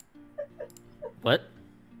 What?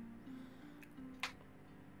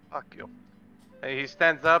 Fuck you. Hey, he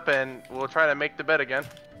stands up and we'll try to make the bed again.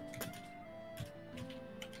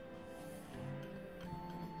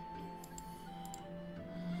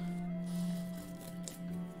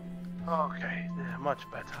 Okay, yeah, much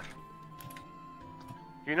better.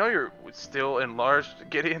 You know you're still enlarged,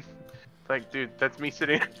 Gideon? Like, dude, that's me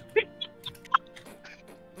sitting.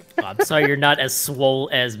 I'm sorry you're not as swole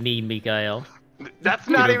as me, Micha'el. That's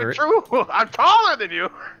not Get even over it. true. I'm taller than you.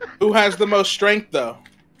 Who has the most strength, though?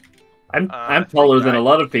 I'm taller than a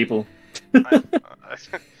lot of people.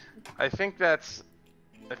 I think that's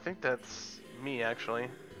me actually. I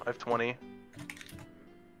have 20.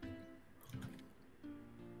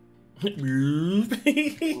 I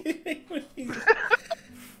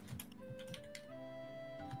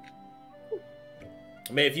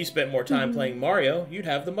mean, if you spent more time playing Mario, you'd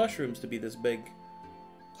have the mushrooms to be this big.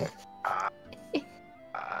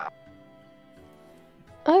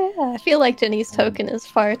 Oh yeah, I feel like Ginny's token is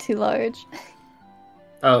far too large.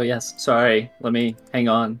 Oh, yes. Sorry. Let me hang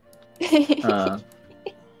on. Not.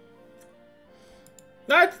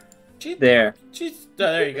 There. She's. Oh,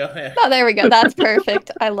 there you go. Yeah. Oh, there we go. That's perfect.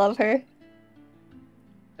 I love her.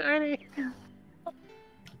 Tiny.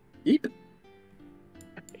 Eep.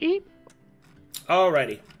 Eep.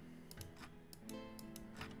 Alrighty.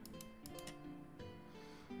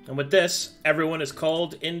 And with this, everyone is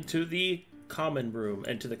called into the common room,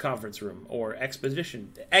 into the conference room, or exposition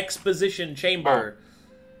chamber.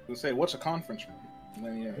 Let's say, what's a conference room? And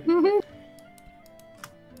then, yeah.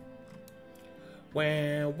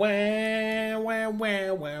 Wah, wah, wah, wah,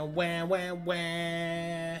 wah, wah, wah,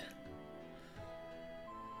 wah.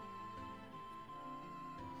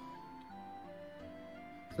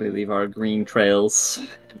 We leave our green trails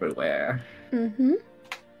everywhere. Mm-hmm.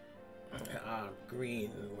 Ah,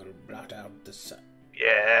 green will blot out the sun.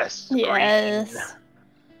 Yes. Yes. Green.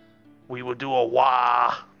 We will do a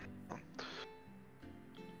wah.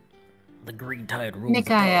 The green tide rules.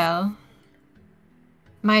 Micha'el,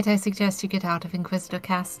 might I suggest you get out of Inquisitor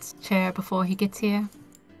Cast's chair before he gets here?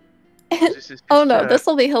 This is Oh no, just, this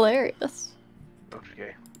will be hilarious.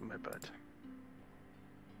 Okay, my bad.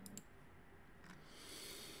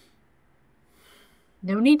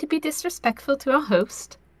 No need to be disrespectful to our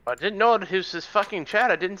host. I didn't know it was his fucking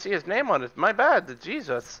chat. I didn't see his name on it. My bad.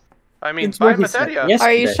 Jesus. I mean, It's by what he said Mytheria.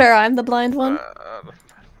 yesterday. Are you sure I'm the blind one?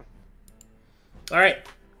 Alright.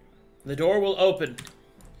 The door will open,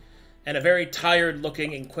 and a very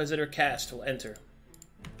tired-looking Inquisitor Cast will enter.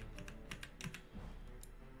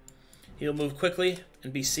 He'll move quickly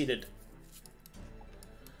and be seated.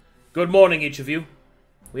 Good morning, each of you.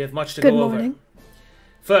 We have much to Good go over. morning.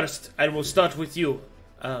 First, I will start with you.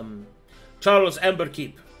 Charles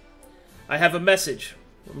Amberkeep. I have a message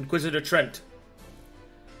from Inquisitor Trent.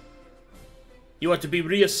 You are to be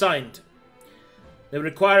reassigned. They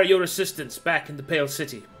require your assistance back in the Pale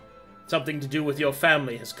City. Something to do with your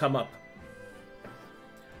family has come up.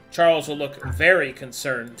 Charles will look very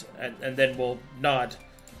concerned, and then will nod.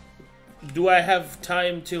 Do I have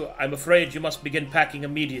time to... I'm afraid you must begin packing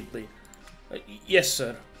immediately. Yes,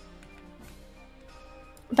 sir.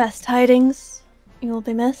 Best tidings. You will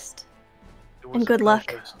be missed. It was And a good luck.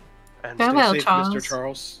 pleasure. And Farewell, Stay safe, Charles. Mr.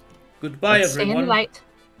 Charles. Goodbye, Stay in the everyone. light.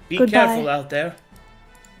 Be Goodbye. careful out there.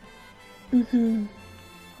 Mm-hmm.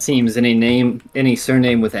 Seems any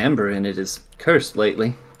surname with Amber in it is cursed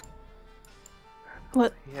lately.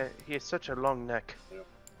 What? he has such a long neck.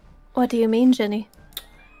 What do you mean, Ginny?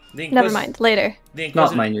 Never mind. Later. The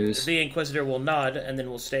Not my news. The Inquisitor will nod, and then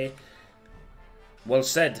will say, "Well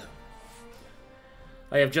said.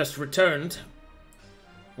 I have just returned.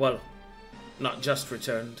 Well, not just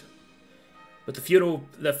returned. But the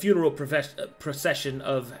funeral procession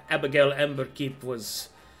of Abigail Amberkeep was...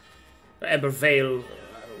 Ambervale,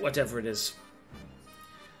 whatever it is.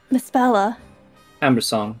 Miss Bella. Amber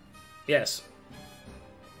Song. Yes.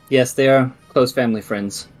 Yes, they are close family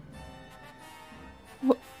friends.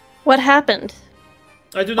 What happened?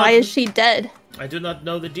 I do not... Why is she dead? I do not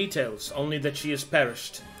know the details, only that she has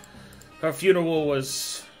perished. Her funeral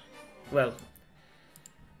was... well...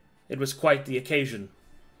 it was quite the occasion.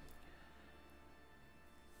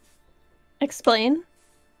 Explain.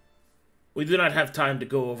 We do not have time to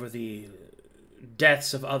go over the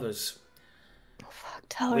deaths of others. Fuck,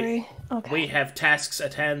 Tellery. Okay. We have tasks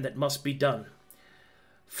at hand that must be done.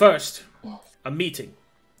 First, a meeting.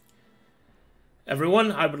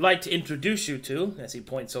 Everyone, I would like to introduce you to, as he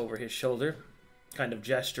points over his shoulder, kind of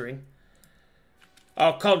gesturing,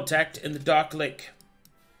 our contact in the Dark Lake.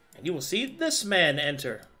 And you will see this man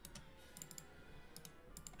enter.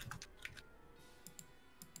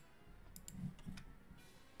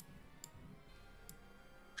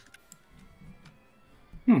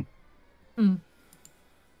 And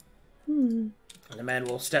the man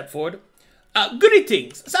will step forward.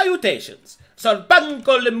 Greetings, salutations. Sir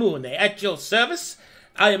Banco Lemune at your service.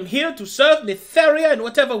 I am here to serve Mytheria in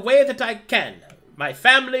whatever way that I can. My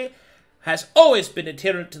family has always been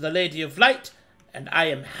adherent to the Lady of Light, and I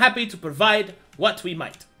am happy to provide what we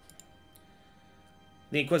might.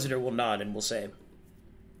 The Inquisitor will nod and will say,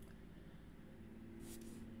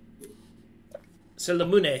 Sir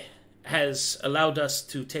Lemune has allowed us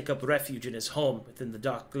to take up refuge in his home within the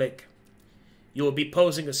Dark Lake. You will be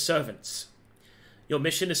posing as servants. Your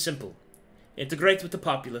mission is simple. Integrate with the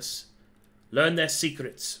populace. Learn their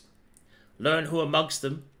secrets. Learn who amongst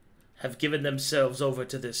them have given themselves over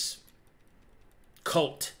to this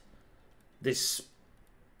cult, this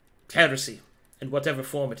heresy, in whatever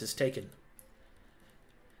form it has taken.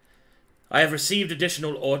 I have received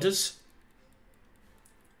additional orders,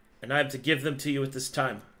 and I am to give them to you at this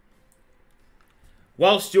time.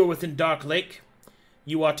 Whilst you're within Dark Lake,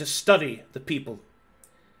 you are to study the people.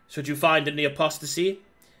 Should you find any apostasy,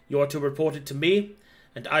 you are to report it to me,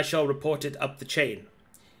 and I shall report it up the chain.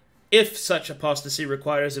 If such apostasy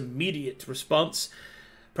requires immediate response,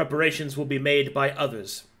 preparations will be made by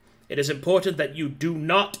others. It is important that you do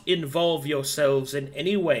not involve yourselves in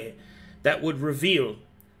any way that would reveal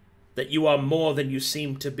that you are more than you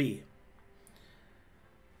seem to be.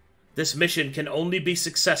 This mission can only be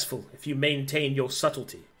successful if you maintain your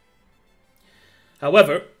subtlety.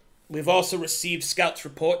 However, we've also received scouts'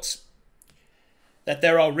 reports that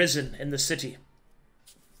there are risen in the city.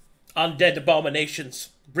 Undead abominations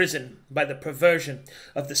risen by the perversion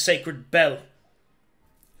of the sacred bell.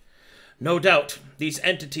 No doubt, these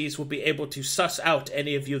entities will be able to suss out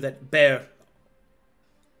any of you that bear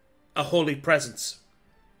a holy presence.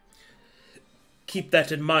 Keep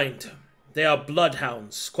that in mind. They are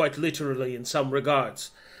bloodhounds, quite literally in some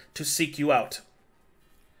regards, to seek you out.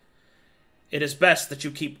 It is best that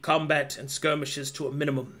you keep combat and skirmishes to a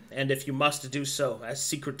minimum, and if you must do so, as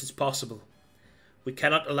secret as possible. We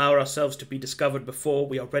cannot allow ourselves to be discovered before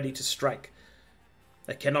we are ready to strike.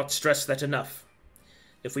 I cannot stress that enough.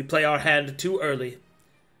 If we play our hand too early,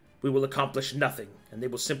 we will accomplish nothing, and they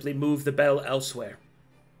will simply move the bell elsewhere.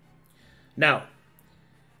 Now,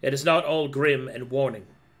 it is not all grim and warning.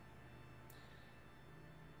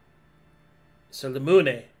 Sir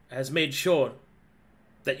Lemune has made sure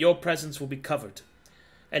that your presence will be covered,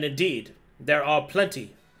 and indeed, there are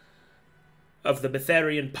plenty of the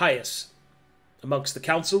Mytherian pious amongst the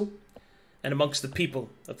council and amongst the people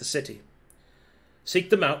of the city. Seek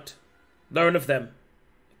them out, learn of them,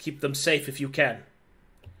 keep them safe if you can.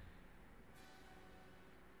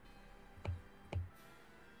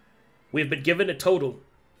 We have been given a total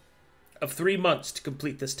of 3 months to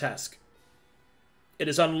complete this task. It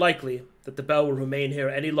is unlikely that the bell will remain here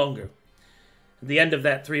any longer, the end of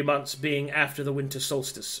that 3 months being after the winter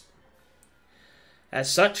solstice.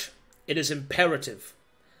 As such, it is imperative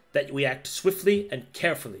that we act swiftly and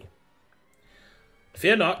carefully.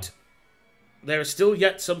 Fear not, there is still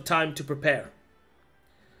yet some time to prepare.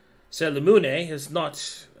 Sir Lemune is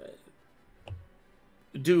not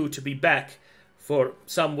due to be back for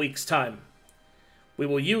some weeks' time. We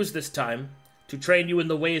will use this time to train you in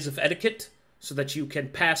the ways of etiquette so that you can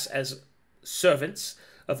pass as servants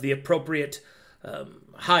of the appropriate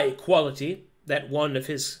high quality that one of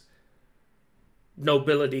his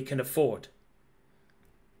nobility can afford.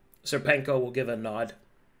 Sir Panko will give a nod.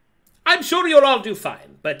 I'm sure you'll all do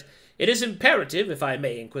fine, but it is imperative, if I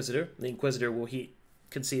may, Inquisitor. The Inquisitor will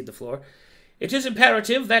concede the floor. It is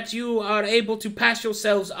imperative that you are able to pass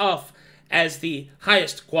yourselves off as the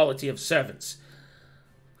highest quality of servants.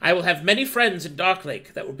 I will have many friends in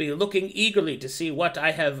Darklake that will be looking eagerly to see what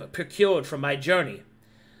I have procured from my journey.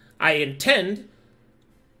 I intend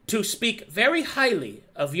to speak very highly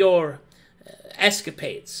of your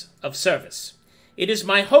escapades of service. It is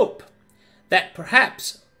my hope that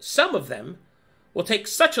perhaps some of them will take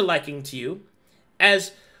such a liking to you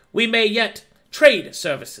as we may yet trade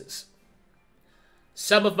services.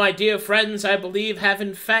 Some of my dear friends, I believe, have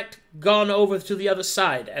in fact gone over to the other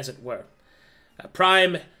side, as it were. A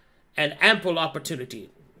prime and ample opportunity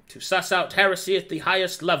to suss out heresy at the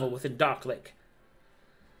highest level within Darklake.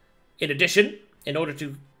 In addition, in order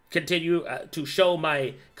to continue to show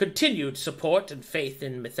my continued support and faith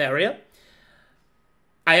in Mytheria,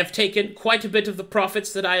 I have taken quite a bit of the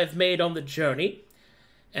profits that I have made on the journey,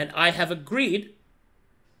 and I have agreed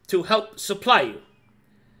to help supply you.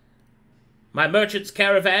 My merchants'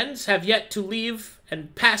 caravans have yet to leave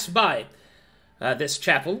and pass by this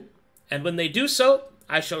chapel, and when they do so,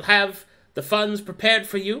 I shall have the funds prepared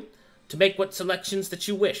for you to make what selections that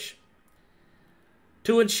you wish,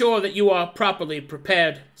 to ensure that you are properly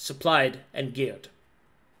prepared, supplied, and geared.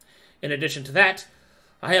 In addition to that,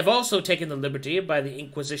 I have also taken the liberty, by the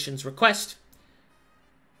Inquisition's request,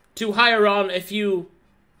 to hire on a few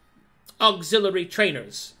auxiliary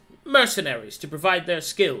trainers, mercenaries, to provide their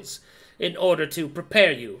skills in order to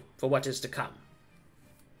prepare you for what is to come.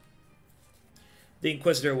 The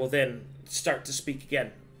Inquisitor will then start to speak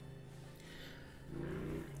again.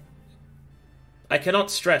 I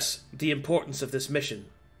cannot stress the importance of this mission.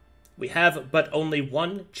 We have but only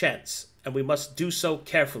one chance, and we must do so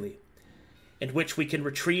carefully, in which we can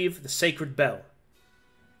retrieve the sacred bell,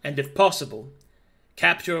 and if possible,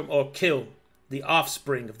 capture or kill the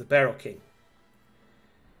offspring of the Barrow King.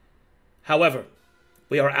 However,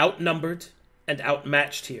 we are outnumbered and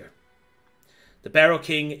outmatched here. The Barrow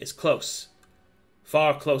King is close,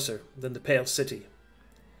 far closer than the Pale City.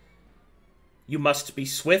 You must be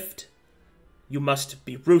swift, you must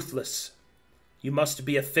be ruthless, you must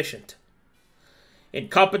be efficient.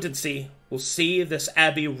 Incompetency will see this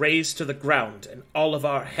abbey razed to the ground and all of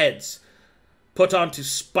our heads put onto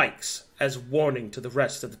spikes as warning to the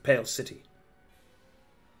rest of the Pale City.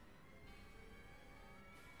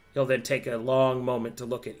 He'll then take a long moment to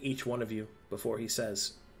look at each one of you before he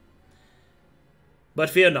says, "But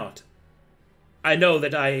fear not. I know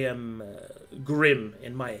that I am grim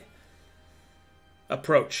in my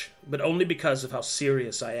approach, but only because of how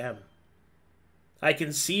serious I am. I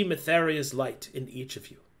can see Mytheria's light in each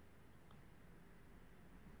of you.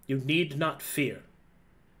 You need not fear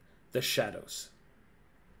the shadows."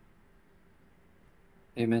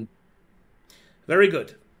 Amen. Very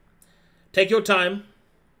good. Take your time,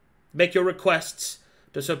 make your requests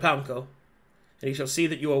to Sir Pounco, and he shall see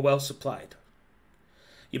that you are well supplied.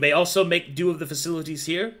 You may also make do of the facilities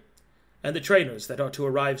here, and the trainers that are to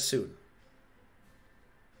arrive soon.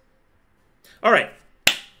 All right.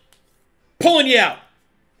 Pulling you out.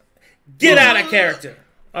 Get out of character.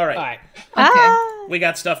 All right. Okay. We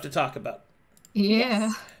got stuff to talk about.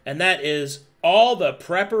 Yeah. And that is all the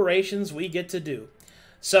preparations we get to do.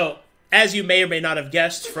 So, as you may or may not have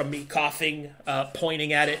guessed from me coughing,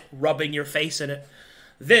 pointing at it, rubbing your face in it,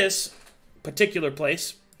 this particular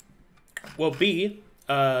place will be,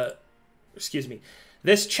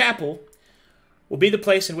 this chapel will be the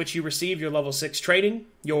place in which you receive your level 6 training,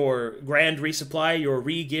 your grand resupply, your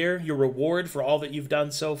re-gear, your reward for all that you've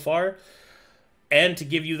done so far, and to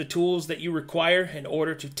give you the tools that you require in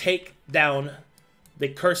order to take down the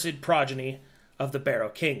cursed progeny of the Barrow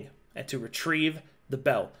King, and to retrieve the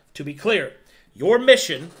bell. To be clear, your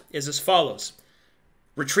mission is as follows.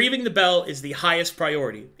 Retrieving the bell is the highest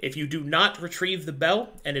priority. If you do not retrieve the bell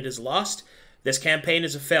and it is lost, this campaign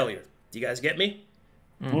is a failure. Do you guys get me?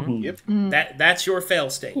 Mm-hmm. Yep. That's your fail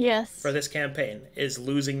state Yes. for this campaign, is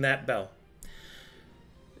losing that bell.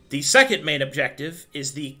 The second main objective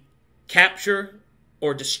is the capture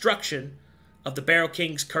or destruction of the Barrow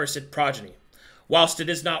King's cursed progeny. Whilst it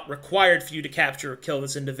is not required for you to capture or kill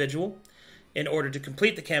this individual in order to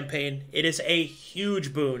complete the campaign, it is a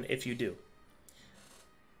huge boon if you do.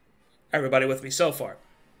 Everybody with me so far?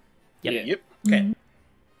 Yep. Okay.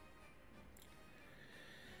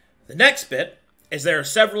 The next bit is there are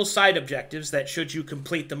several side objectives that, should you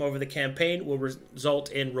complete them over the campaign, will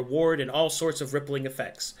result in reward and all sorts of rippling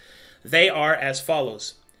effects. They are as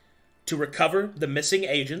follows. To recover the missing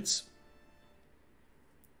agents,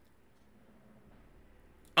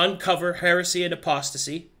 uncover heresy and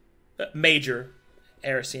apostasy, major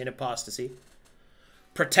heresy and apostasy,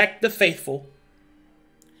 protect the faithful,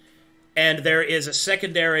 and there is a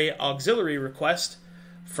secondary auxiliary request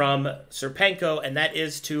from Sir Panko, and that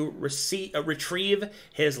is to retrieve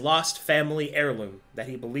his lost family heirloom that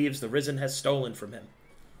he believes the Risen has stolen from him.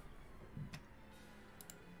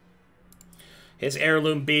 His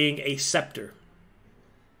heirloom being a scepter.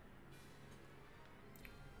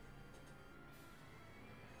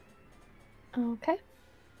 Okay.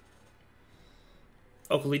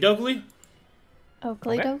 Oakley dokley?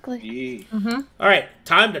 Oakley dokley. Yeah. All right,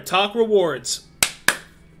 time to talk rewards.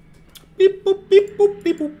 Beep, boop, beep, boop,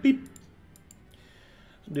 beep, boop, beep.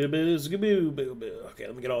 Okay,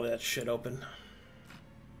 let me get all that shit open.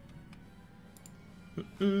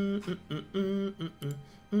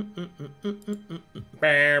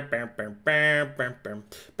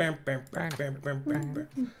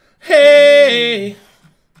 Hey,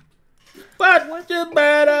 what's the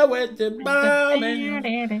matter with the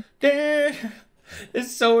morning?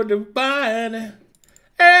 It's so divine.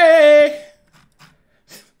 Hey.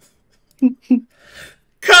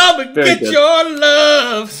 Come and Very get good. your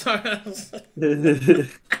love. Very good.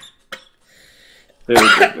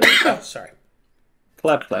 Oh, sorry.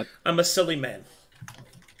 Clap, clap. I'm a silly man.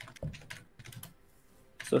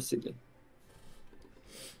 So silly.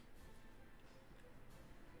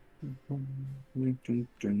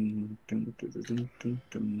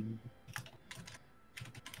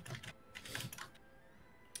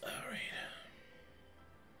 All right.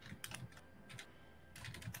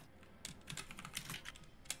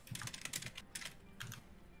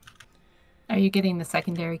 Are you getting the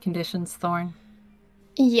secondary conditions, Thorne?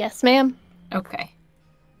 Yes, ma'am. Okay.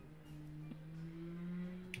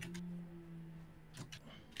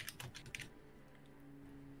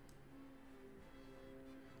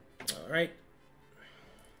 All right.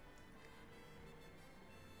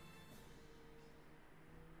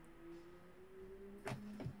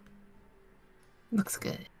 Looks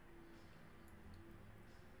good.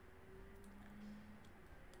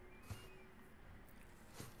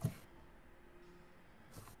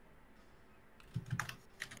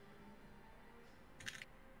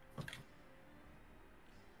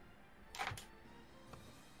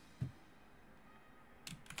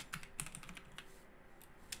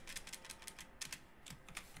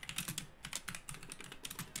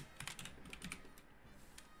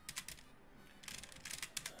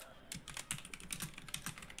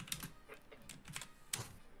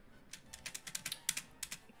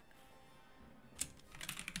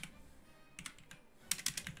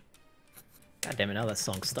 God damn it! Now that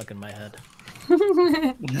song's stuck in my head.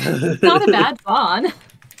 It's not a bad song.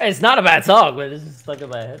 It's not a bad song, but it's just stuck in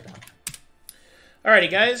my head now. Alrighty,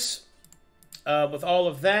 guys. With all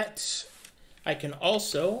of that, I can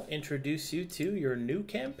also introduce you to your new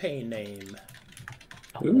campaign name.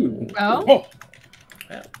 Ooh. Oh?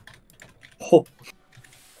 Yeah. Oh.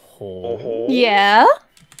 Oh. Yeah.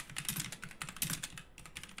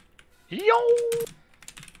 Yo!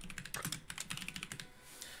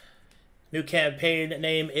 New campaign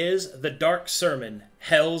name is The Dark Sermon,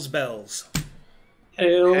 Hell's Bells.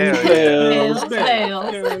 Hail, Fails, bells.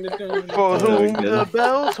 fails. For Very whom good. the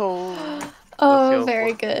bell tolls. Oh, go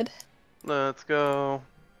very for it. good. Let's go.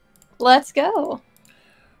 Let's go.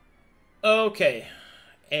 Okay,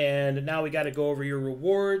 and now we got to go over your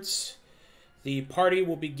rewards. The party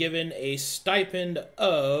will be given a stipend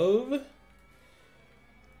of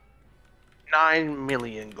 9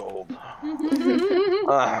 million gold.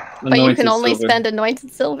 But you can only spend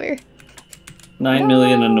anointed silver. 9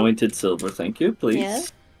 million anointed silver, thank you, please. Yeah.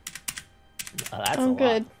 That's a Oh, lot.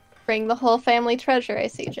 good. Bring the whole family treasure, I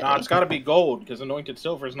see, Jenny. Nah, it's got to be gold because anointed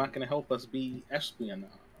silver is not going to help us be espionage.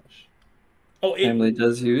 Oh, Family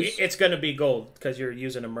does use. it's going to be gold because you're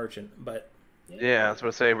using a merchant, but Yeah, I was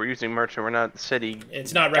going to say, we're using merchant, we're not city.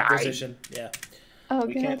 it's not Guy. requisition. Yeah, Oh,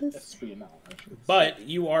 We can't goodness. espionage. but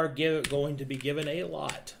you are going to be given a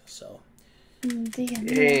lot. So Damn.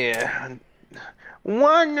 Yeah.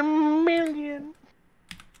 1 million.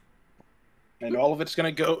 And all of it's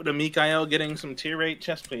going to go to Micha'el getting some tier 8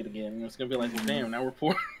 chestplate again. And it's going to be like, damn, now we're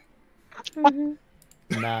poor. Mhm.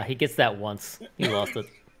 Nah, he gets that once. He lost it.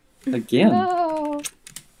 Again. No.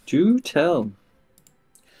 Do tell.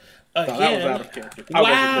 That was out again, of character. I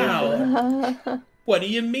wasn't there. wow. What do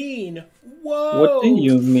you mean? Whoa. What do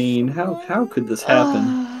you mean? How could this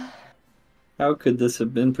happen? How could this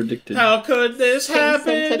have been predicted? How could this Kings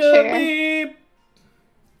happen into to chair. me?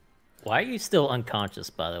 Why are you still unconscious,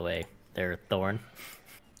 by the way, there, Thorne?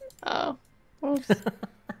 Oh. Oops.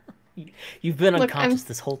 You've been Look, unconscious I'm-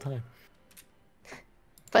 this whole time.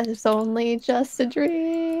 But it's only just a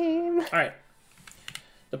dream. All right.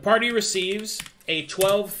 The party receives a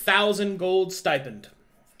 12,000 gold stipend.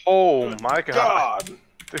 Oh my god.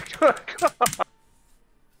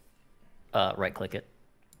 Right click it.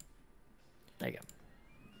 There you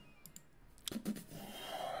go.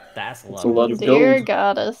 That's a lot. It's a lot of Dear gold.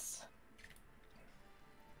 goddess.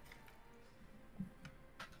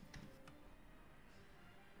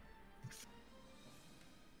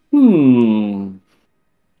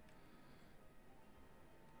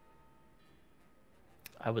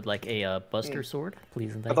 I would like a Buster Sword,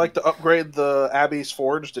 please and thank I'd like to upgrade the Abbey's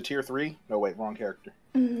Forge to tier 3. No, wait, wrong character.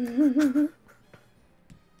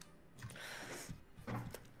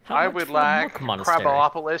 How I much would for a like monk monastery?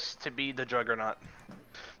 Crabalopolis to be the Juggernaut.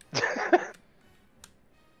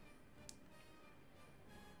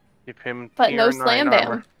 Give him But no tier 9 slam bam.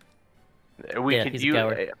 armor. We Yeah, could he's a use.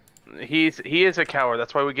 coward. He is a coward.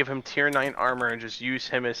 That's why we give him tier 9 armor and just use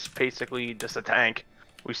him as basically just a tank.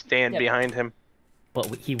 We stand Yeah. behind him.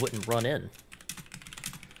 But he wouldn't run in.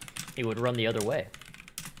 He would run the other way.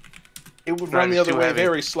 It would Not run the just other too way heavy.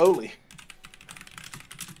 very slowly.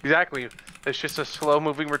 Exactly. It's just a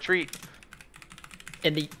slow-moving retreat.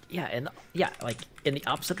 In the like in the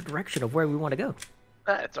opposite direction of where we want to go.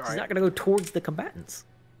 That's all He's right. not going to go towards the combatants.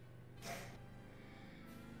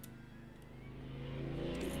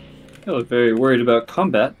 You look very worried about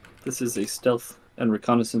combat. This is a stealth and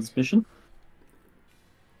reconnaissance mission.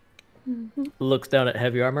 Looks down at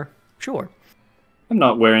heavy armor. Sure. I'm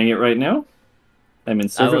not wearing it right now. I'm in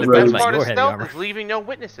servant was The right best robes. about part your of heavy stealth armor. is leaving no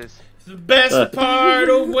witnesses. The best part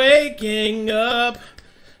of waking up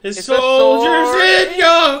is It's a soldiers sword. in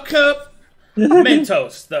your cup.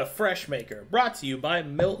 Mythos, the Fresh Maker, brought to you by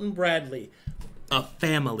Milton Bradley, a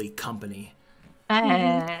family company.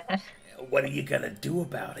 What are you gonna do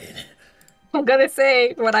about it? I'm gonna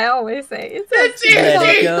say what I always say. It's It's Let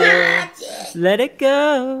it easy. go. Let it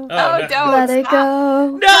go. Oh, no. don't. Let it stop.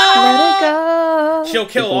 go. No! Let it go. She'll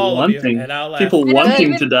kill People all of you, wanting- and I'll laugh. People don't wanting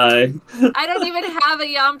even- to die. I don't even have a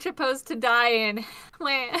Yamcha pose to die in.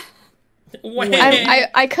 Wait.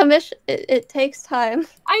 I commission. It takes time.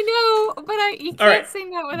 I know, but you can't right.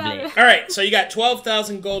 sing that without it. All right, so you got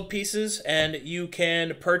 12,000 gold pieces, and you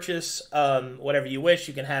can purchase whatever you wish.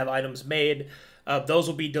 You can have items made. Those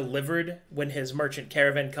will be delivered when his merchant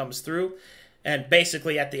caravan comes through. And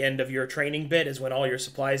basically at the end of your training bit is when all your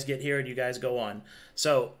supplies get here and you guys go on.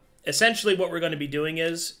 So essentially what we're going to be doing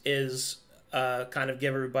is kind of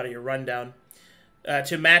give everybody a rundown.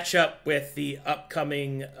 To match up with the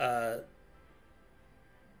upcoming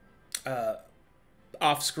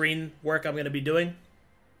off-screen work I'm going to be doing.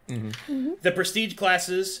 The prestige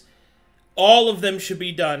classes, all of them should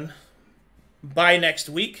be done by next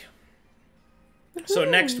week. So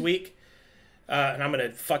next week, and I'm going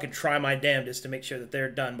to fucking try my damnedest to make sure that they're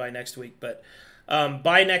done by next week, but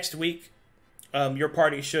by next week, your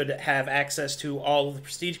party should have access to all of the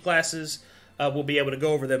prestige classes. We'll be able to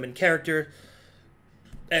go over them in character,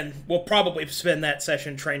 and we'll probably spend that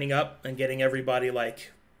session training up and getting everybody,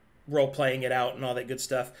 like, role-playing it out and all that good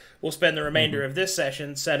stuff. We'll spend the remainder of this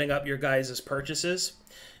session setting up your guys' purchases,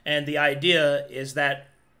 and the idea is that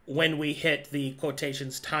when we hit the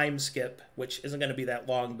quotations time skip, which isn't going to be that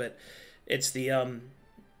long, but it's the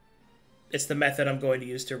method I'm going to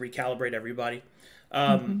use to recalibrate everybody,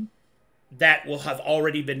 that will have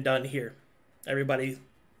already been done here. Everybody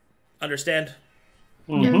understand?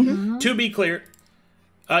 To be clear,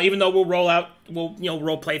 even though we'll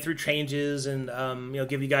role play through changes and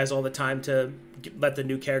give you guys all the time to let the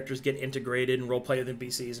new characters get integrated and role play with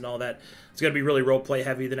NPCs and all that. It's going to be really role play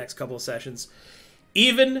heavy the next couple of sessions.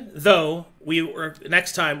 Even though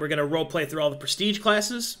next time we're going to role play through all the prestige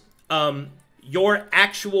classes, your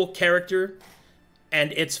actual character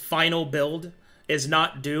and its final build is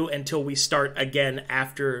not due until we start again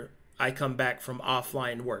after I come back from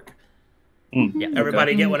offline work. Yeah.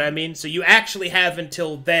 Everybody get what I mean? So you actually have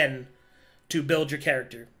until then to build your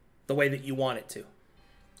character the way that you want it to.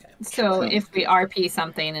 So if we RP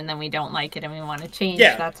something and then we don't like it and we want to change,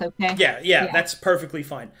 Yeah. that's okay? Yeah, that's perfectly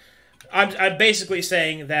fine. I'm basically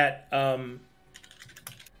saying that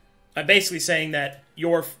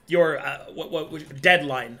your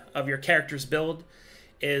deadline of your character's build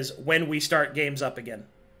is when we start games up again.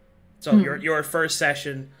 So your first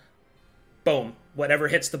session, boom, whatever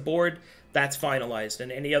hits the board, that's finalized,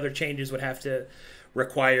 and any other changes would have to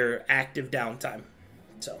require active downtime.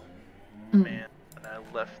 So, Man, and I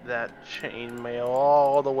left that chainmail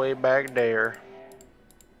all the way back there.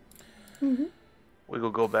 We will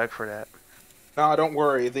go back for that. Nah, don't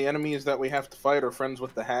worry. The enemies that we have to fight are friends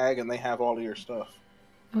with the hag, and they have all of your stuff.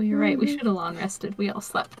 Oh, you're right. We should have long rested. We all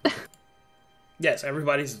slept. yes,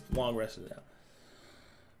 everybody's long rested now.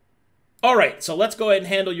 All right, so let's go ahead and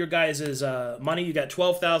handle your guys' money. You got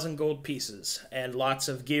 12,000 gold pieces and lots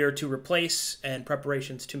of gear to replace and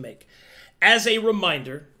preparations to make. As a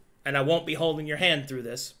reminder, and I won't be holding your hand through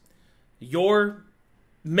this, your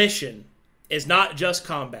mission is not just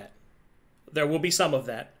combat. There will be some of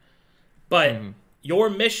that. But your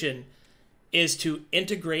mission is to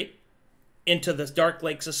integrate into the Dark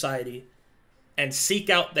Lake Society and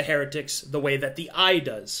seek out the heretics the way that the Eye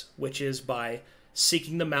does, which is by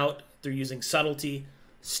seeking them out through using subtlety,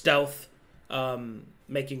 stealth,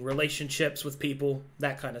 making relationships with people,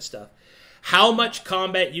 that kind of stuff. How much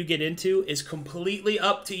combat you get into is completely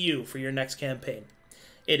up to you for your next campaign.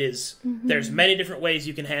 It is. There's many different ways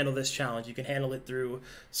you can handle this challenge. You can handle it through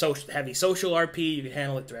heavy social RP. You can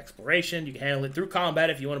handle it through exploration. You can handle it through combat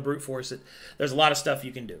if you want to brute force it. There's a lot of stuff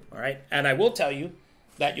you can do, all right? And I will tell you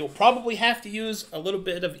that you'll probably have to use a little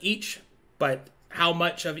bit of each, but how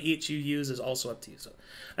much of each you use is also up to you. So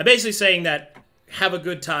I'm basically saying that have a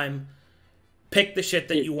good time. Pick the shit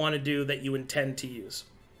that you want to do that you intend to use.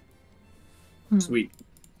 Sweet.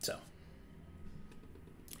 So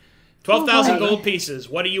 12,000 gold pieces.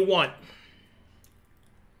 What do you want?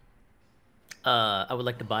 I would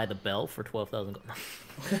like to buy the bell for 12,000 gold.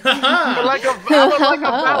 I would like a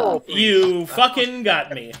vowel, please. You fucking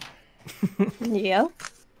got me. Yep.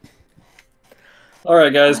 All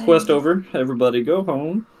right, guys, quest over. Everybody go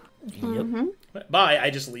home. Yep. Bye. I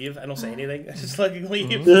just leave. I don't say anything. I just fucking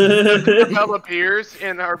leave. The bell appears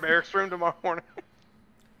in our barracks room tomorrow morning.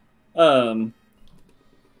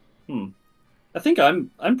 I think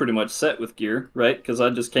I'm pretty much set with gear, right? Because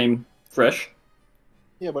I just came fresh.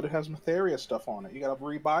 Yeah, but it has Mytheria stuff on it. You gotta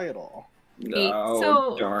rebuy it all. Oh,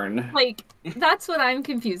 So, darn. Like, that's what I'm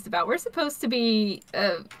confused about. We're supposed to be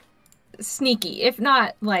sneaky, if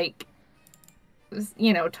not, like,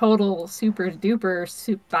 you know, total super duper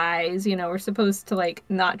soup buys. You know, we're supposed to, like,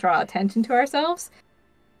 not draw attention to ourselves.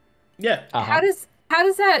 Yeah. How does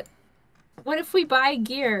that... What if we buy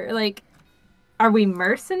gear? Like, are we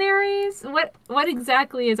mercenaries? What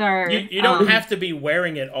exactly is our... You don't have to be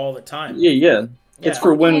wearing it all the time. Yeah. It's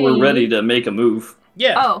for when we're ready to make a move.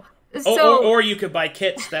 Yeah. Oh, so... Or you could buy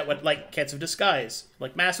kits that would, like, kits of disguise,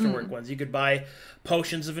 like masterwork ones. You could buy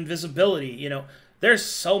potions of invisibility, you know. There's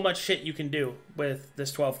so much shit you can do with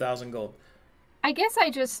this 12,000 gold. I guess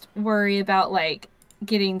I just worry about, like,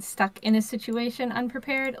 getting stuck in a situation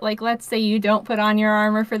unprepared. Like, let's say you don't put on your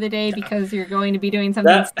armor for the day because you're going to be doing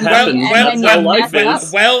something That sneaky happens. and That's then how you life mess is.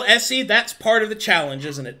 up. Well, Essy, that's part of the challenge,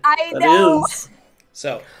 isn't it? I That know. is.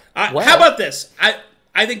 So, how about this?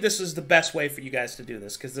 I think this is the best way for you guys to do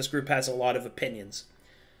this, because this group has a lot of opinions.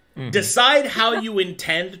 Decide how you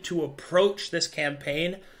intend to approach this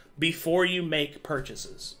campaign before you make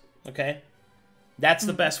purchases. Okay? That's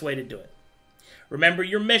the best way to do it. Remember,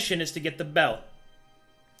 your mission is to get the bell.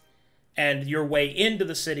 And your way into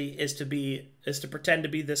the city is to pretend to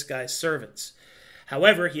be this guy's servants.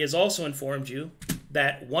 However, he has also informed you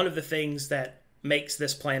that one of the things that makes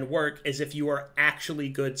this plan work is if you are actually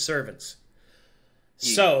good servants.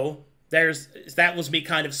 So that was me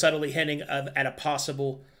kind of subtly hinting at a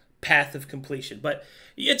possible path of completion. But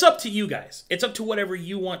it's up to you guys. It's up to whatever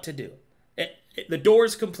you want to do. The door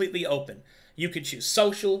is completely open. You can choose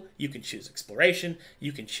social, you can choose exploration,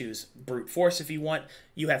 you can choose brute force if you want.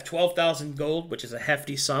 You have 12,000 gold, which is a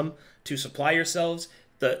hefty sum, to supply yourselves.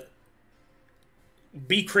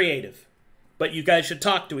 Be creative. But you guys should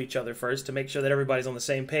talk to each other first to make sure that everybody's on the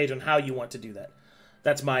same page on how you want to do that.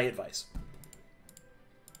 That's my advice.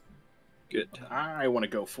 Good. I want to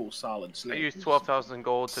go full solid I snake. used 12,000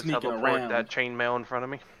 gold to Sneaking teleport around. that chainmail in front of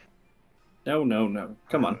me. No.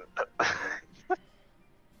 Come on.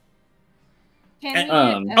 Can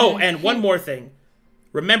we, And one more thing.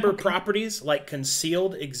 Remember, properties like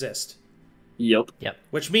concealed exist. Yep.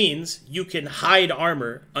 Which means you can hide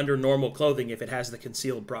armor under normal clothing if it has the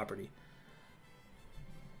concealed property.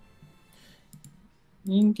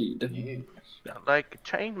 Indeed. Like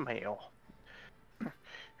chainmail.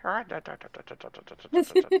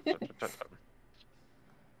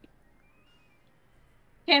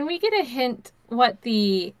 Can we get a hint what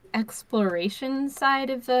the exploration side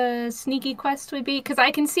of the sneaky quest would be? Because I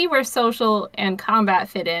can see where social and combat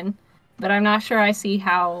fit in, but I'm not sure I see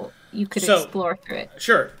how you could explore through it.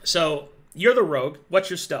 Sure. So you're the rogue. What's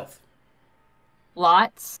your stealth?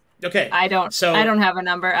 Lots. Okay. I don't have a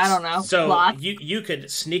number. I don't know. So Lots. you could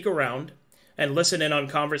sneak around and listen in on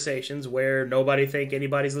conversations where nobody think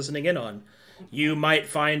anybody's listening in on. You might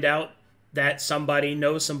find out that somebody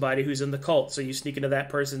knows somebody who's in the cult, so you sneak into that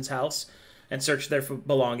person's house and search their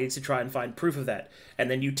belongings to try and find proof of that.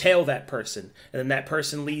 And then you tail that person, and then that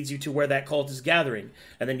person leads you to where that cult is gathering,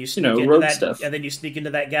 and then you sneak into that stuff. and then you sneak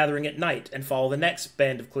into that gathering at night and follow the next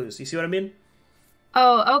band of clues. You see what I mean?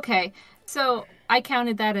 Oh, okay. So I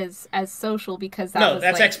counted that as social because that was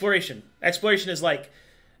that's like... exploration. Exploration is like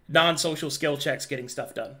non-social skill checks getting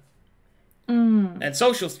stuff done. And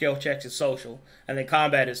social skill checks is social, and then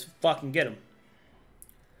combat is fucking get them.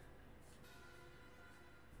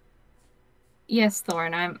 Yes,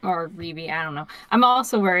 Thorne, or Reevee, I don't know. I'm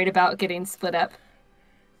also worried about getting split up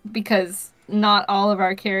because not all of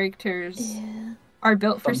our characters are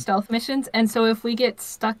built for stealth missions, and so if we get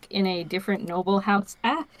stuck in a different noble house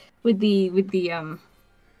with the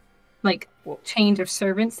like change of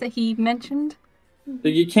servants that he mentioned.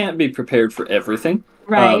 You can't be prepared for everything.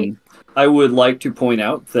 Right. I would like to point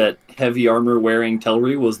out that heavy armor wearing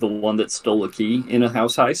Telri was the one that stole a key in a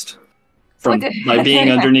house heist by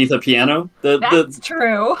being underneath a piano. That's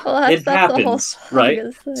true. Well, It happens,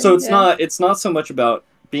 right? thing, So it's not so much about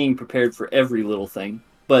being prepared for every little thing,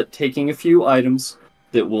 but taking a few items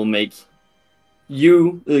that will make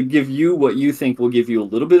you give you what you think will give you a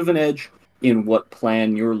little bit of an edge in what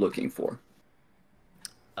plan you're looking for.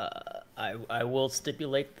 I will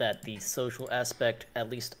stipulate that the social aspect, at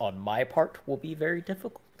least on my part, will be very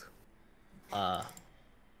difficult.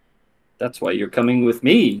 That's why you're coming with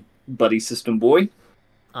me, buddy system boy.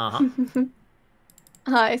 Uh-huh.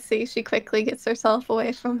 I see. She quickly gets herself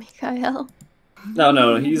away from Micha'el.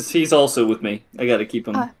 No, he's also with me. I gotta keep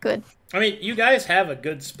him. Ah, good. I mean, you guys have a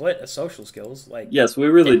good split of social skills. Like, Yes, we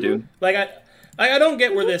really do. like I don't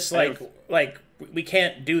get where this like we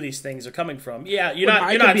can't do these things are coming from. Yeah, you're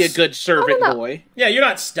I not could be a good servant boy. Yeah, you're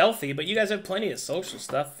not stealthy, but you guys have plenty of social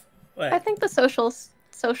stuff. Like, I think the social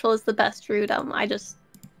is the best route.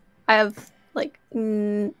 I have like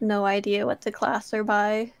no idea what to class or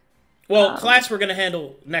buy. well, class we're gonna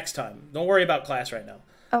handle next time. Don't worry about class right now.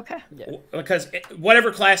 Okay. Because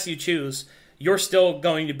whatever class you choose, you're still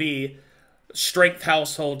going to be strength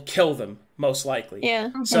household, kill them, most likely.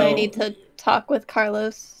 Yeah. So- and I need to talk with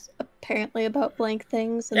Carlos apparently about blank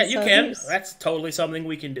things. And Yeah, you so can. there's- That's totally something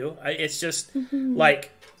we can do. It's just,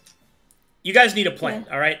 like, you guys need a plan,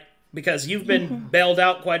 all right? Because you've been bailed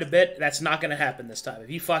out quite a bit. That's not going to happen this time. If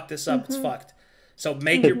you fuck this up, it's fucked. So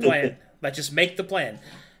make your plan. Like, just make the plan.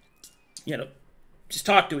 You know, just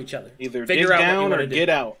talk to each other. Either Figure dig out what you down wanna or do. get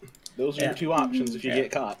out. Those are Yeah. your two options if you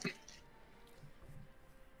get caught.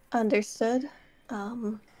 Understood.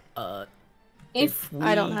 If we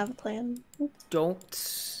I don't have a plan.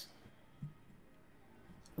 don't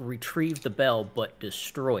retrieve the bell but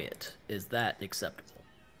destroy it, is that acceptable?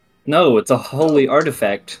 No, it's a holy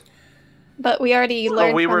artifact. But we already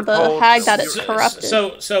learned we were from the told- hag that it's corrupted.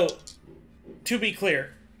 So, to be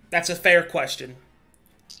clear, that's a fair question.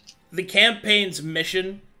 The campaign's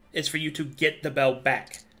mission is for you to get the bell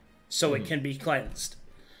back, so it can be cleansed.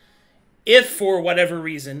 If, for whatever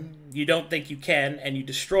reason, you don't think you can, and you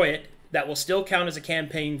destroy it, that will still count as a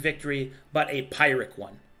campaign victory, but a Pyrrhic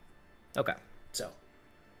one. Okay. So,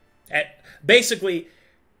 basically,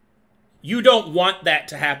 you don't want that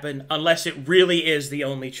to happen unless it really is the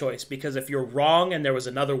only choice. Because if you're wrong and there was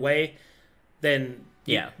another way, then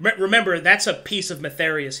Yeah. remember that's a piece of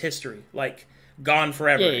Mytheria's history, like gone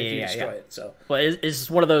forever if you destroy it. So, But it's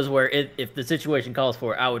one of those where if the situation calls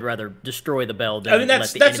for it, I would rather destroy the bell than I mean, let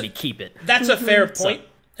the enemy keep it. That's a fair point,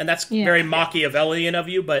 and that's Yeah. very Machiavellian of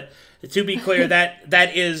you. But to be clear,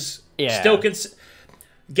 that is still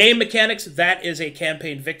game mechanics. That is a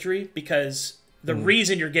campaign victory because the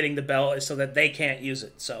reason you're getting the bell is so that they can't use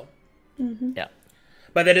it. So, Yeah.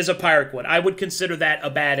 but that is a Pyrrhic one. I would consider that a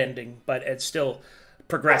bad ending, but it's still a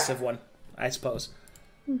progressive one, I suppose.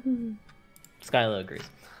 Skyla agrees.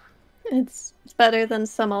 It's better than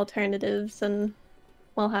some alternatives, and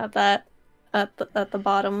we'll have that at the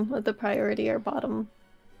bottom of the priority or bottom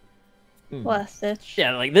last ditch.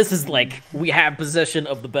 Yeah, like this is like we have possession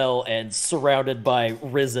of the bell and surrounded by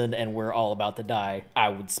Risen and we're all about to die. I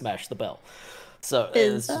would smash the bell. So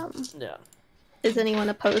Is yeah. is anyone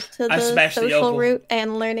opposed to I the smashed the social opal. route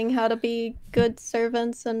and learning how to be good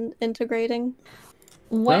servants and integrating?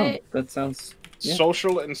 What? No, that sounds... Yeah.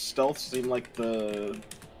 Social and stealth seem like the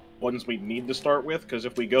ones we need to start with, because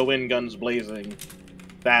if we go in guns blazing,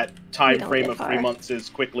 that time don't frame get of far. 3 months is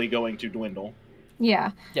quickly going to dwindle.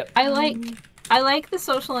 Yeah. Yep. I like the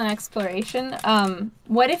social and exploration.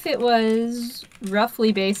 What if it was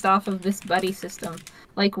roughly based off of this buddy system?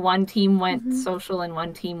 Like one team went social and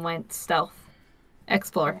one team went stealth.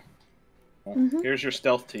 Explore. Well, here's your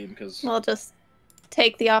stealth team, because We'll just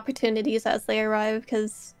take the opportunities as they arrive,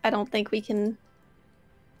 because I don't think we can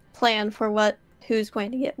plan for who's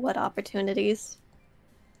going to get what opportunities.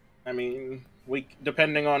 I mean,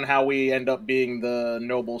 depending on how we end up being the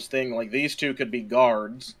nobles thing, like these two could be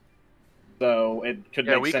guards, so it could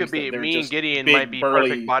make we sense could be. that they're Me and just Gideon big, might be burly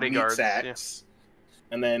perfect bodyguards. meat sacks,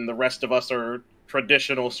 and then the rest of us are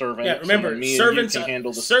traditional servants. Yeah, remember, and then me servants and you can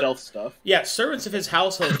handle the ser- stealth stuff. Yeah, servants of his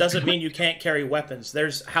household doesn't mean you can't carry weapons.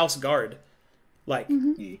 There's house guard, like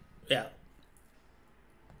yeah.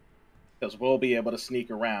 Because we'll be able to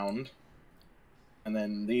sneak around, and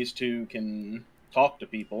then these two can talk to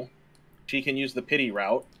people. She can use the pity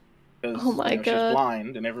route, because Oh my God. she's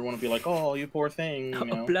blind, and everyone will be like, "Oh, you poor thing." You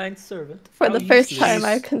know? A blind servant. For How the first useless. time,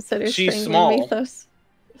 I've considered she's strangling small. Mythos.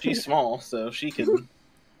 She's small, so she can,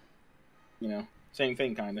 same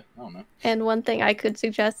thing, kind of. I don't know. And one thing I could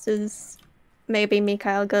suggest is maybe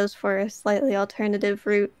Micha'el goes for a slightly alternative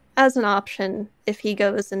route as an option if he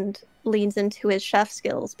goes and leans into his chef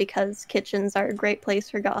skills, because kitchens are a great place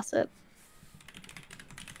for gossip.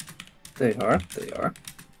 They are.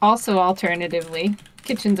 Also, alternatively,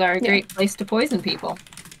 kitchens are a great place to poison people.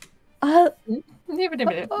 That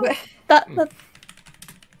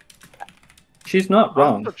She's not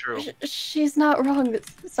wrong. Also true. she's not wrong.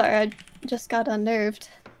 Sorry, I just got unnerved.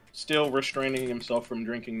 Still restraining himself from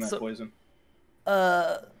drinking that So- poison.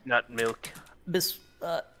 Not milk.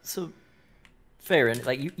 So, Farryn,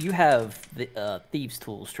 like you have the thieves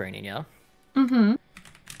tools training, yeah? Mm-hmm.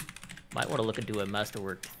 Might want to look into a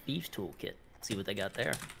masterwork thieves toolkit. See what they got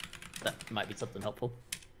there. That might be something helpful.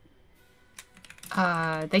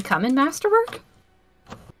 They come in Masterwork?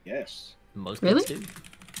 Yes. Most Really? kids do.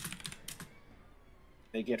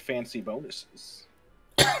 They get fancy bonuses.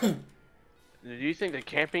 Do you think the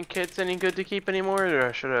camping kit's any good to keep anymore,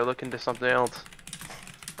 or should I look into something else?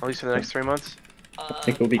 At least for the next 3 months? I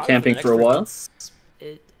think we'll be Probably camping the for a next 3 while. months,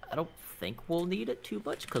 I don't think we'll need it too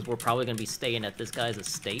much, because we're probably going to be staying at this guy's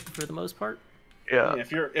estate for the most part. Yeah.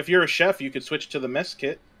 If you're a chef, you could switch to the mess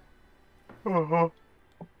kit. Uh-huh.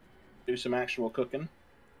 Do some actual cooking.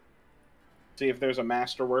 See if there's a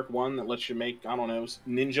masterwork one that lets you make, I don't know,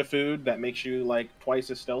 ninja food that makes you like twice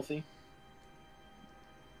as stealthy.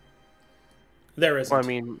 There isn't. Well, I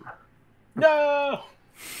mean, No.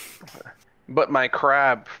 but my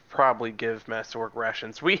crab probably give Masterwork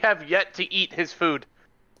rations. We have yet to eat his food.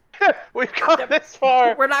 We've gone this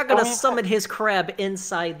far. We're not going to summon his crab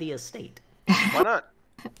inside the estate. Why not?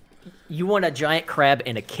 You want a giant crab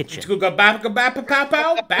in a kitchen. Go bap pow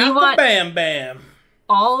pow, You want- bam bam.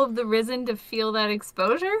 All of the Risen to feel that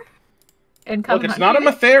exposure? And come Look, it's not a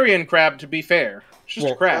hunting? Mytherian crab, to be fair. It's just a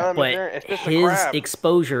Well, crab. But It's just a his crab.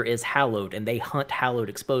 exposure is hallowed, and they hunt hallowed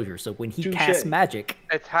exposure. So when he Touche. casts magic,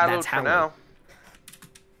 It's hallowed that's for hallowed.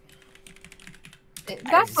 now.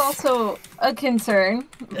 That's also a concern.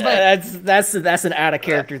 But that's an out of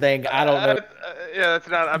character thing. I don't know. Yeah, that's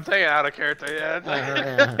not. I'm saying out of character. Yeah. It's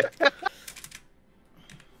like,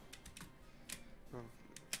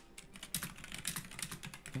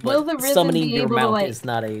 Will the But Risen summoning be your able to, mount like- is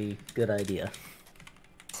not a good idea.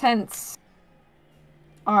 sense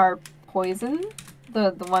our poison?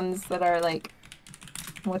 The ones that are like,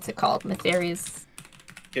 what's it called? Mytheria's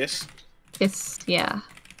Kiss. kiss, yeah.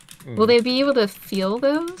 Hmm. Will they be able to feel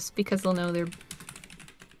those because they'll know they're...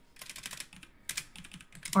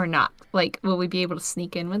 Or not? Like, will we be able to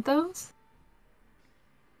sneak in with those?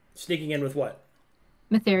 Sneaking in with what?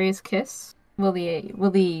 Mytheria's kiss? Will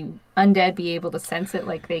the undead be able to sense it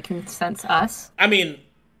like they can sense us? I mean,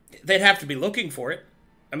 they'd have to be looking for it.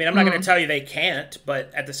 I mean, I'm not going to tell you they can't,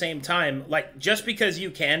 but at the same time, like, just because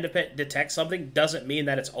you can detect something doesn't mean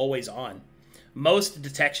that it's always on. Most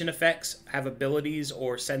detection effects have abilities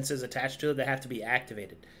or senses attached to it that have to be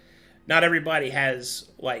activated. Not everybody has,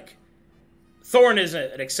 like... Thorne is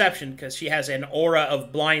an exception because she has an aura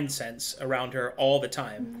of blind sense around her all the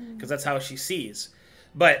time, because that's how she sees.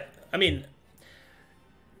 But, I mean...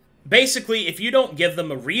 Basically, if you don't give them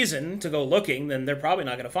a reason to go looking, then they're probably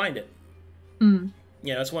not going to find it. Mm.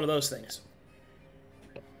 You know, it's one of those things.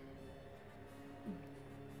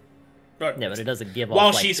 But Yeah, but it doesn't give While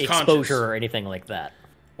off like, she's exposure conscious. or anything like that.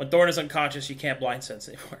 when Thorne is unconscious, you can't blind sense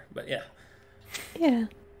anymore. But yeah. Yeah.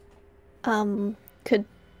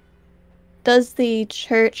 Does the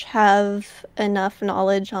church have enough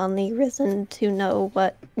knowledge on the Risen to know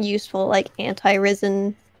what useful, like,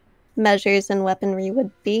 anti-Risen measures and weaponry would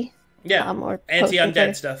be? Yeah, Or anti-undead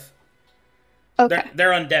potions stuff. Okay. They're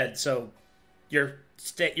undead, so your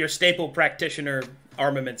staple practitioner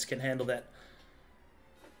armaments can handle that.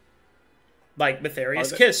 Like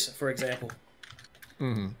Mytheria's Kiss, for example.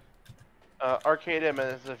 Mm-hmm. Arcadum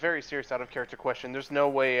is a very serious out-of-character question. There's no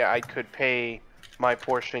way I could pay my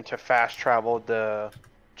portion to fast travel the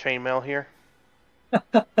chainmail here.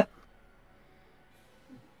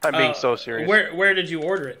 I'm being so serious. Where did you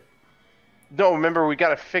order it? No, remember we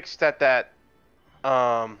got it fixed at that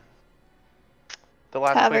the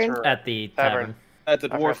last place Tavern. where At the tavern. At the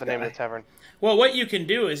I forgot dwarf the name guy. of the tavern. Well, what you can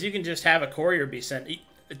do is you can just have a courier be sent.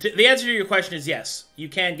 The answer to your question is yes. You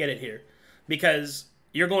can get it here. Because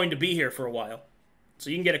you're going to be here for a while. So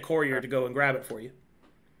you can get a courier to go and grab it for you.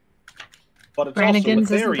 But it's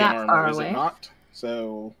Brannigan's also isn't Mytherian that armor, far is away. it not?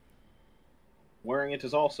 So wearing it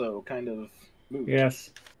is also kind of moot.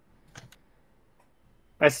 Yes.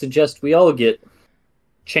 I suggest we all get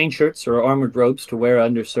chain shirts or armored robes to wear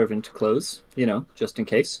under servant clothes, just in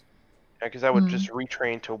case. Yeah, because I would just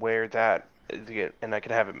retrain to wear that, and I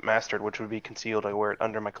could have it mastered, which would be concealed. I wear it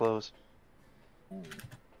under my clothes.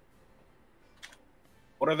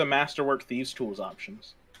 What are the Masterwork Thieves Tools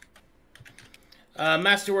options?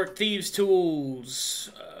 Masterwork Thieves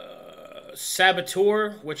Tools.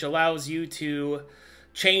 Saboteur, which allows you to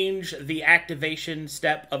change the activation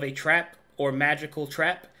step of a trap or magical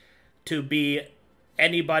trap to be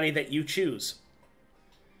anybody that you choose.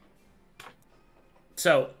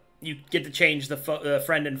 So, you get to change the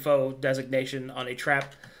friend and foe designation on a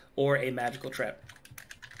trap or a magical trap.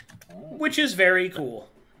 Which is very cool.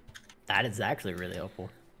 That is actually really helpful.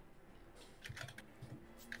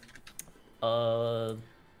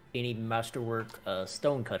 Any masterwork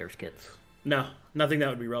stonecutters kits? No, nothing that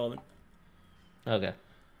would be relevant. Okay.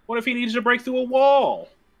 What if he needs to break through a wall?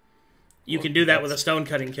 You can do that with a stone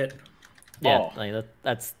cutting kit. Yeah, Oh. like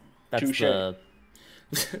that's Touche. the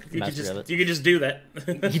You mastery of it. can just do that.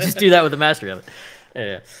 You just do that with the mastery of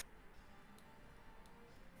it.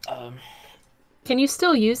 Yeah. Can you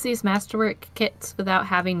still use these masterwork kits without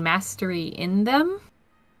having mastery in them?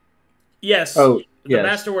 Yes. Oh, The yes.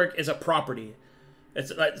 masterwork is a property.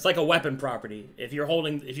 It's like a weapon property. If you're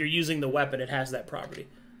using the weapon, it has that property.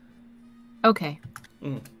 Okay.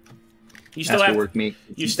 You still have Masterwork makes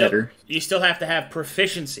you it still better. you still have to have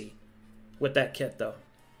proficiency with that kit though.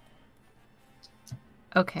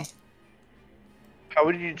 Okay. How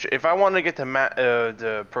would you, if I want to get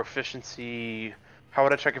the proficiency, how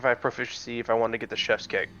would I check if I have proficiency if I want to get the chef's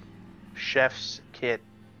kit? Chef's kit.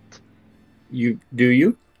 You do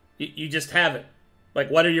you? You just have it. Like,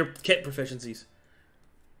 what are your kit proficiencies?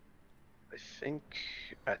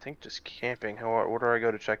 I think just camping. Where do I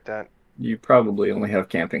go to check that? You probably only have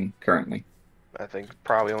camping currently. I think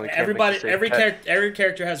probably only camping. to save Every pet.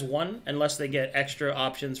 character has one, unless they get extra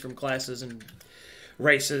options from classes and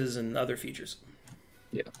races and other features.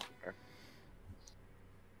 Yeah.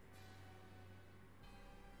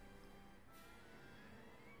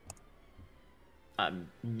 I'm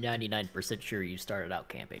 99% sure you started out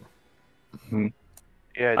camping.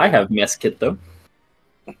 Yeah, I have mess kit though.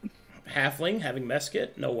 Halfling having mess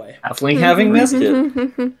kit? No way. Halfling having mess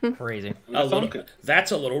kit. Crazy.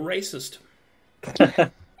 That's a little racist.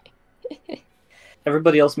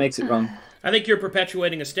 Everybody else makes it wrong. I think you're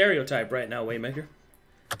perpetuating a stereotype right now, Waymaker.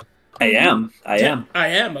 I am. I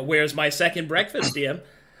am. Where's my second breakfast, DM?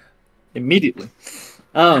 Immediately.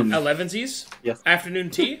 11sies? Yes. Afternoon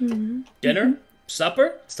tea? Dinner?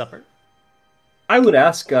 Supper? I would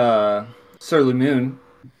ask Sir Lumoon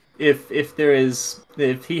if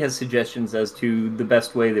he has suggestions as to the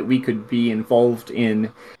best way that we could be involved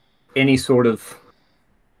in any sort of,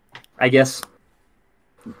 I guess,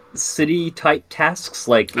 city type tasks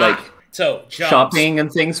like So jobs. shopping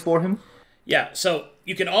and things for him. Yeah, so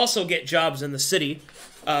you can also get jobs in the city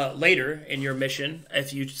later in your mission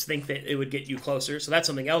if you just think that it would get you closer. So that's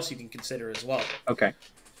something else you can consider as well. Okay.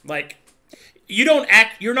 Like,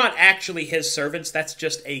 you're not actually his servants. That's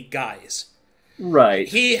just a guise. Right.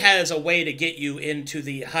 He has a way to get you into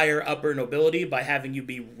the higher upper nobility by having you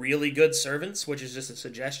be really good servants, which is just a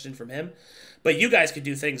suggestion from him. But you guys could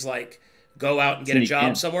do things like go out and get a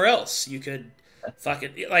job somewhere else. You could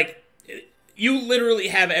you literally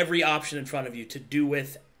have every option in front of you to do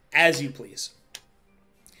with as you please.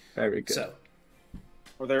 Very good. So,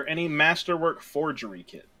 Are there any masterwork forgery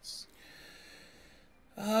kits?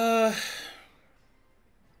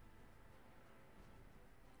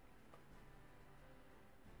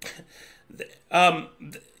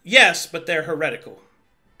 Yes, but they're heretical.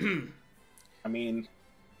 I mean,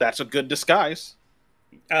 that's a good disguise.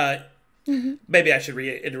 Maybe I should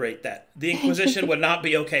reiterate that. The Inquisition would not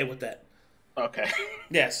be okay with that. Okay.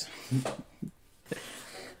 Yes.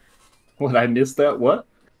 What, I missed that? What?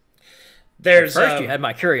 There's First you had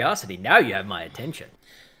my curiosity, now you have my attention.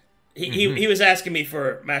 He was asking me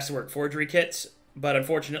for masterwork forgery kits, but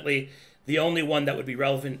unfortunately, the only one that would be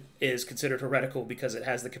relevant is considered heretical because it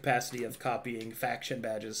has the capacity of copying faction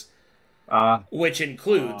badges, which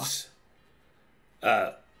includes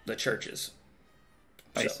the churches.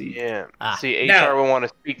 I see. Yeah. See, HR Now, will want to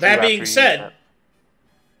speak to that you after being you said,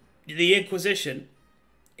 use the Inquisition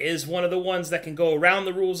is one of the ones that can go around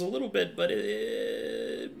the rules a little bit, but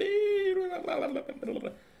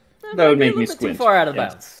That would make me Too squint. far out of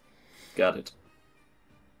Yes. bounds. Got it.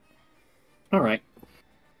 All right.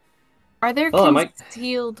 Are there Oh, I might-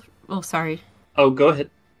 concealed... Oh, sorry. Oh, go ahead.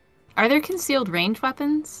 Are there concealed range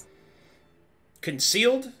weapons?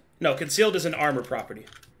 Concealed? No, concealed is an armor property.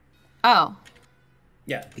 Oh.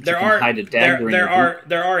 Yeah, you there can are hide a dagger in there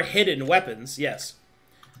your are hidden weapons. Yes,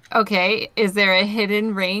 Okay, is there a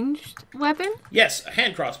hidden ranged weapon? yes, a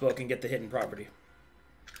hand crossbow can get the hidden property.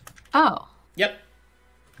 Oh. Yep.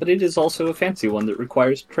 But it is also a fancy one that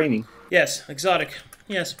requires training. Yes, exotic.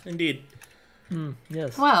 Yes, indeed.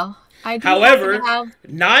 Yes. Well, I do However, happen to have...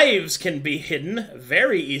 knives can be hidden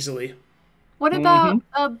very easily. What about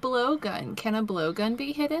a blowgun? Can a blowgun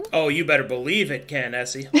be hidden? Oh, you better believe it can,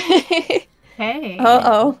 Essy. Hey.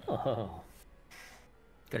 Uh-oh. Oh.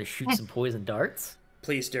 Gotta shoot some poison darts?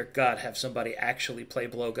 Please, dear God, have somebody actually play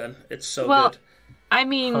blowgun. It's so Well, good. I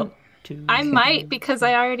mean, Up to... I might because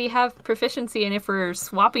I already have proficiency, and if we're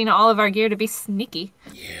swapping all of our gear to be sneaky,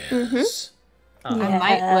 Yes. I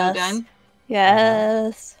might blowgun.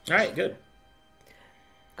 Yes. All right, good.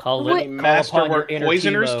 Call Any it. Call upon your masterwork inner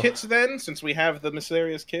poisoners chemo. kits then? Since we have the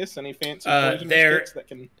Mysterious Kiss, any fancy poisoners kits that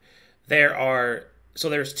can?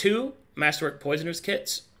 There's 2 masterwork poisoners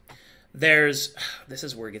kits. This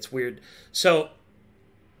is where it gets weird. So,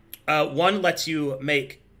 one lets you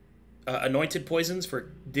make anointed poisons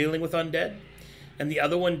for dealing with undead, and the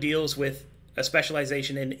other one deals with a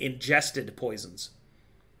specialization in ingested poisons.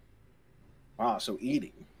 Ah, so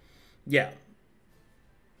eating. Yeah.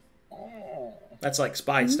 Oh. That's like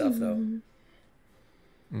spy stuff, though.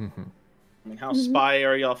 Mm-hmm. I mean, how spy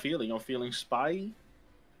are y'all feeling? Y'all feeling spy?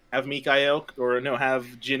 Have Micha'el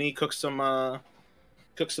have Ginny cook some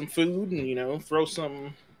food and throw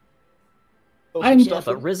some stuff.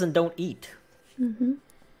 But Risen don't eat. Mm-hmm.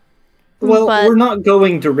 Well, we're not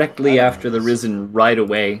going directly after the Risen right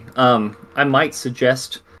away. I might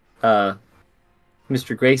suggest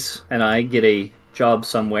Mr. Grace and I get a job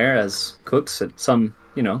somewhere as cooks at some,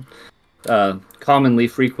 commonly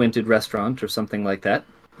frequented restaurant or something like that.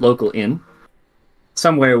 Local inn.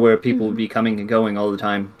 Somewhere where people would be coming and going all the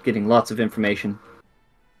time, getting lots of information.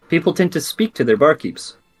 People tend to speak to their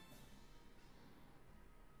barkeeps.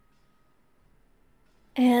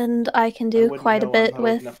 And I can do quite a bit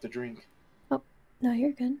with... Enough to drink. Oh, no,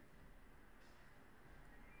 you're good.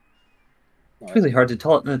 It's really hard to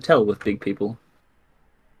tell with big people.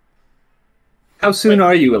 How soon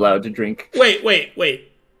are you allowed to drink? Wait.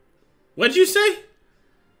 What'd you say?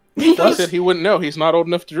 He said he wouldn't know. He's not old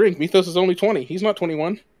enough to drink. Mythos is only 20. He's not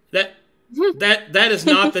 21. That is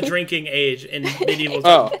not the drinking age in medieval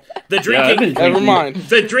times. The drinking. Never mind.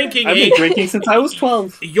 The drinking I've age. been drinking since I was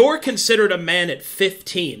 12. You're considered a man at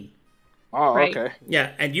 15. Oh, Right. okay.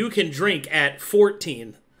 Yeah, and you can drink at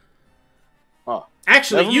 14. Oh,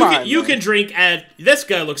 Actually, never you mind, can drink at. This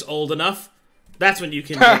guy looks old enough. That's when you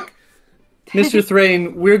can drink. Mr.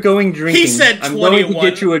 Thirain, we're going drinking. He said I'm going 21. to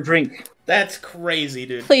get you a drink. That's crazy,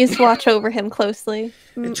 dude. Please watch over him closely.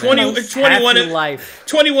 21 life.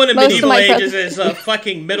 21 in Most of medieval my age brothers- is a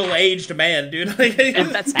fucking middle-aged man, dude.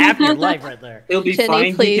 That's half your life right there. He'll be Ginny, fine.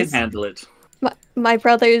 He please. can handle it. My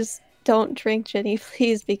brothers don't drink, Ginny.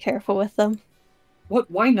 Please be careful with them. What?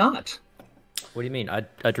 Why not? What do you mean?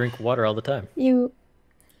 I drink water all the time. You...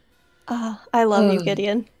 I love you,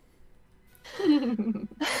 Gideon.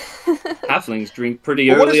 Halflings drink pretty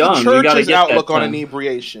Well, what is early the on. You gotta church's get outlook that on time.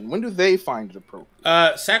 inebriation? When do they find it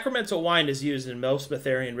appropriate? Sacramental wine is used in most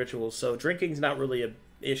Mytherian rituals, so drinking's not really an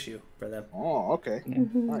issue for them. Oh, okay.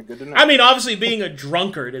 Mm-hmm. All right, good to know. I mean, obviously, being a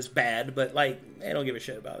drunkard is bad, but, they don't give a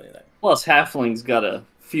shit about any of that. Plus, halflings gotta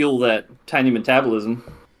fuel that tiny metabolism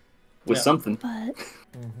with something. But...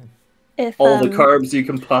 If, All the carbs you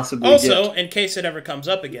can possibly get. Also, in case it ever comes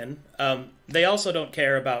up again, they also don't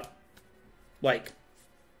care about,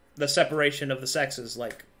 the separation of the sexes,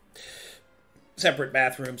 separate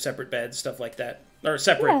bathrooms, separate beds, stuff like that. Or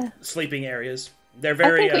separate sleeping areas. They're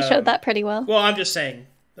very... I think we showed that pretty well. Well, I'm just saying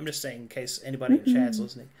in case anybody in chat's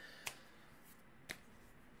listening.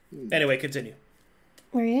 Anyway, continue.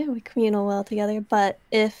 We communal well together, but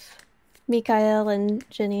if Micha'el and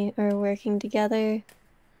Ginny are working together,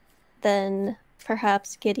 then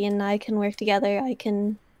perhaps Gideon and I can work together. I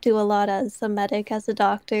can do a lot as a medic, as a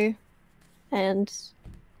doctor, and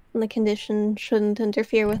the condition shouldn't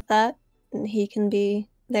interfere with that, and he can be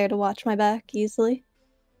there to watch my back easily.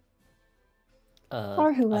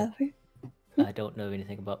 Or whoever. I don't know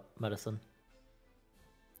anything about medicine.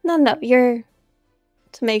 No, you're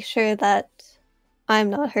to make sure that I'm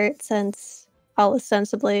not hurt, since all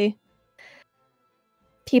ostensibly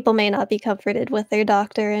people may not be comforted with their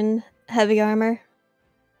doctor in heavy armor.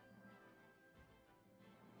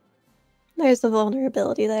 There's a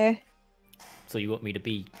vulnerability there. So you want me to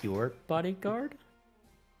be your bodyguard?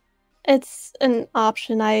 It's an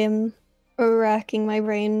option. I am racking my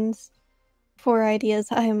brains for ideas.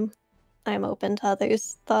 I'm open to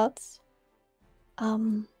others' thoughts. I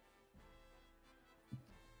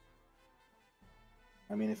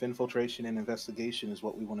mean, if infiltration and investigation is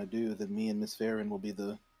what we want to do, then me and Miss Farryn will be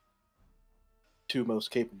the two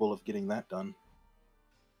most capable of getting that done.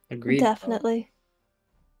 Agreed. Definitely.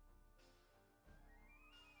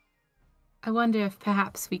 I wonder if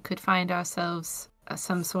perhaps we could find ourselves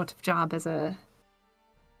some sort of job as a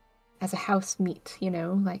house meat,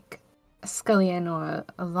 like a scullion or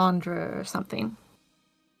a launderer or something.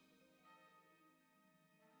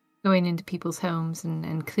 Going into people's homes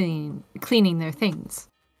and cleaning their things.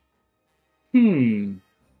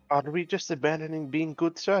 Are we just abandoning being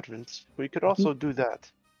good servants? We could also do that.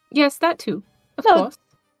 Yes, that too. Of No. course.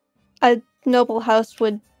 A noble house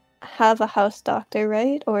would have a house doctor,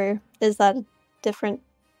 right? Or is that a different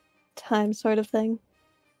time sort of thing?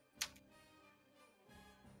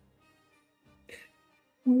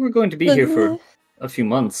 We're going to be here for a few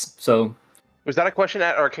months, so... Was that a question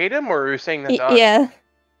at Arcadum, or were you saying that to us? Yeah.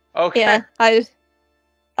 Okay. Yeah, I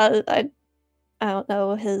don't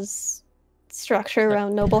know his structure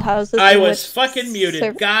around noble houses. I and was which fucking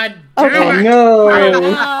muted. God Okay. damn Oh it.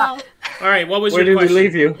 no! All right, what was Where your did we question?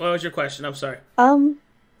 leave you? What was your question? I'm sorry.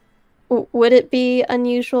 Would it be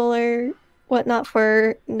unusual or whatnot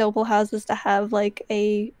for noble houses to have like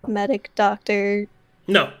a medic doctor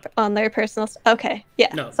No. on their personal? Okay,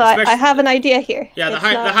 yeah. No, So I especially- have an idea here. Yeah, the It's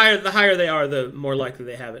higher they are, the more likely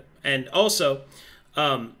they have it. And also,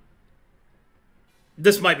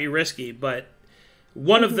 this might be risky, but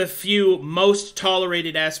one of the few most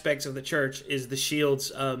tolerated aspects of the church is the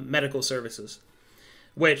Shield's medical services,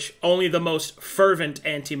 which only the most fervent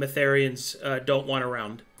anti-Mytherians don't want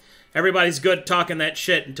around. Everybody's good talking that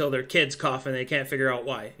shit until their kids cough and they can't figure out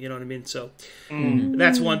why. You know what I mean? So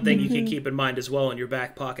that's one thing you can keep in mind as well in your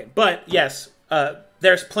back pocket. But yes,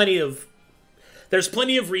 there's plenty of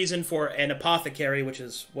reason for an apothecary, which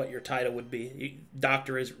is what your title would be.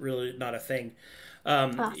 Doctor is really not a thing.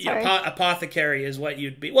 Apothecary is what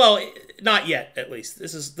you'd be. Well, not yet, at least.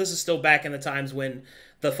 This is still back in the times when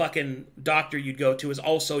the fucking doctor you'd go to is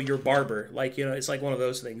also your barber. Like, you know, it's like one of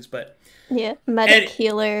those things. But yeah, medic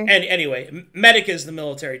healer. And anyway, medic is the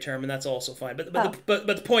military term, and that's also fine. But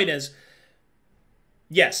the point is,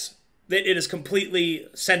 yes, it is completely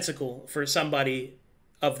sensical for somebody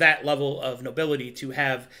of that level of nobility to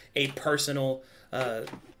have a personal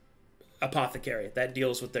apothecary that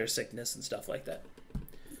deals with their sickness and stuff like that.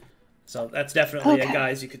 So that's definitely a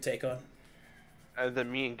guise you could take on. And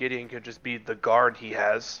then me and Gideon could just be the guard he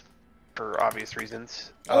has, for obvious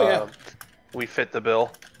reasons. Oh, yeah. We fit the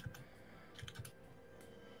bill.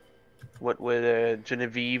 What would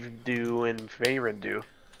Genevieve do and Farryn do?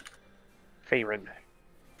 Farryn.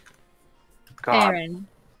 God.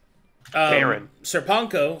 Farryn.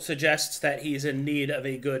 Serponko suggests that he's in need of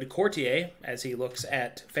a good courtier as he looks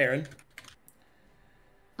at Farryn.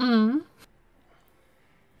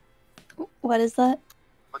 What is that?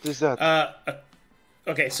 What is that?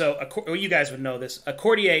 Okay, so well, you guys would know this. A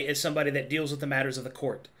courtier is somebody that deals with the matters of the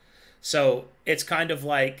court. So it's kind of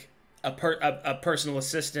like a personal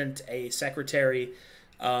assistant, a secretary,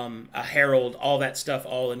 a herald, all that stuff,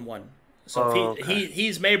 all in one. So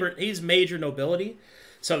he's major nobility.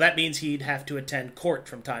 So that means he'd have to attend court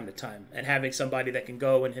from time to time, and having somebody that can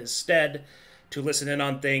go in his stead to listen in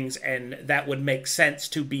on things, and that would make sense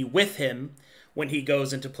to be with him when he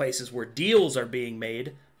goes into places where deals are being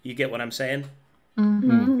made. You get what I'm saying?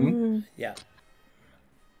 Yeah.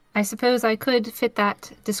 I suppose I could fit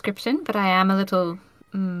that description, but I am a little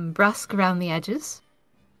brusque around the edges.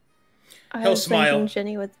 He'll smile.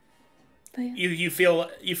 Ginny would... You feel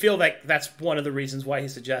like that's one of the reasons why he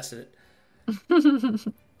suggested it.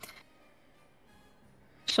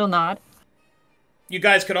 She'll nod. You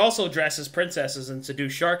guys could also dress as princesses and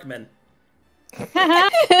seduce sharkmen.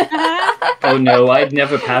 Oh no, I'd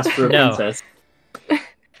never pass for a princess.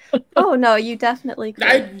 Oh no, you definitely could.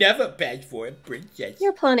 I'd never pass for a princess.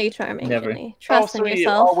 You're plenty charming, Never. Ginny. Trust in You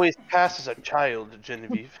yourself. always pass as a child,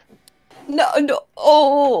 Genevieve. No.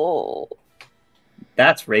 Oh.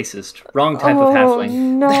 That's racist. Wrong type of halfling.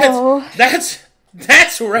 No. That's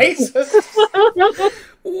racist.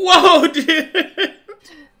 Whoa, dude.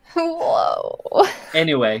 Whoa.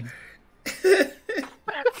 Anyway.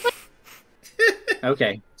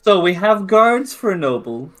 Okay. So we have guards for a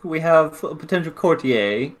noble. We have a potential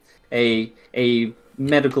courtier, a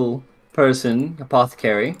medical person,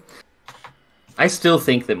 apothecary. I still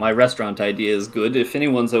think that my restaurant idea is good, if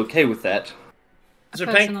anyone's okay with that.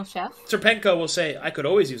 Personal chef. Serpenko will say, I could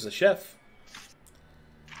always use a chef.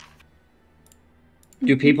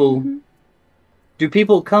 Do people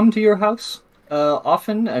come to your house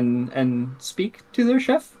often and speak to their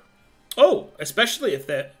chef? Oh, especially if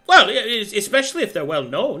they're well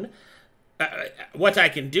known. What I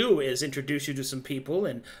can do is introduce you to some people,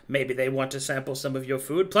 and maybe they want to sample some of your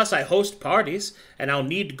food. Plus, I host parties, and I'll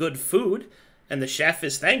need good food, and the chef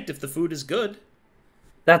is thanked if the food is good.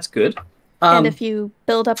 That's good. And if you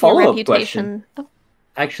build up your follow-up reputation... question.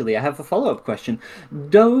 Actually, I have a follow-up question.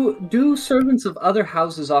 Do servants of other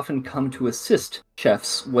houses often come to assist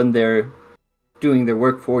chefs when they're doing their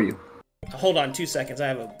work for you? Hold on 2 seconds, I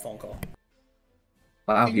have a phone call.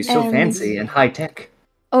 Wow, he's so fancy and high-tech.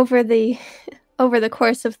 Over the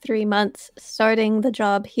course of 3 months, starting the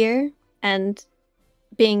job here and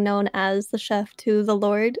being known as the chef to the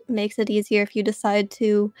Lord makes it easier if you decide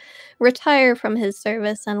to retire from his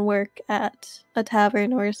service and work at a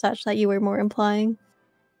tavern or such that you were more implying.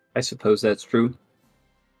 I suppose that's true.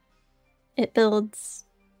 It builds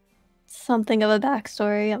something of a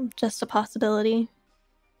backstory, just a possibility.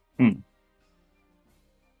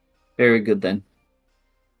 Very good then.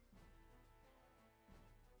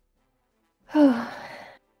 Sorry,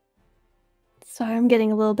 I'm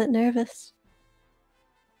getting a little bit nervous.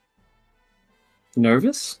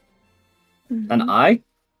 Nervous? Mhm. An eye?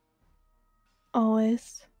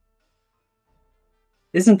 Always.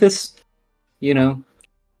 Isn't this, your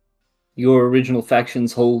original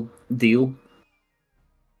faction's whole deal?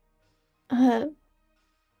 The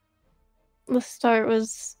start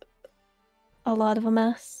was a lot of a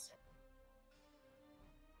mess.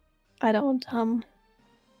 I don't,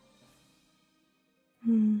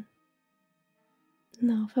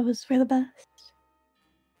 know if it was for the best.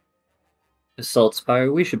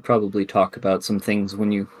 Saltspire, we should probably talk about some things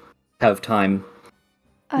when you have time.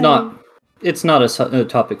 It's not a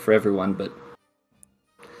topic for everyone, but...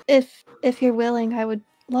 If you're willing, I would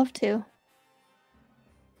love to.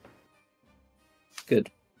 Good.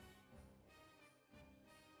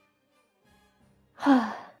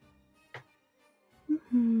 Oh,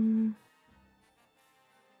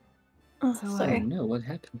 So, sorry. No, what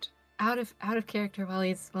happened? Out of character while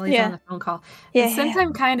he's Yeah. on the phone call. Yeah, Since yeah.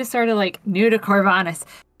 I'm kind of sort of like new to Corvanis,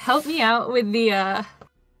 help me out with the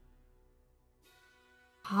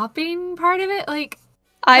hopping part of it. Like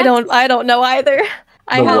I don't know either.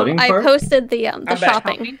 I loading I part? posted the back.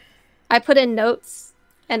 shopping. I put in notes,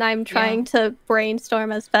 and I'm trying to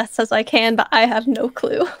brainstorm as best as I can, but I have no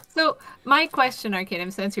clue. So my question,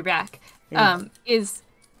 Arcadum, since you're back, is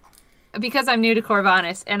because I'm new to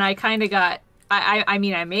Corvanis and I kind of got. I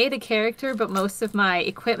mean, I made a character, but most of my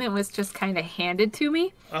equipment was just kind of handed to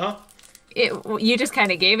me. You just kind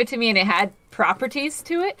of gave it to me, and it had properties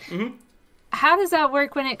to it. Mm-hmm. How does that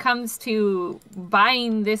work when it comes to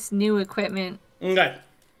buying this new equipment Okay.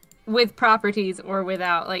 with properties or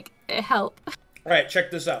without, like, help? All right, check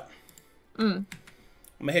this out. I'm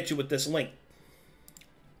gonna hit you with this link.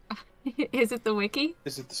 Is it the wiki?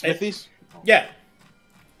 Is it the Smithies? Yeah.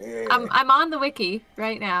 I'm on the wiki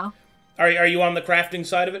right now. Are you on the crafting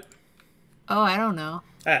side of it? Oh, I don't know.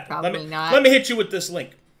 Probably not. Let me hit you with this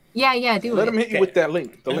link. Yeah, do Let it. him hit you with that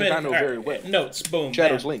link. The link I know All right, very well. Notes, boom,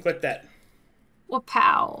 Shadow's bam, link. Click that. Well,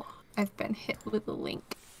 pow. I've been hit with a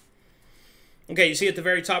link. Okay, you see at the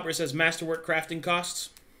very top where it says Masterwork Crafting Costs?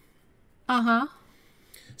 Uh-huh.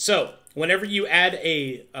 So, whenever you add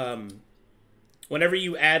a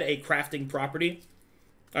crafting property,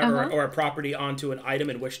 or a property onto an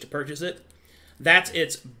item and wish to purchase it, that's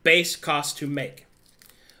its base cost to make.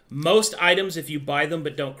 Most items, if you buy them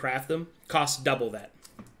but don't craft them, cost double that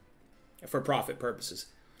for profit purposes.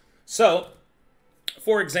 So,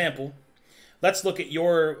 for example, let's look at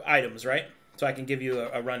your items, right? So I can give you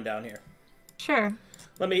a rundown here. Sure.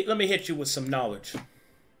 Let me hit you with some knowledge.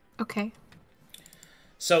 Okay.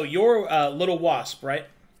 So your little wasp, right?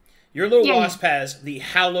 Your little wasp has the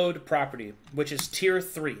hallowed property, which is tier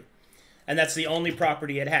 3. And that's the only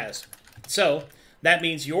property it has. So that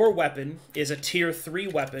means your weapon is a tier 3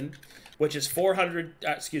 weapon, which is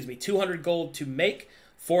 200 gold to make,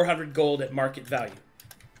 400 gold at market value.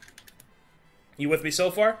 You with me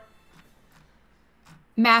so far?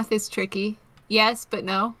 Math is tricky. Yes, but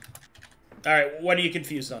no. All right, what are you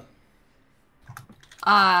confused on?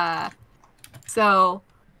 So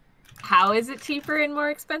how is it cheaper and more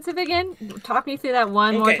expensive again? Talk me through that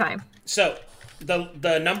one more time. So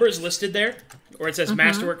the numbers listed there, where it says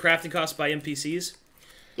Masterwork Crafting Costs by NPCs,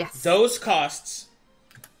 Yes. those costs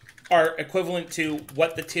are equivalent to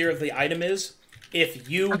what the tier of the item is if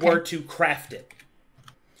you were to craft it.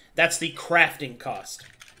 That's the crafting cost.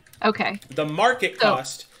 Okay. The market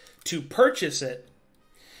cost to purchase it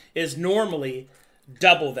is normally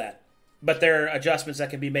double that. But there are adjustments that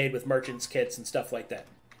can be made with merchants' kits and stuff like that.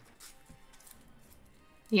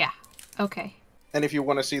 Yeah. Okay. And if you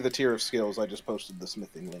want to see the tier of skills, I just posted the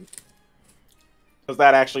smithing link. Because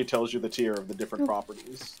that actually tells you the tier of the different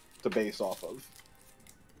properties to base off of.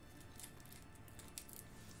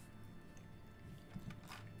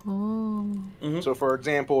 Oh. So for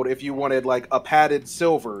example, if you wanted like a padded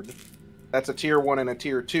silvered, that's a tier 1 and a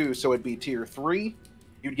tier 2, so it'd be tier 3.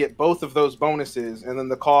 You'd get both of those bonuses, and then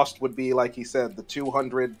the cost would be, like he said, the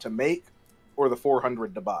 200 to make or the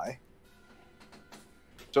 400 to buy.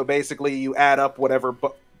 So basically, you add up whatever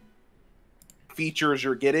features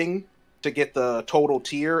you're getting to get the total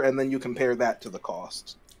tier, and then you compare that to the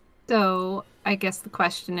cost. So I guess the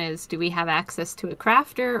question is, do we have access to a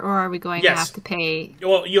crafter, or are we going to have to pay?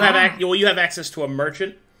 Well, you have you have access to a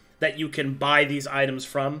merchant that you can buy these items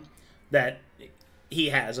from that he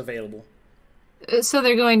has available. So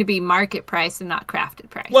they're going to be market price and not crafted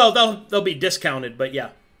price. Well, they'll be discounted, but yeah.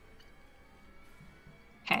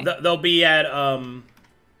 Okay. They'll be at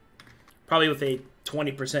probably with a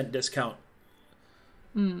 20% discount.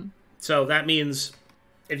 Mm. So that means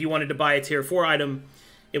if you wanted to buy a tier 4 item,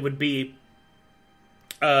 it would be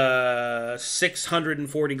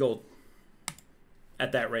 640 gold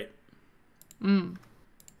at that rate. Mm.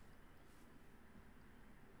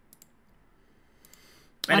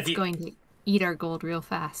 That's going to eat our gold real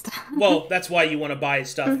fast. Well, that's why you want to buy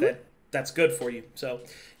stuff that's good for you. So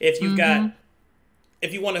if you've got,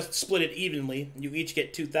 if you want to split it evenly, you each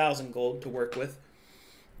get 2,000 gold to work with.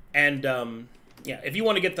 And yeah, if you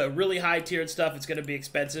want to get the really high tiered stuff, it's going to be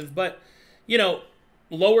expensive. But you know,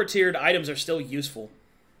 lower tiered items are still useful.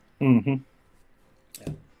 Mm-hmm.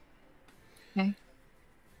 Yeah. Okay.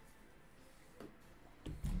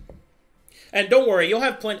 And don't worry, you'll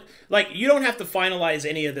have plenty. Like, you don't have to finalize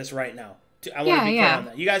any of this right now. I want to be clear on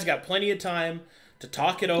that. You guys got plenty of time to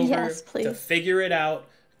talk it over, to figure it out.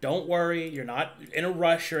 Don't worry, you're not in a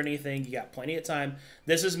rush or anything. You got plenty of time.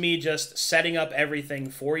 This is me just setting up everything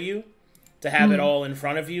for you to have it all in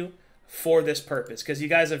front of you for this purpose. Because you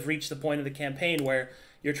guys have reached the point of the campaign where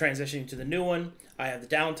you're transitioning to the new one. I have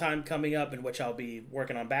the downtime coming up in which I'll be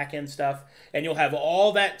working on back-end stuff. And you'll have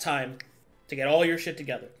all that time to get all your shit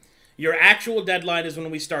together. Your actual deadline is when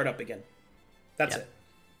we start up again. That's it.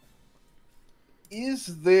 Is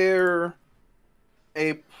there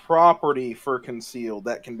a property for concealed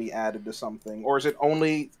that can be added to something? Or is it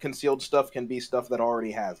only concealed stuff can be stuff that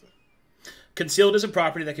already has it? Concealed is a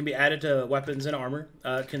property that can be added to weapons and armor.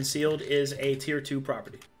 Concealed is a tier 2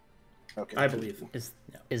 property. Okay. I believe.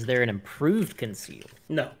 Is there an improved concealed?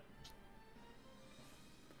 No.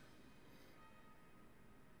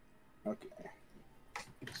 Okay.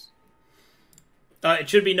 It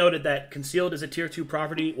should be noted that concealed is a tier 2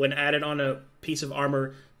 property when added on a piece of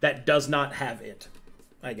armor that does not have it,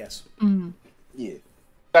 I guess. Yeah.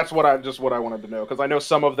 That's what I wanted to know, because I know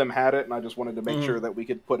some of them had it, and I just wanted to make sure that we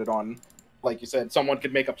could put it on. Like you said, someone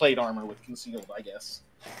could make a plate armor with concealed, I guess.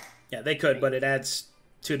 Yeah, they could, but it adds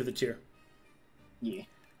 2 to the tier. Yeah.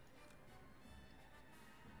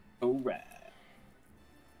 Alright.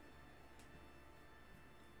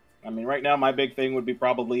 I mean, right now my big thing would be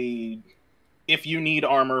probably, if you need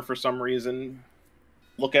armor for some reason,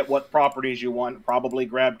 look at what properties you want, probably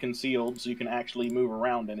grab concealed so you can actually move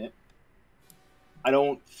around in it. I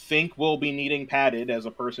don't think we'll be needing padded as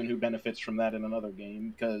a person who benefits from that in another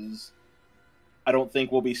game, because I don't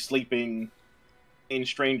think we'll be sleeping in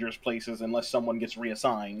strangers' places unless someone gets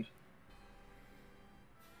reassigned.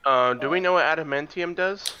 Do we know what adamantium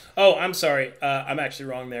does? Oh, I'm sorry. I'm actually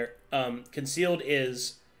wrong there. Concealed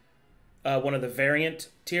is one of the variant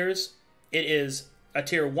tiers. It is a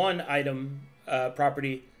tier 1 item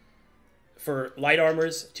property for light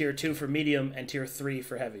armors, tier 2 for medium, and tier 3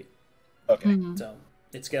 for heavy. Okay. So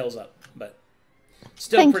it scales up, but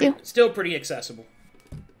still pretty accessible.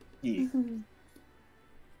 Yeah.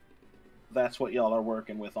 That's what y'all are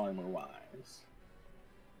working with armor-wise.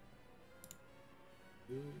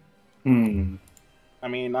 I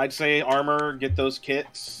mean, I'd say armor, get those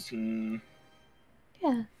kits, and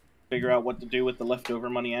figure out what to do with the leftover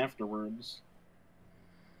money afterwards.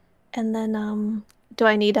 And then, do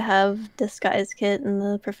I need to have disguise kit and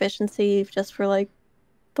the proficiency just for, like,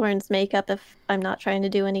 Thorne's makeup if I'm not trying to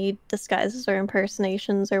do any disguises or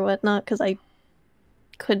impersonations or whatnot? Because I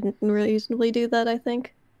couldn't reasonably do that, I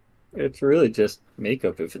think. It's really just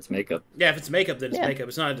makeup if it's makeup. Yeah, if it's makeup, then it's makeup.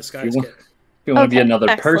 It's not a disguise kit. If you want to be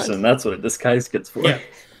another person, that's what a disguise kit's for. Yeah.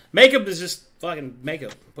 Makeup is just fucking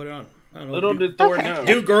makeup. Put it on. I don't know. Little did Thorne know.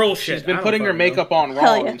 Do girl shit. She's been putting her makeup on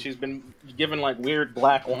wrong, and she's been given, like, weird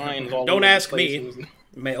black lines all over. Don't ask me.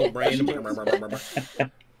 Male brain.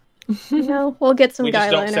 No, we'll get some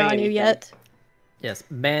guy liner on you yet. Yes,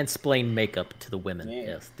 mansplain makeup to the women.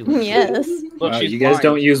 Yes, do it. Yes. Look, you guys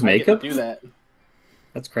don't use makeup? Do that.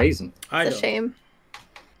 That's crazy. It's a shame.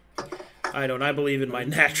 I don't. I believe in my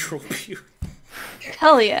natural beauty.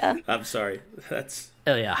 Hell yeah. I'm sorry. That's.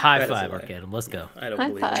 Hell yeah. High five, Arcadum. Let's go. I don't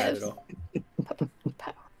believe in that at all.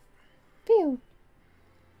 Pew.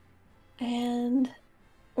 And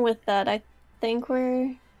with that, I think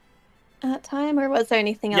we're at time, or was there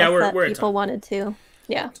anything else that people wanted to?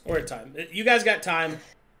 Yeah. We're at time. You guys got time.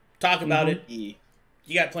 Talk about it. You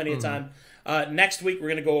got plenty of time. Next week, we're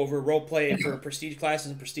going to go over roleplay for prestige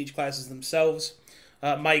classes and prestige classes themselves.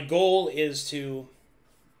 My goal is to...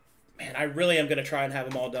 Man, I really am going to try and have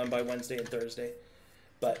them all done by Wednesday and Thursday.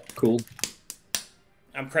 But cool.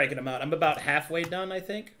 I'm cranking them out. I'm about halfway done, I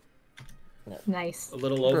think. Nice. A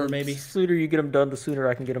little over, maybe. The sooner you get them done, the sooner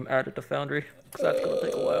I can get them added to Foundry. Because that's going to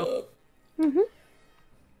take a while.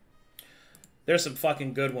 There's some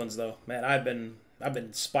fucking good ones, though. Man, I've been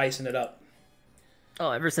spicing it up.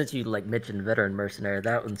 Oh, ever since you like mentioned Veteran Mercenary,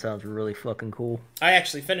 that one sounds really fucking cool. I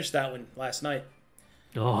actually finished that one last night.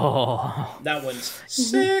 Oh, that one's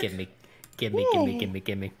sick. Gimme.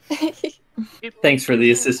 Thanks for the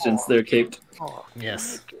assistance there, Caped.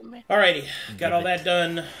 Yes. Alrighty, got all that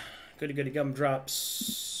done. Goody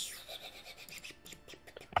gumdrops.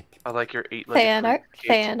 I like your 8 Fan art.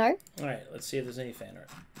 Alright, let's see if there's any fan art.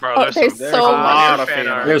 Bro, there's so much fan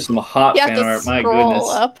art. There's some hot You fan have to art. My scroll goodness.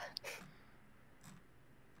 up.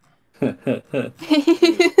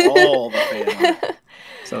 All the fan art.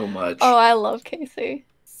 So much. Oh, I love Casey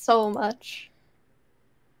so much.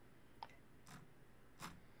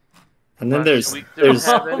 And then there's We don't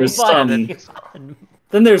have any some. edits.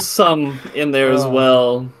 Then there's some in there as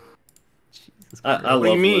well. I love What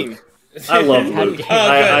do you mean? Luke. I love Luke. Oh,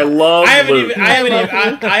 I love Luke.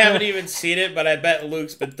 I haven't even seen it, but I bet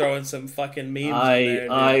Luke's been throwing some fucking memes in there.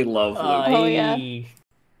 Dude. I love Luke. Oh, yeah.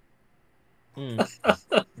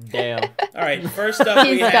 Damn. Alright, first up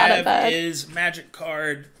we He's got it have bad. is Magic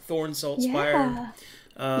card, Thorne Saltspire.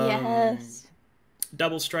 Yes.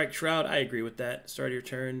 Double Strike Shroud, I agree with that. Start of your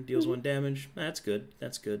turn, deals 1 damage. That's good.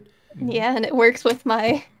 Yeah, and it works with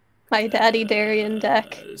my Daddy Darien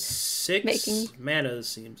deck. 6 mana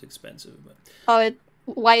seems expensive, but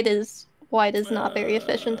White is not very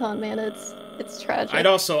efficient on mana. It's tragic. I'd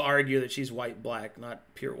also argue that she's white-black, not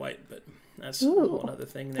pure white, but that's a whole other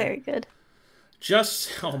thing there. Very good.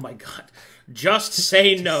 Oh my god. Just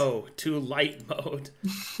say no to light mode.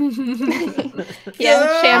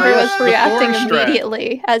 Yeah, Chamber was the reacting Thorne strat.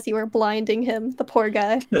 immediately as you were blinding him, the poor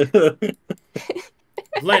guy.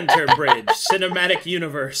 Lanternbridge, cinematic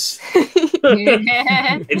universe.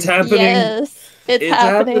 It's happening. Yes, it's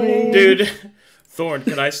happening. Dude, Thorne,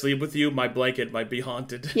 can I sleep with you? My blanket might be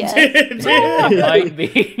haunted. Yes. Might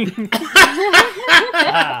be.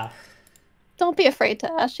 Don't be afraid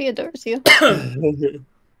to ask. She adores you.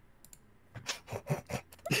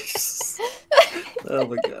 Oh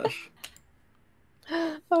my gosh.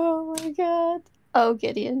 Oh my god. Oh,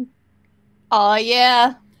 Gideon. Oh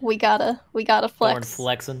yeah. We gotta Thorne flex.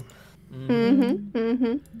 flexing.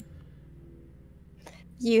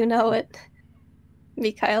 You know it.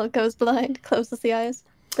 Micha'el goes blind, closes the eyes.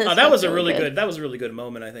 That was a really good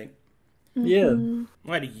moment, I think. Yeah.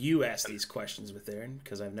 Why do you ask these questions with Aaron?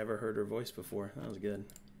 Because I've never heard her voice before. That was good.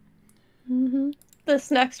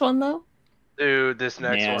 This next one though. Dude, this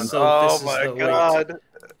next Man. one. So Oh this is my the weight god.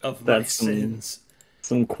 of my That's sins.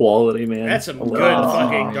 Some quality, man. That's some I good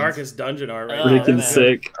love it. fucking Darkest Dungeon art right Oh, there. Freaking man.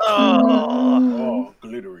 sick. Oh,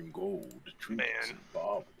 Glittering gold. Man.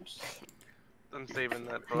 Baubles. I'm saving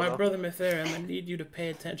that for My now. brother Mytheria, I need you to pay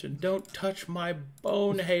attention. Don't touch my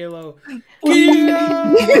bone halo.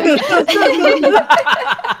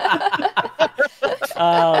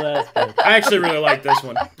 Oh, that's good. I actually really like this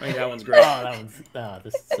one. I think that one's great. Oh, that one's.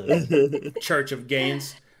 This is so Church of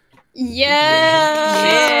Gains.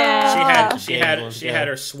 Yeah. She had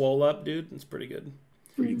her swole up, dude. It's pretty good.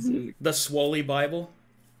 The Swoley Bible.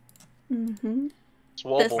 This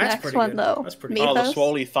Swole. next pretty one good. though. That's pretty Oh, the Mythos.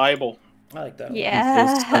 Swoley Thibault. I like that one.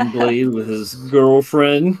 Yeah. Assembly with his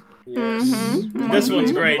girlfriend. This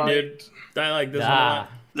one's great, dude. I like this one a lot.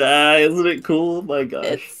 Isn't it cool? Oh my gosh.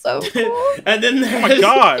 It's so cool. And then Oh my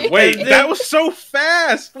god, wait, And then- that was so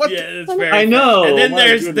fast! What Yeah, the- it's very I know, And then my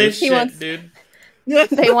there's goodness. this He shit, wants- dude.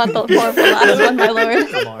 They want the more of the last one, my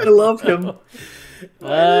lord. I love him.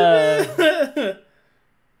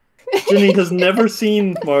 Ginny has never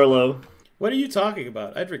seen Marlowe. What are you talking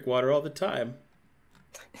about? I drink water all the time.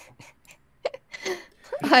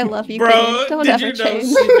 I love you, Bro, Gideon. Don't did ever you know change.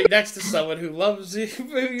 sleeping next to someone who loves you,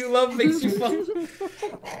 who you love makes you fun?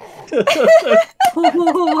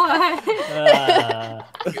 What?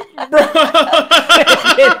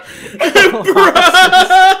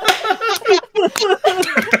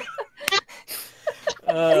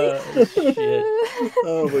 shit.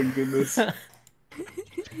 Oh my goodness.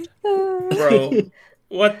 Bro,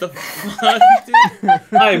 what the fuck, dude?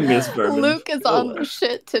 I miss Bourbon. Luke is on the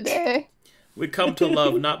shit today. We come to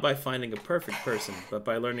love not by finding a perfect person, but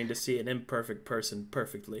by learning to see an imperfect person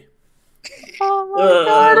perfectly. Oh my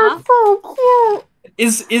god, it's so cute.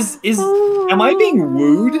 Am I being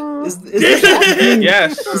wooed? Is this what being,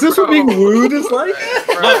 Yes. is this what being wooed is like?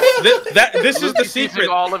 This is the Luke is using secret.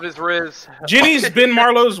 all of his riz. Ginny's been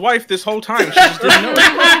Marlowe's wife this whole time. She just didn't know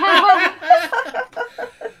it.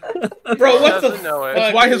 Bro, what the Doesn't know it. fuck?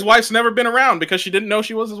 That's why his wife's never been around, because she didn't know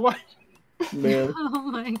she was his wife. Man. Oh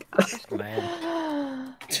my gosh.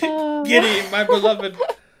 Man. Giddy, my beloved.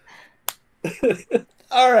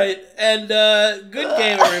 All right, and good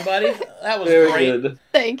game, everybody. That was Very great. good.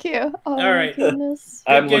 Thank you. Oh All my right. goodness.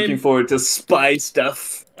 I'm game. looking forward to spy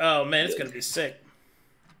stuff. Oh man, it's gonna be sick.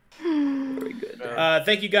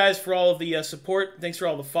 Thank you guys for all of the support. Thanks for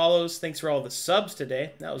all the follows. Thanks for all the subs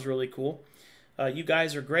today. That was really cool. You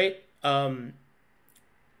guys are great.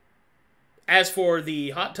 As for the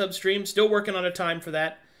hot tub stream, still working on a time for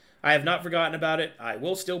that. I have not forgotten about it. I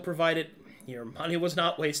will still provide it. Your money was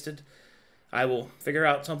not wasted. I will figure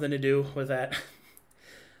out something to do with that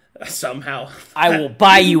somehow. I will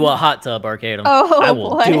buy you a hot tub, Arcadum. Oh, I will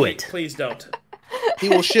boy. do it. Please don't. He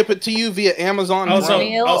will ship it to you via Amazon. Also,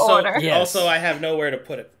 Mail order. Yes. I have nowhere to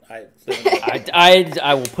put it. I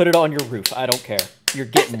will put it on your roof. I don't care. You're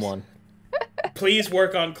getting one. Please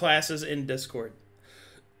work on classes in Discord.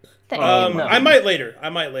 Thank no. I might later.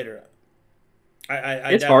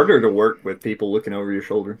 It's harder to work with people looking over your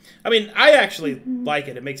shoulder. I mean, I actually like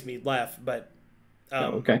it. It makes me laugh, but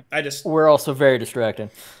okay. I just We're also very distracting.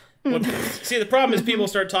 see the problem is people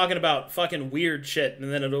start talking about fucking weird shit,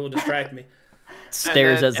 and then it'll distract me.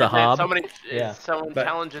 Stares as a hob. Someone But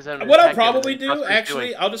challenges him. What I'll to probably tech it, and do, that's what he's actually,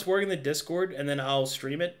 doing. I'll just work in the Discord, and then I'll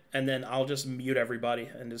stream it, and then I'll just mute everybody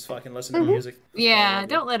and just fucking listen to music. Yeah,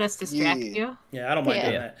 don't let us distract Yeah. you. Yeah, I don't mind Yeah.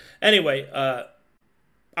 doing that. Anyway,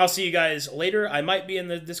 I'll see you guys later. I might be in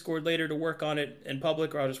the Discord later to work on it in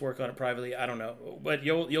public, or I'll just work on it privately. I don't know, but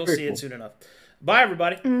you'll Very see cool. it soon enough. Bye,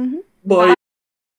 everybody. Mhm. Bye.